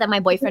found out that my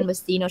boyfriend was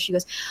Dino, she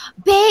goes,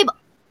 "Babe,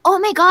 oh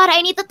my god,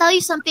 I need to tell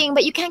you something,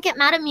 but you can't get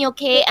mad at me,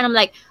 okay?" And I'm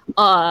like,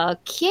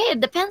 "Okay,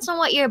 it depends on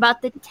what you're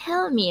about to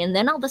tell me, and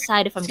then I'll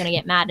decide if I'm gonna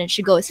get mad." And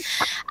she goes,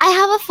 "I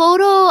have a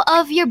photo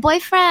of your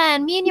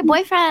boyfriend, me and your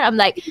boyfriend." I'm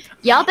like,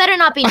 "Y'all better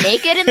not be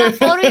naked in that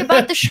photo you're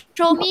about to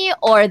show me,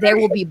 or there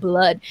will be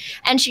blood."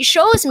 And she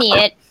shows me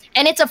it,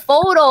 and it's a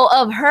photo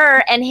of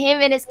her and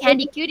him in his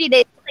candy cutie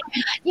days.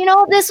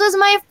 This was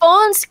my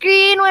phone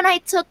screen when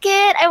I took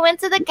it. I went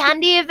to the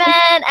candy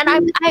event, and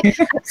I'm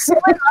so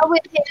in love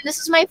with him.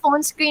 This is my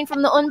phone screen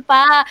from the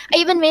Unpa. I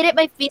even made it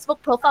my Facebook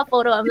profile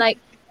photo. I'm like,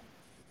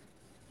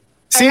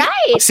 see,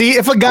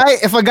 if a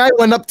guy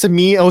went up to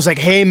me, I was like,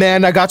 "Hey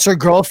man, I got your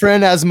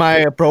girlfriend as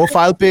my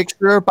profile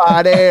picture,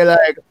 pare.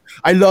 Like,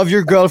 I love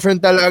your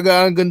girlfriend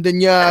talaga. Ang ganda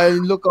niya.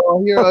 Look,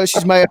 here,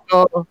 she's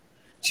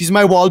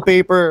my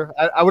wallpaper."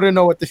 I wouldn't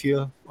know what to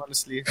feel,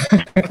 honestly.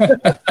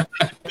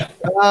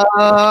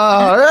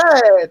 All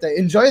right,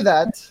 enjoy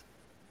that.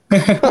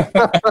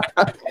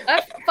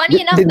 Funny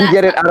enough, did we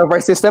get it out of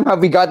our system? Have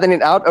we gotten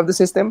it out of the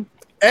system?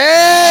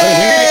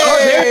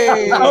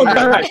 Hey!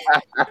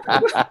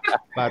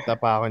 Bata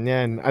pa ako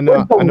niyan.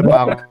 Ano pa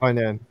ako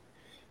niyan?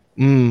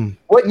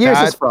 What year is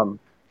this from?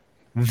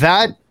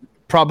 That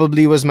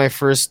probably was my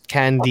first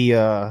candy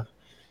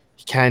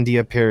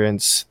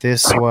appearance.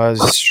 This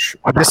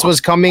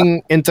was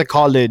coming into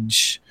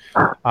college.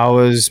 I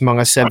was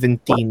mga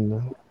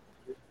 17.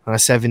 Mga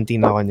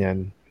 17 ako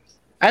niyan.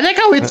 I like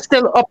how it's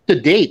still up to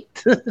date.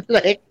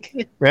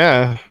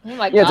 Yeah. Oh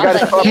my god. Yeah, it's got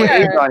a proper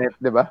age on it,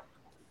 diba?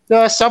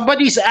 So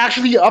somebody's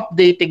actually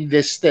updating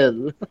this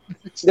still.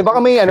 Di ba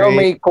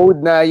may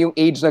code na yung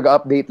age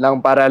nag-update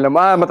lang para alam,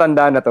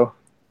 matanda na to.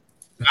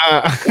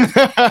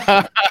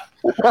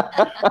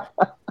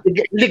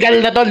 Legal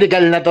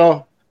na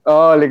to.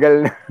 Oh,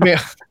 legal na.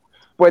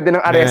 Pwede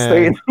nang aresto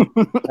yun.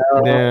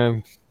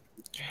 Damn.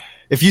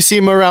 If you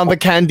see him around the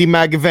Candy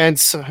Mag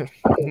events,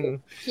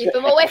 keep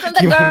him away from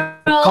the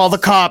girls. Call the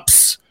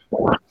cops.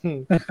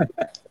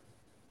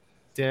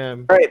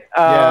 Damn. All right.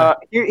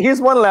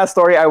 Here's one last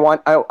story I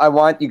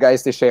want you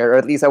guys to share,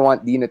 or at least I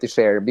want Dina to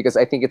share, because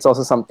I think it's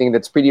also something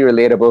that's pretty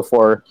relatable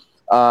for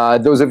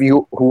those of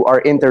you who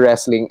are into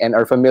wrestling and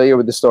are familiar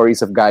with the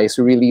stories of guys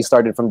who really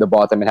started from the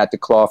bottom and had to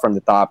claw from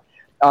the top.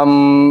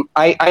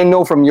 I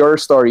know from your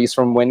stories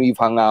from when we've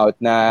hung out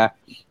na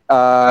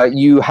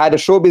you had a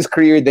showbiz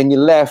career, then you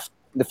left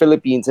the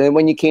Philippines, and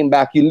when you came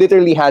back, you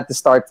literally had to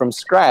start from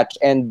scratch,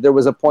 and there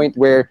was a point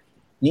where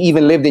you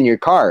even lived in your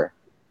car.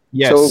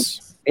 Yes. So,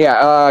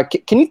 yeah,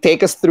 can you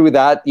take us through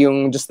that,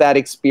 just that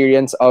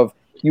experience of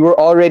you were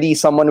already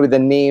someone with a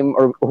name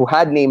or who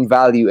had name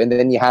value, and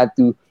then you had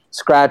to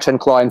scratch and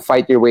claw and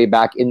fight your way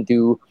back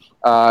into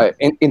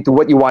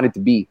what you wanted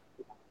to be?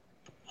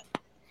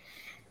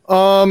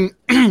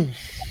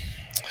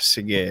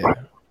 Sige.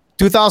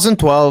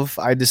 2012,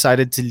 I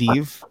decided to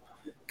leave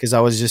because I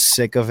was just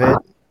sick of it.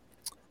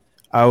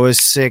 I was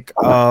just sick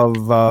of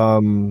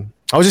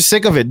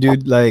it,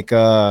 dude. Like,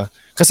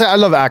 because I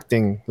love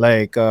acting.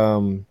 Like,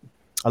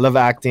 I love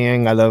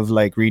acting. I love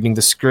like reading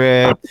the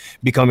script,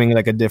 becoming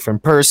like a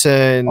different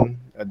person,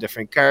 a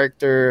different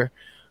character.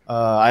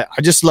 I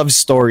just love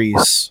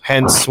stories.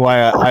 Hence why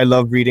I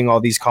love reading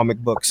all these comic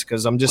books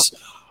because I'm just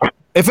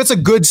if it's a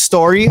good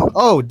story,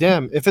 oh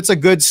damn! If it's a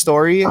good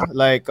story,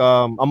 like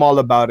I'm all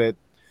about it.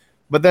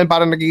 But then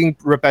parang naging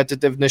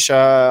repetitive na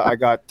siya. I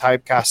got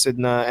typecasted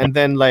na, and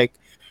then like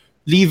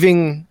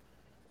leaving.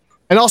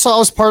 And also I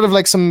was part of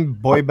like some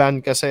boy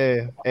band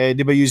kasi.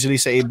 Di ba usually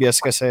sa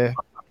ABS kasi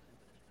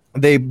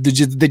they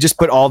just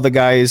put all the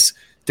guys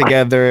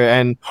together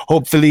and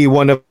hopefully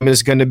one of them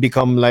is gonna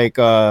become like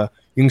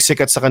yung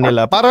sikat sa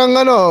kanila. Parang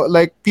ano,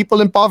 like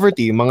people in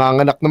poverty,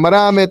 mga anak na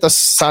marami, tas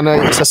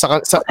sana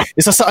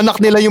isa sa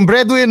anak nila yung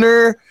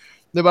breadwinner,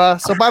 'di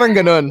ba? So parang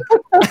ganun.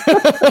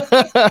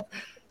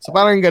 So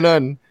parang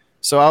ganun.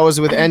 So I was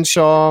with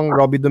Enchong,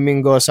 Robbie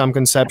Domingo, Sam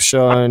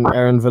Concepcion,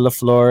 Aaron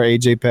Villaflor,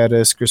 AJ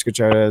Perez, Chris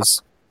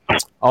Gutierrez,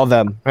 all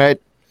them,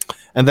 right?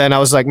 And then I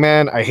was like,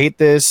 man, I hate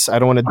this. I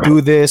don't want to do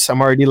this. I'm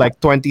already like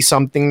 20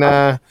 something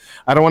na.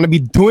 I don't want to be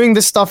doing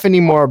this stuff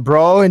anymore,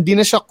 bro. Hindi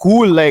na siya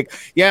cool. Like,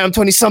 yeah, I'm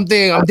 20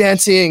 something. I'm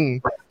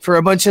dancing for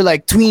a bunch of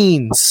like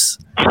tweens.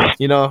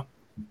 You know,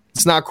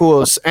 it's not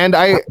cool. And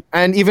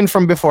even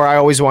from before, I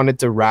always wanted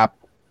to rap.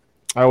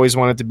 I always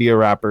wanted to be a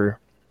rapper.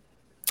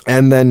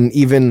 And then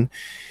even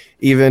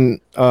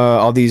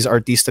all these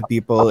artista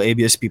people,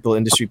 ABS people,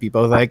 industry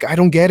people, like, I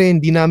don't get it,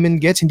 hindi namin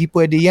gets, hindi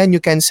pwede yan, you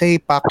can say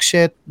pack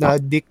shit,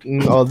 dick,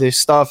 and all this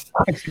stuff.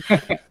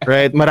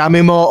 Right?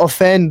 Marami mo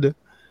offend.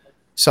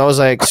 So I was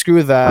like,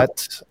 screw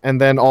that.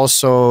 And then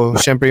also,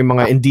 syempre yung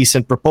mga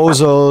indecent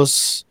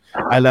proposals.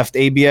 I left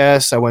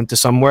ABS, I went to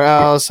somewhere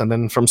else, and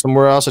then from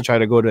somewhere else, I tried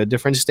to go to a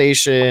different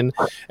station.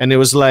 And it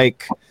was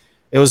like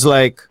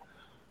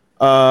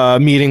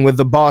meeting with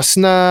the boss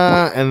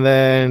na, and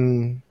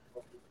then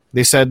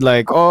they said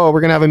like, oh,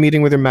 we're gonna have a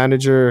meeting with your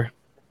manager,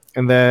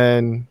 and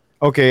then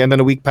okay, and then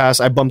a week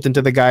passed. I bumped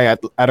into the guy at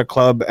a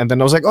club, and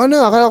then I was like, oh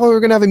no, akala ko we're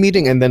gonna have a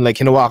meeting, and then like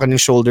hinawakan yung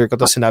shoulder ko,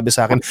 tapos sinabi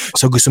sa akin,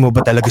 so gusto mo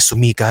ba talaga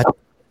sumikat?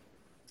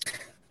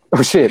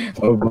 Oh shit!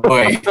 Oh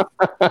boy!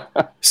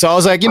 So I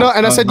was like,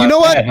 and I said, you know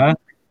what?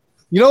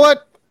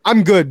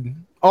 I'm good.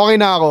 Okay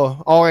na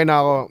ako.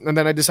 And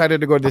then I decided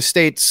to go to the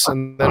States.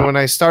 And then when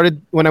I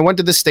went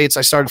to the States,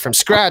 I started from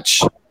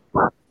scratch.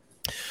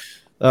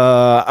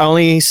 I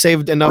only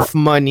saved enough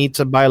money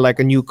to buy like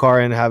a new car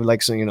and have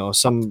like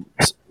some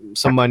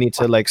money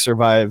to like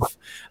survive.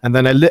 And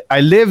then I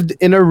lived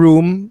in a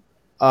room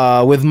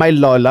with my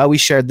lola. We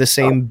shared the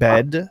same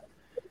bed.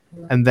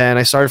 And then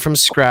I started from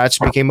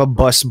scratch, became a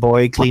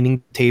busboy,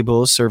 cleaning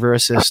tables, server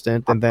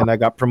assistant, and then I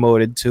got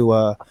promoted to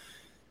a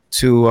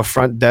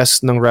front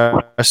desk ng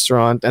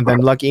restaurant. And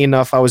then lucky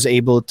enough, I was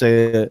able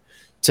to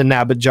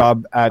nab a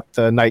job at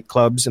the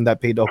nightclubs, and that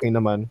paid okay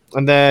naman.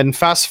 And then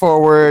fast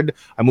forward,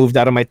 I moved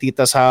out of my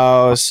tita's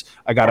house.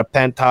 I got a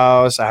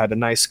penthouse. I had a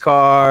nice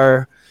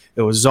car.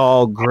 It was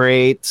all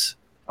great.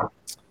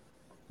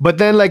 But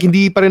then like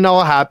hindi pa rin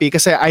ako happy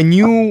kasi I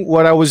knew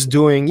what I was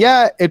doing.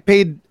 Yeah,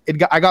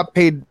 I got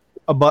paid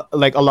a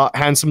lot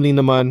handsomely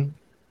naman.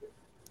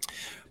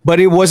 But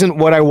it wasn't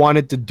what I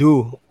wanted to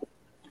do,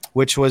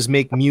 which was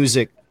make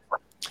music.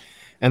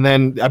 And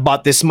then I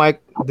bought this mic,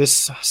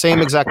 this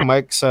same exact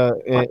mic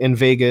in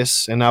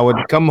Vegas, and I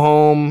would come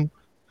home,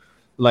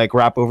 like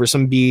rap over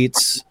some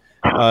beats,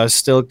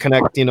 still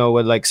connect,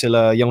 with like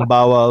sila Young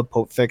Bawal,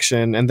 Pulp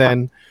Fiction. And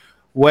then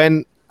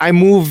when I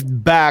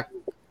moved back,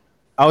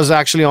 I was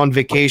actually on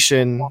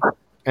vacation,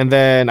 and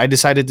then I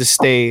decided to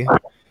stay.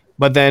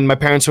 But then my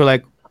parents were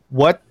like,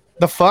 "What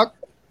the fuck?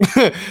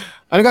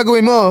 Ano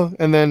gagawin mo?"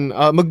 And then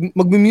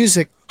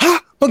mag-music. Ha?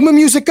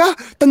 Mag-music ka?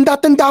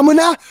 Tanda-tanda mo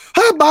na.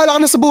 Ha? Bahala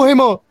ka na sa buhay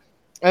mo.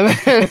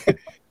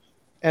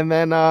 And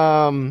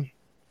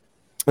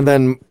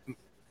then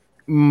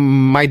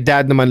my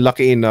dad naman,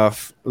 lucky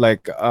enough,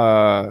 like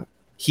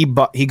he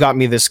got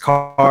me this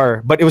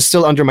car, but it was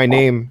still under my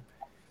name.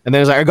 And then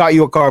it was like, I got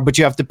you a car, but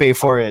you have to pay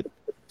for it.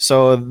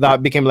 So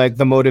that became like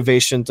the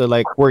motivation to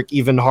like work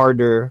even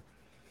harder.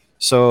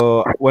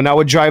 So when I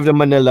would drive to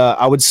Manila,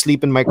 I would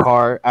sleep in my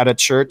car at a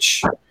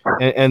church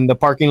and the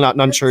parking lot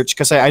non church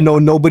because I know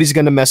nobody's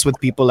gonna mess with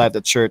people at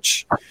the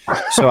church.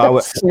 So I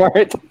would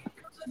smart.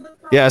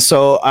 Yeah,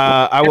 so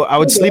I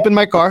would sleep in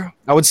my car.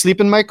 Go to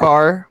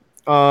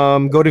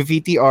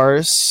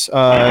VTRs,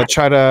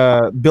 try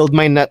to build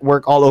my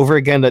network all over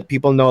again, that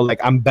people know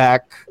like I'm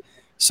back.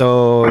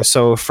 So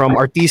from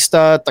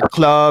artista to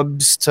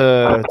clubs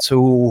to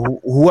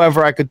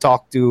whoever I could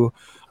talk to,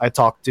 I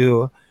talked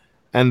to.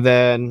 And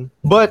then,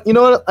 but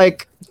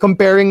like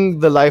comparing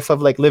the life of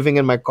like living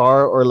in my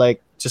car or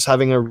like just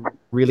having a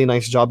really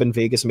nice job in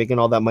Vegas, making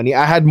all that money,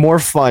 I had more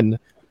fun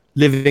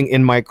living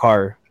in my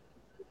car,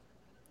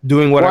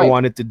 doing what I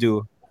wanted to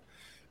do.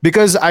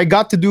 Because I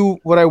got to do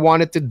what I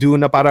wanted to do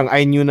na parang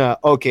I knew na,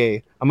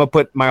 okay, I'm going to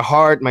put my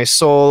heart, my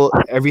soul,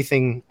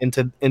 everything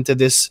into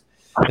this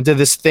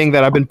thing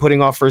that I've been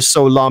putting off for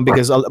so long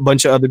because a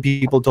bunch of other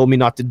people told me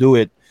not to do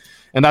it.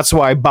 And that's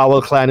why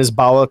Bawal Clan is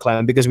Bawal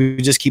Clan, because we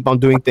just keep on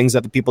doing things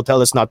that the people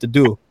tell us not to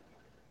do.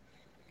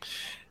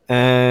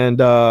 And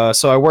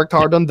so I worked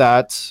hard on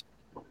that.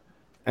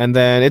 And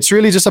then it's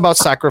really just about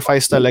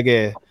sacrifice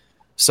talaga. Eh.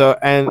 So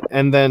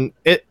and then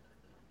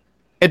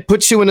it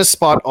puts you in a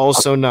spot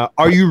also now.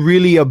 Are you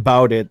really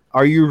about it?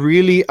 Are you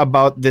really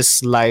about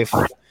this life?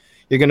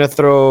 You're gonna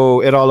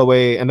throw it all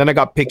away. And then I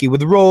got picky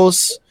with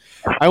roles.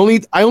 I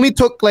only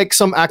took like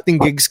some acting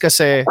gigs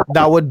kasi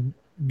that would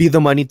be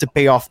the money to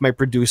pay off my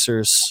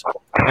producers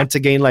and to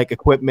gain like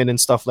equipment and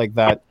stuff like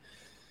that.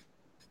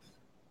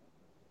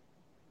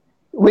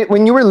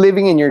 When you were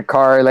living in your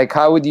car, like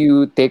how would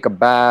you take a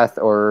bath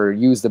or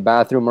use the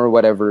bathroom or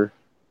whatever?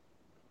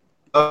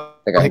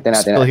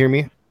 Still hear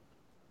me?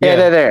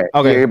 Yeah, there.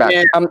 Okay. You're back.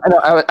 Yeah. No,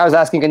 I was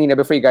asking Kanina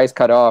before you guys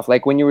cut off.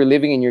 Like when you were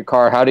living in your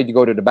car, how did you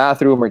go to the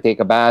bathroom or take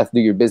a bath, do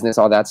your business,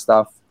 all that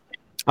stuff?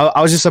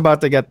 I was just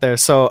about to get there.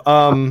 So,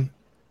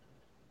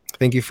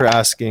 thank you for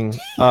asking.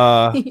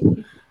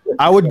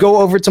 I would go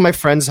over to my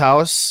friend's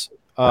house.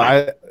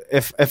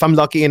 If I'm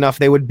lucky enough,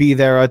 they would be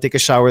there. I'd take a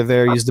shower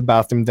there, use the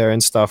bathroom there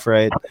and stuff,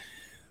 right?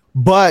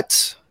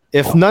 But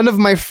if none of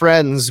my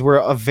friends were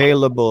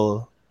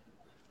available,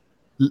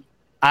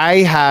 I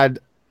had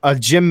a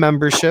gym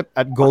membership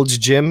at Gold's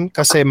Gym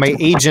because my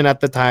agent at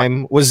the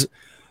time was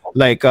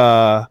like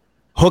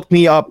hooked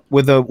me up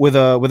with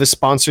a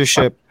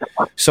sponsorship.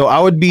 So I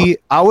would be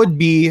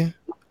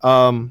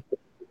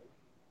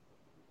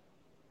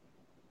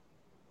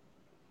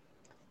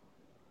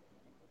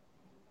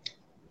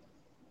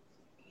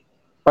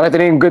Parang ito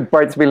na yung good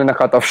parts bila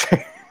na-cut off siya.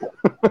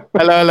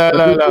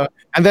 hello.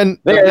 And then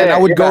I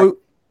would go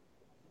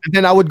and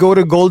then I would go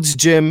to Gold's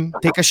Gym,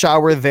 take a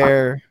shower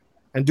there,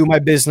 and do my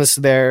business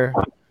there.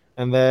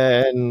 And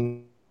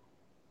then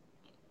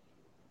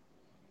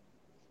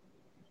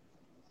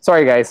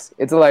Sorry guys,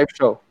 it's a live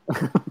show.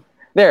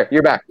 There,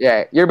 you're back.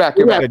 Yeah, you're back.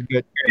 You're back.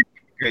 Good.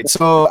 Great.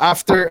 So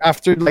after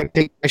like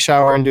taking a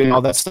shower and doing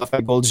all that stuff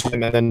at Gold's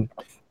Gym, and then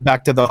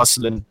back to the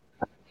hustling.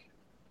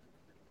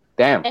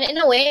 Damn. And in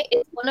a way,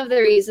 it's one of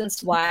the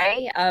reasons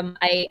why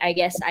I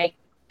guess I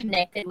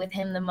connected with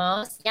him the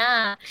most.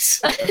 Yeah.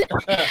 I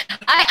don't know.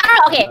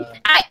 Okay.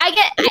 I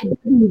get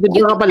you can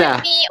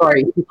get me, or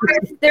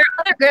if there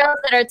are other girls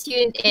that are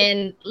tuned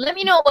in. Let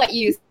me know what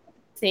you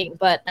think.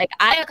 But like,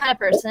 I'm the kind of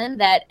person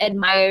that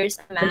admires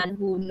a man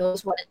who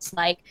knows what it's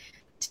like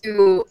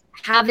to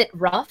have it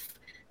rough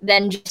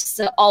than just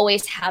to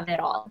always have it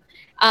all.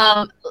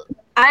 I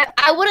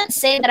wouldn't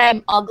say that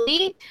I'm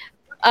ugly.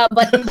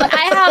 But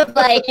I have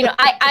like, you know,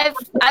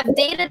 I've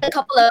dated a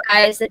couple of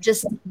guys that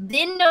just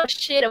didn't know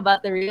shit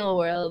about the real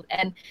world,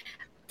 and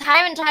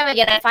time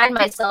again I find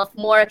myself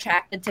more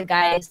attracted to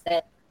guys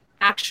that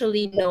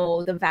actually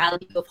know the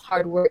value of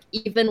hard work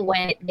even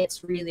when it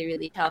gets really,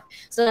 really tough.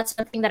 So that's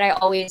something that I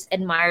always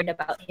admired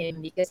about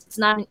him, because it's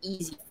not an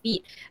easy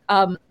feat.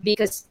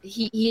 Because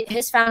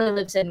his family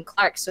lives in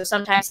Clark, so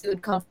sometimes he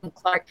would come from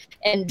Clark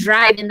and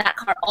drive in that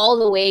car all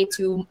the way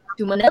to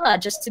Manila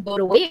just to go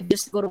to Wave,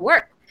 just to go to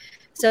work.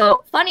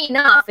 So funny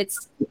enough,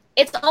 it's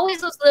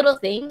always those little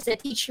things that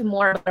teach you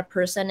more about a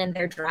person and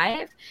their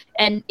drive,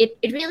 and it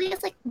really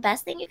is like the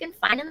best thing you can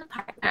find in a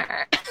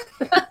partner.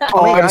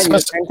 Oh my God, you're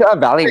into a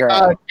valley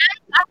girl.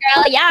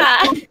 Girl,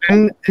 yeah.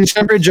 And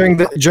remember during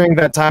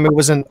that time, it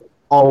wasn't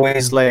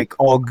always like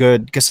all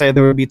good because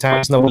there would be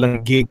times na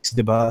walang gigs,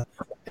 diba?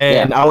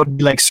 And I would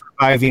be like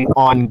surviving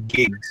on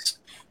gigs.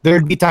 There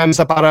would be times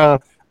na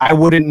para I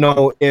wouldn't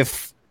know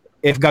if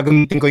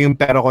gagamitin ko yung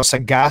pera ko sa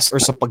gas or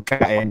sa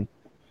pagkain.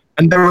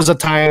 And there was a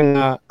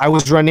time I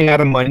was running out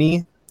of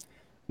money.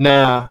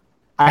 Na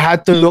I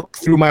had to look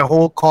through my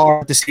whole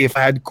car to see if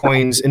I had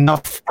coins,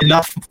 enough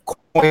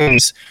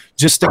coins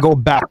just to go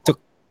back to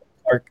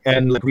work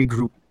and like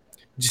regroup,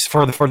 just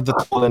for the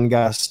toll and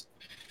gas.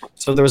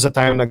 So there was a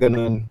time na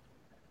ganun.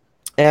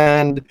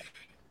 And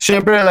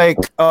syempre like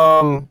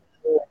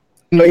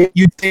you know,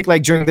 you think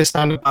like during this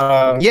time,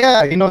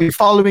 you know, you're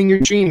following your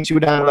dreams. You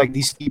would have like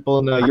these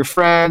people, your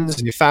friends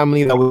and your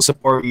family that will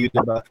support you,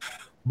 diba?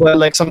 But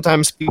like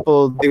sometimes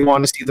people, they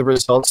want to see the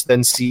results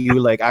than see you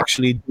like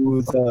actually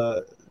do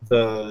the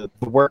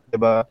work,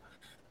 diba?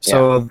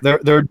 So there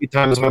would be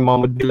times my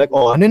mom would be like,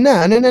 "Oh, ano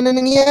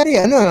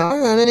nangyari?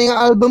 Ano yung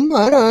album mo?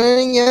 Ano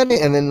nangyari?"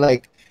 And then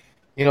like,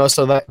 you know,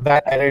 so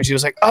that energy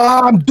was like,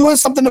 "Oh, I'm doing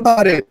something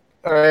about it."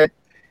 All right.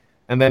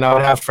 And then I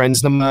would have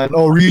friends naman,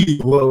 "Oh,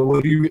 really? Well,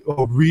 what do you?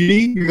 Oh,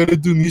 really? You're gonna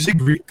do music?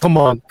 Come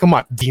on,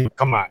 Dino,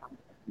 come on."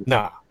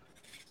 Nah.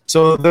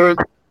 So there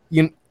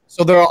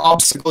are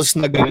obstacles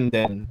na ganun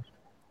din.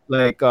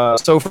 Like,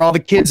 so for all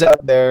the kids out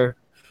there,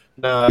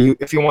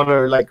 if you want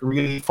to like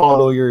really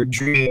follow your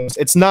dreams,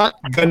 it's not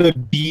gonna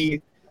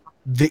be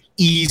the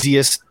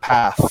easiest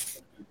path.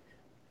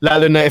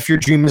 Lalo na if your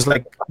dream is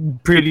like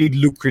pretty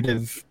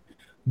lucrative.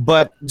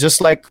 But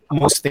just like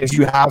most things,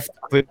 you have to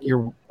put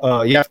work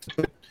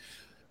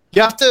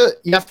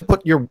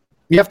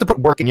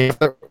in. You have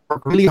to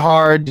work really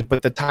hard,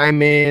 put the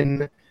time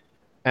in,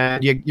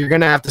 and you're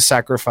gonna have to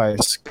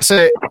sacrifice.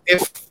 So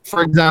if,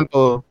 for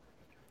example,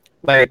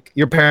 like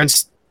your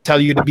parents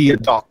tell you to be a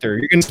doctor,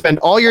 you're gonna spend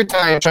all your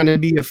time trying to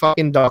be a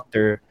fucking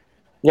doctor.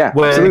 Yeah,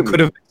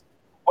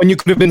 when when you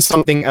could have been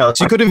something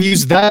else. You could have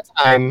used that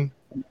time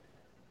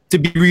to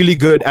be really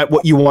good at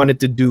what you wanted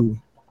to do.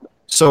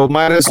 So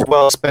might as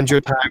well spend your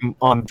time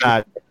on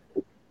that.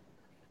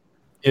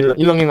 Yun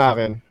lang yung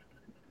akin.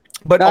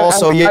 But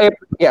also,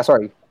 yeah,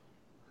 sorry.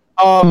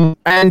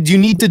 And you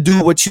need to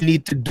do what you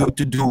need to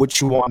do what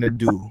you want to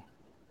do.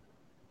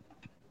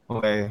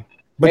 Okay.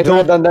 But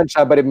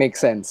but it makes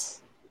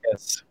sense.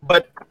 Yes.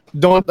 But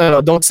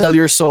don't sell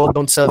your soul,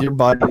 don't sell your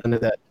body, none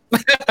of that.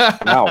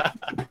 Wow.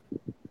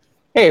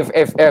 Hey,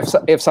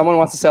 if someone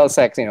wants to sell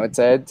sex, it's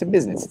a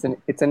business.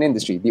 It's an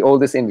industry, the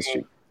oldest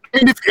industry. I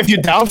mean, if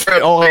you're down for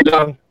it, all right,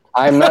 down.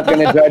 I'm not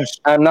gonna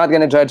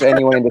judge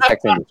anyone in the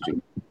sex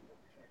industry.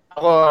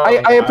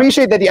 I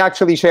appreciate that you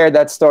actually shared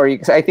that story,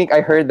 because I think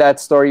I heard that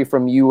story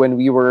from you when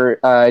we were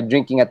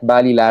drinking at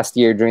Bali last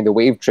year during the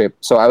wave trip.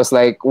 So I was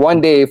like,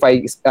 one day if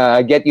I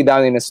get you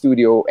down in a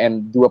studio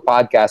and do a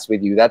podcast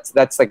with you,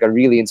 that's like a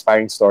really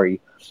inspiring story.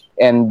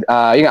 And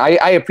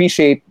I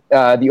appreciate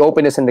the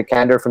openness and the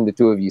candor from the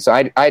two of you. So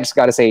I just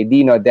got to say,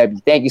 Dino,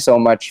 Debbie, thank you so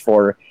much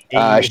for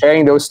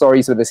sharing those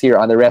stories with us here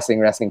on the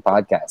Wrestling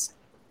Podcast.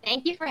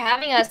 Thank you for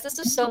having us. This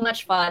was so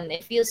much fun.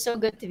 It feels so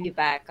good to be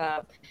back.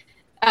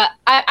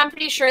 I'm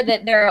pretty sure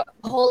that there are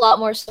a whole lot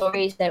more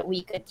stories that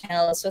we could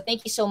tell. So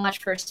thank you so much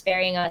for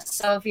sparing us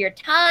some of your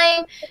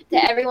time. To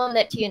everyone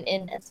that tuned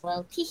in as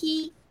well.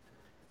 Teehee.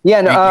 Yeah,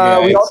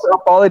 and we also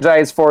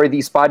apologize for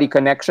the spotty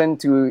connection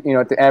to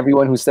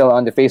everyone who's still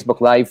on the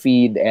Facebook live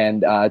feed,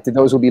 and to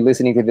those who'll be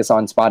listening to this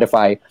on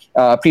Spotify.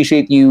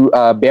 Appreciate you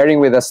bearing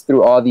with us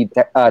through all the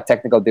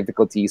technical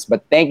difficulties.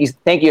 But thank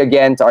you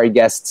again to our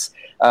guests,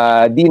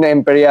 Dino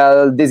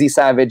Imperial, Dizzy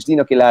Savage,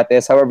 Dino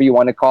Quilates, however you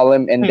want to call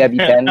him, and Debbie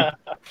Ten.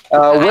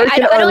 I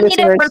don't need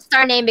a porn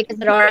star name because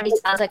it already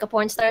sounds like a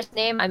porn star's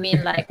name. I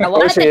mean, like, I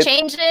wanted to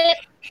change it.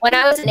 When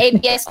I was in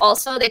ABS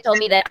also, they told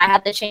me that I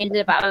had to change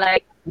it, but I'm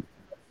like,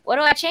 what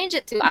do I change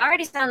it to? I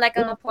already sound like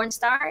I'm a porn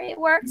star. It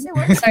works.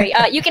 Sorry.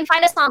 You can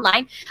find us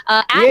online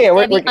at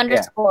Debbie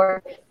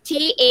 _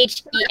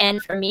 THEN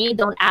for me.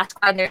 Don't ask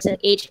why there's an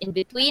H in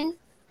between.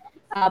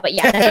 But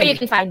yeah, that's where you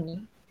can find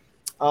me.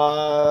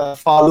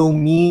 Follow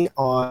me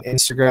on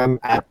Instagram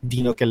at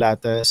Dino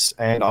Quilates,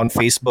 and on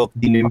Facebook,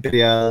 Dino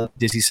Imperial,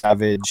 Dizzy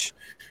Savage.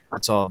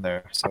 It's all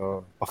there.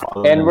 So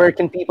follow And me. where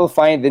can people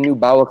find the new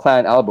Bawal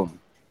Clan album?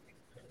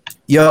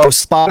 Yo,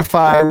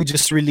 Spotify, we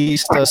just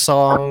released a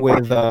song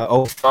with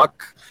Oh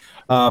Fuck,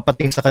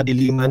 Pating sa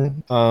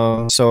Kadiliman.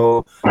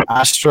 So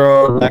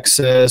Astro,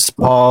 Lexus,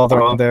 Paul,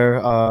 they're on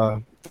there.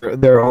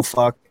 They're Oh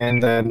Fuck.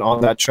 And then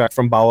on that track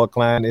from Bawal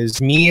Clan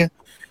is me,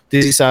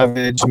 Dizzy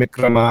Savage,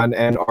 Mikraman,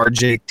 and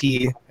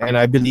RJT. And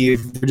I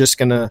believe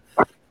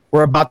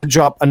we're about to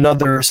drop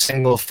another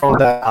single from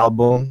that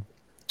album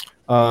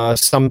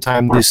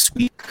sometime this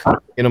week.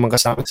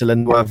 Magkasama sila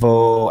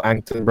Nuevo,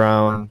 Angton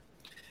Brown.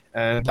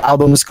 And the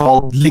album is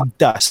called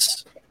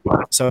Ligtas.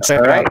 So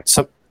check it out.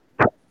 So,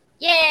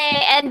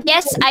 yay! And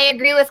yes, I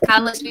agree with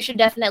Camus. We should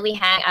definitely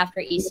hang after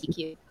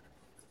ECQ.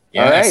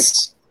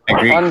 Yes. All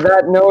right. On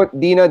that note,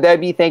 Dino,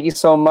 Debbie, thank you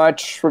so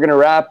much. We're gonna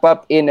wrap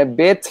up in a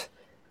bit.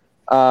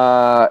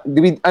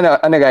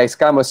 Guys,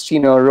 Camus,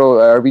 Chino, Ro,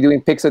 are we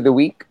doing picks of the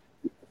week?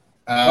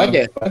 Yeah.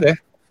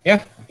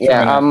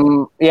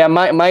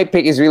 My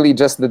pick is really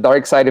just the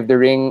Dark Side of the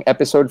Ring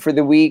episode for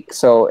the week.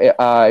 So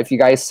if you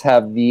guys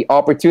have the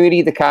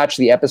opportunity to catch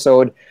the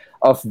episode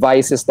of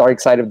Vice's Dark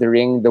Side of the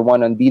Ring, the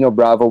one on Dino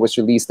Bravo was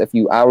released a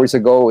few hours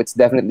ago. It's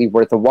definitely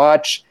worth a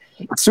watch.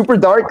 It's super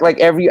dark, like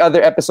every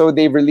other episode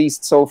they've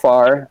released so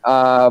far.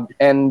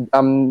 And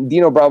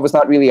Dino Bravo is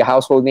not really a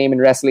household name in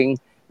wrestling,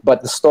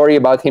 but the story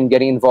about him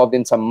getting involved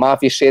in some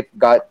mafia shit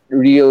got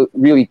real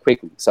really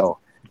quickly. So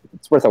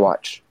it's worth a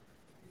watch.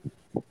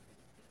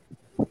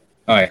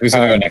 All right, who's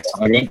going to go next?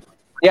 Okay.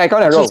 Yeah, I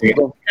kind of wrote.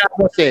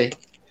 Okay.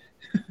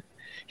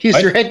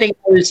 He's writing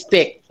his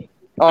pick.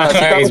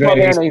 He's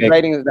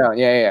writing it down.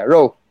 Yeah.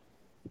 Roll.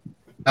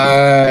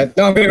 No,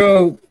 I'm going to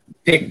go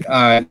pick.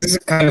 This is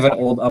kind of an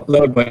old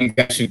upload, but you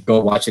guys should go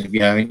watch it if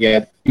you haven't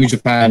yet. New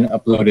Japan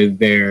uploaded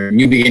their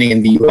New Beginning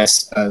in the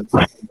US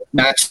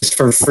matches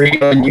for free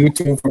on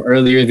YouTube from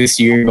earlier this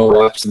year. Go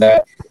watch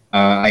that.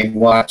 I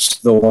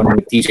watched the one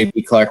with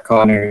TJP Clark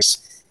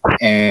Connors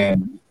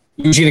and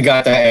Yuji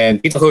Nagata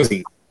and Tito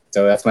Cozy.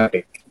 So that's my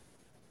pick.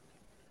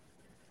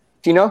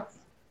 Tino?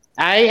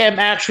 I am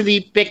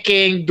actually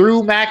picking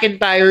Drew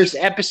McIntyre's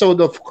episode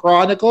of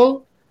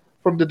Chronicle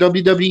from the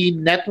WWE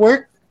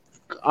Network.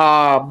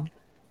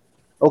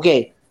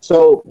 Okay,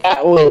 so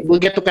we'll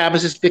get to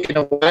Camus's pick in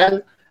a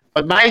while.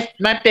 But my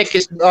pick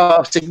is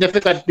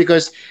significant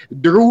because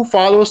Drew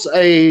follows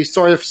a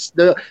sort of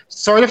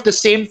the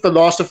same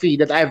philosophy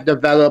that I've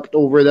developed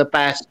over the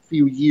past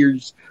few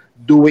years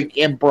doing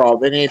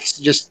improv, and it's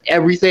just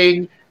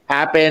everything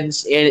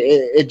happens.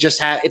 It just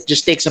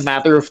takes a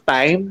matter of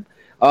time.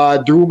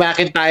 Drew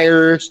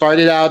McIntyre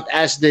started out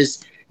as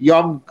this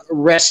young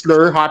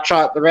wrestler,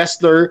 hotshot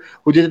wrestler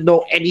who didn't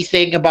know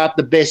anything about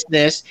the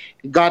business.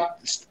 He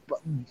got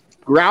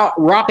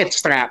rocket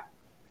strapped,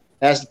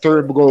 as the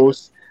term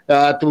goes,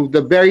 to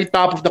the very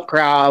top of the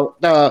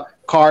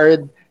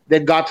card.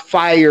 then got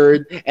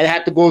fired and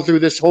had to go through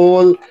this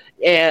whole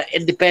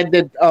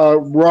independent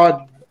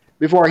run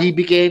before he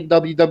became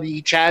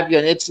WWE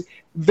champion. It's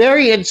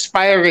very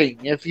inspiring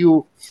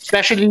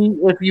especially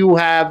if you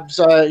have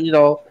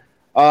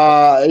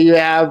you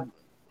have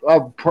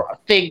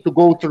thing to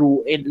go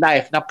through in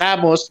life. Now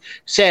Camus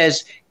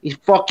says,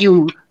 "Fuck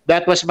you.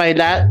 That was my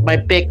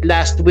pick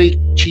last week,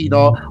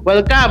 Chino."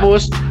 Well,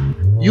 Camus,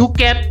 you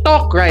can't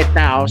talk right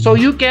now, so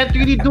you can't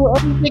really do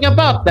anything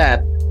about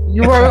that.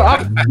 You are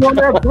a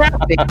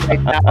graphic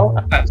right now.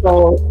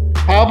 So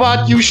how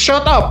about you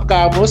shut up,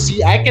 Camus?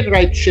 See, I can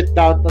write shit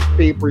down on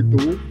paper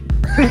too.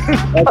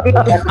 That's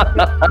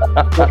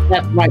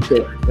my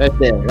pick right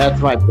there. That's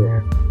my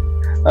pick.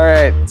 All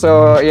right.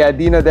 So, yeah,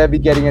 Dino, Debbie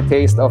getting a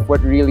taste of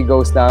what really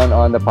goes down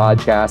on the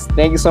podcast.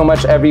 Thank you so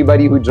much,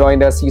 everybody who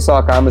joined us. You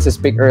saw Camus's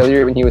pick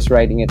earlier when he was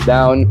writing it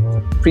down.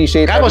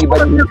 Appreciate Camus,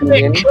 everybody who tuned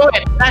in. Show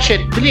it. Flash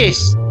it,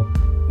 please.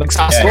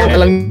 Nagsasaw ka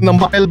lang ng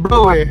bakal,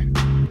 bro, eh.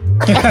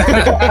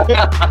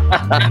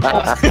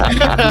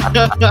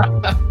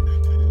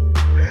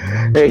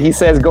 He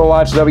says, go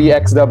watch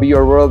WXW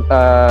or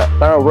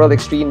World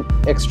Extreme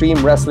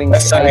Wrestling.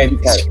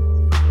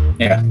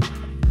 Yeah.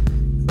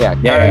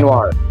 Karen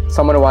Noir.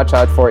 Someone to watch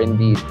out for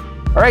indeed.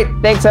 All right,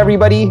 thanks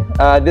everybody.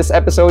 This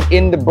episode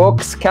in the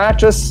books.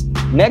 Catch us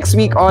next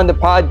week on the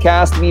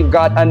podcast. We've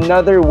got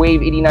another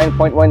Wave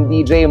 89.1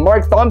 DJ.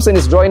 Mark Thompson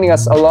is joining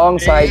us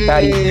alongside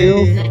Patty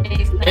Q.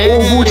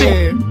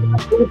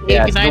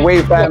 Yes, the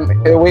Wave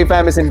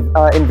Fam is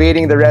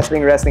invading the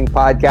Wrestling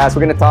podcast.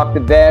 We're going to talk to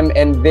them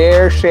and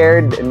their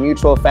shared and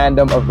mutual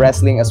fandom of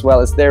wrestling, as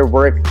well as their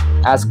work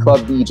as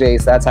club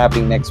DJs. That's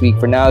happening next week.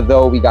 For now,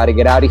 though, we got to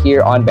get out of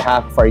here. On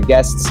behalf of our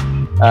guests,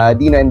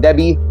 Dino and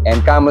Debbie,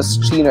 and Camus,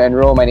 Chino, and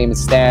Ro, my name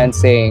is Stan,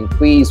 saying,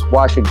 please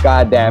wash your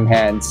goddamn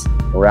hands.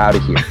 We're out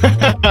of here.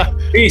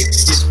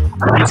 Peace.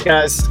 Peace,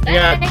 guys.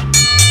 Yeah.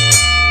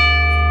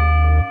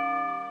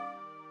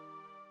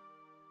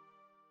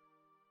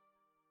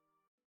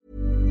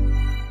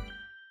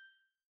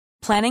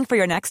 Planning for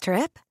your next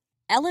trip?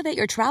 Elevate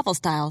your travel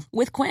style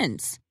with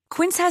Quince.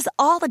 Quince has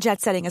all the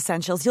jet-setting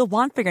essentials you'll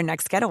want for your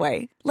next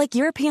getaway, like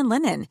European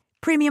linen,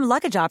 premium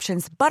luggage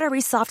options,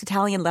 buttery soft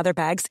Italian leather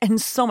bags,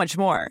 and so much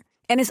more.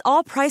 And is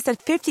all priced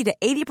at 50 to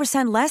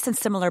 80% less than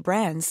similar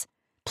brands.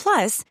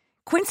 Plus,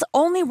 Quince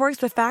only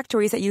works with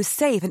factories that use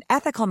safe and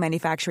ethical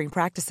manufacturing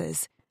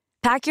practices.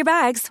 Pack your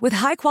bags with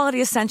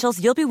high-quality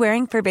essentials you'll be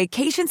wearing for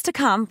vacations to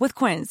come with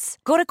Quince.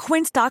 Go to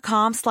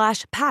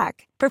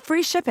quince.com/pack for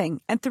free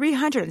shipping and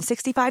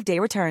 365-day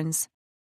returns.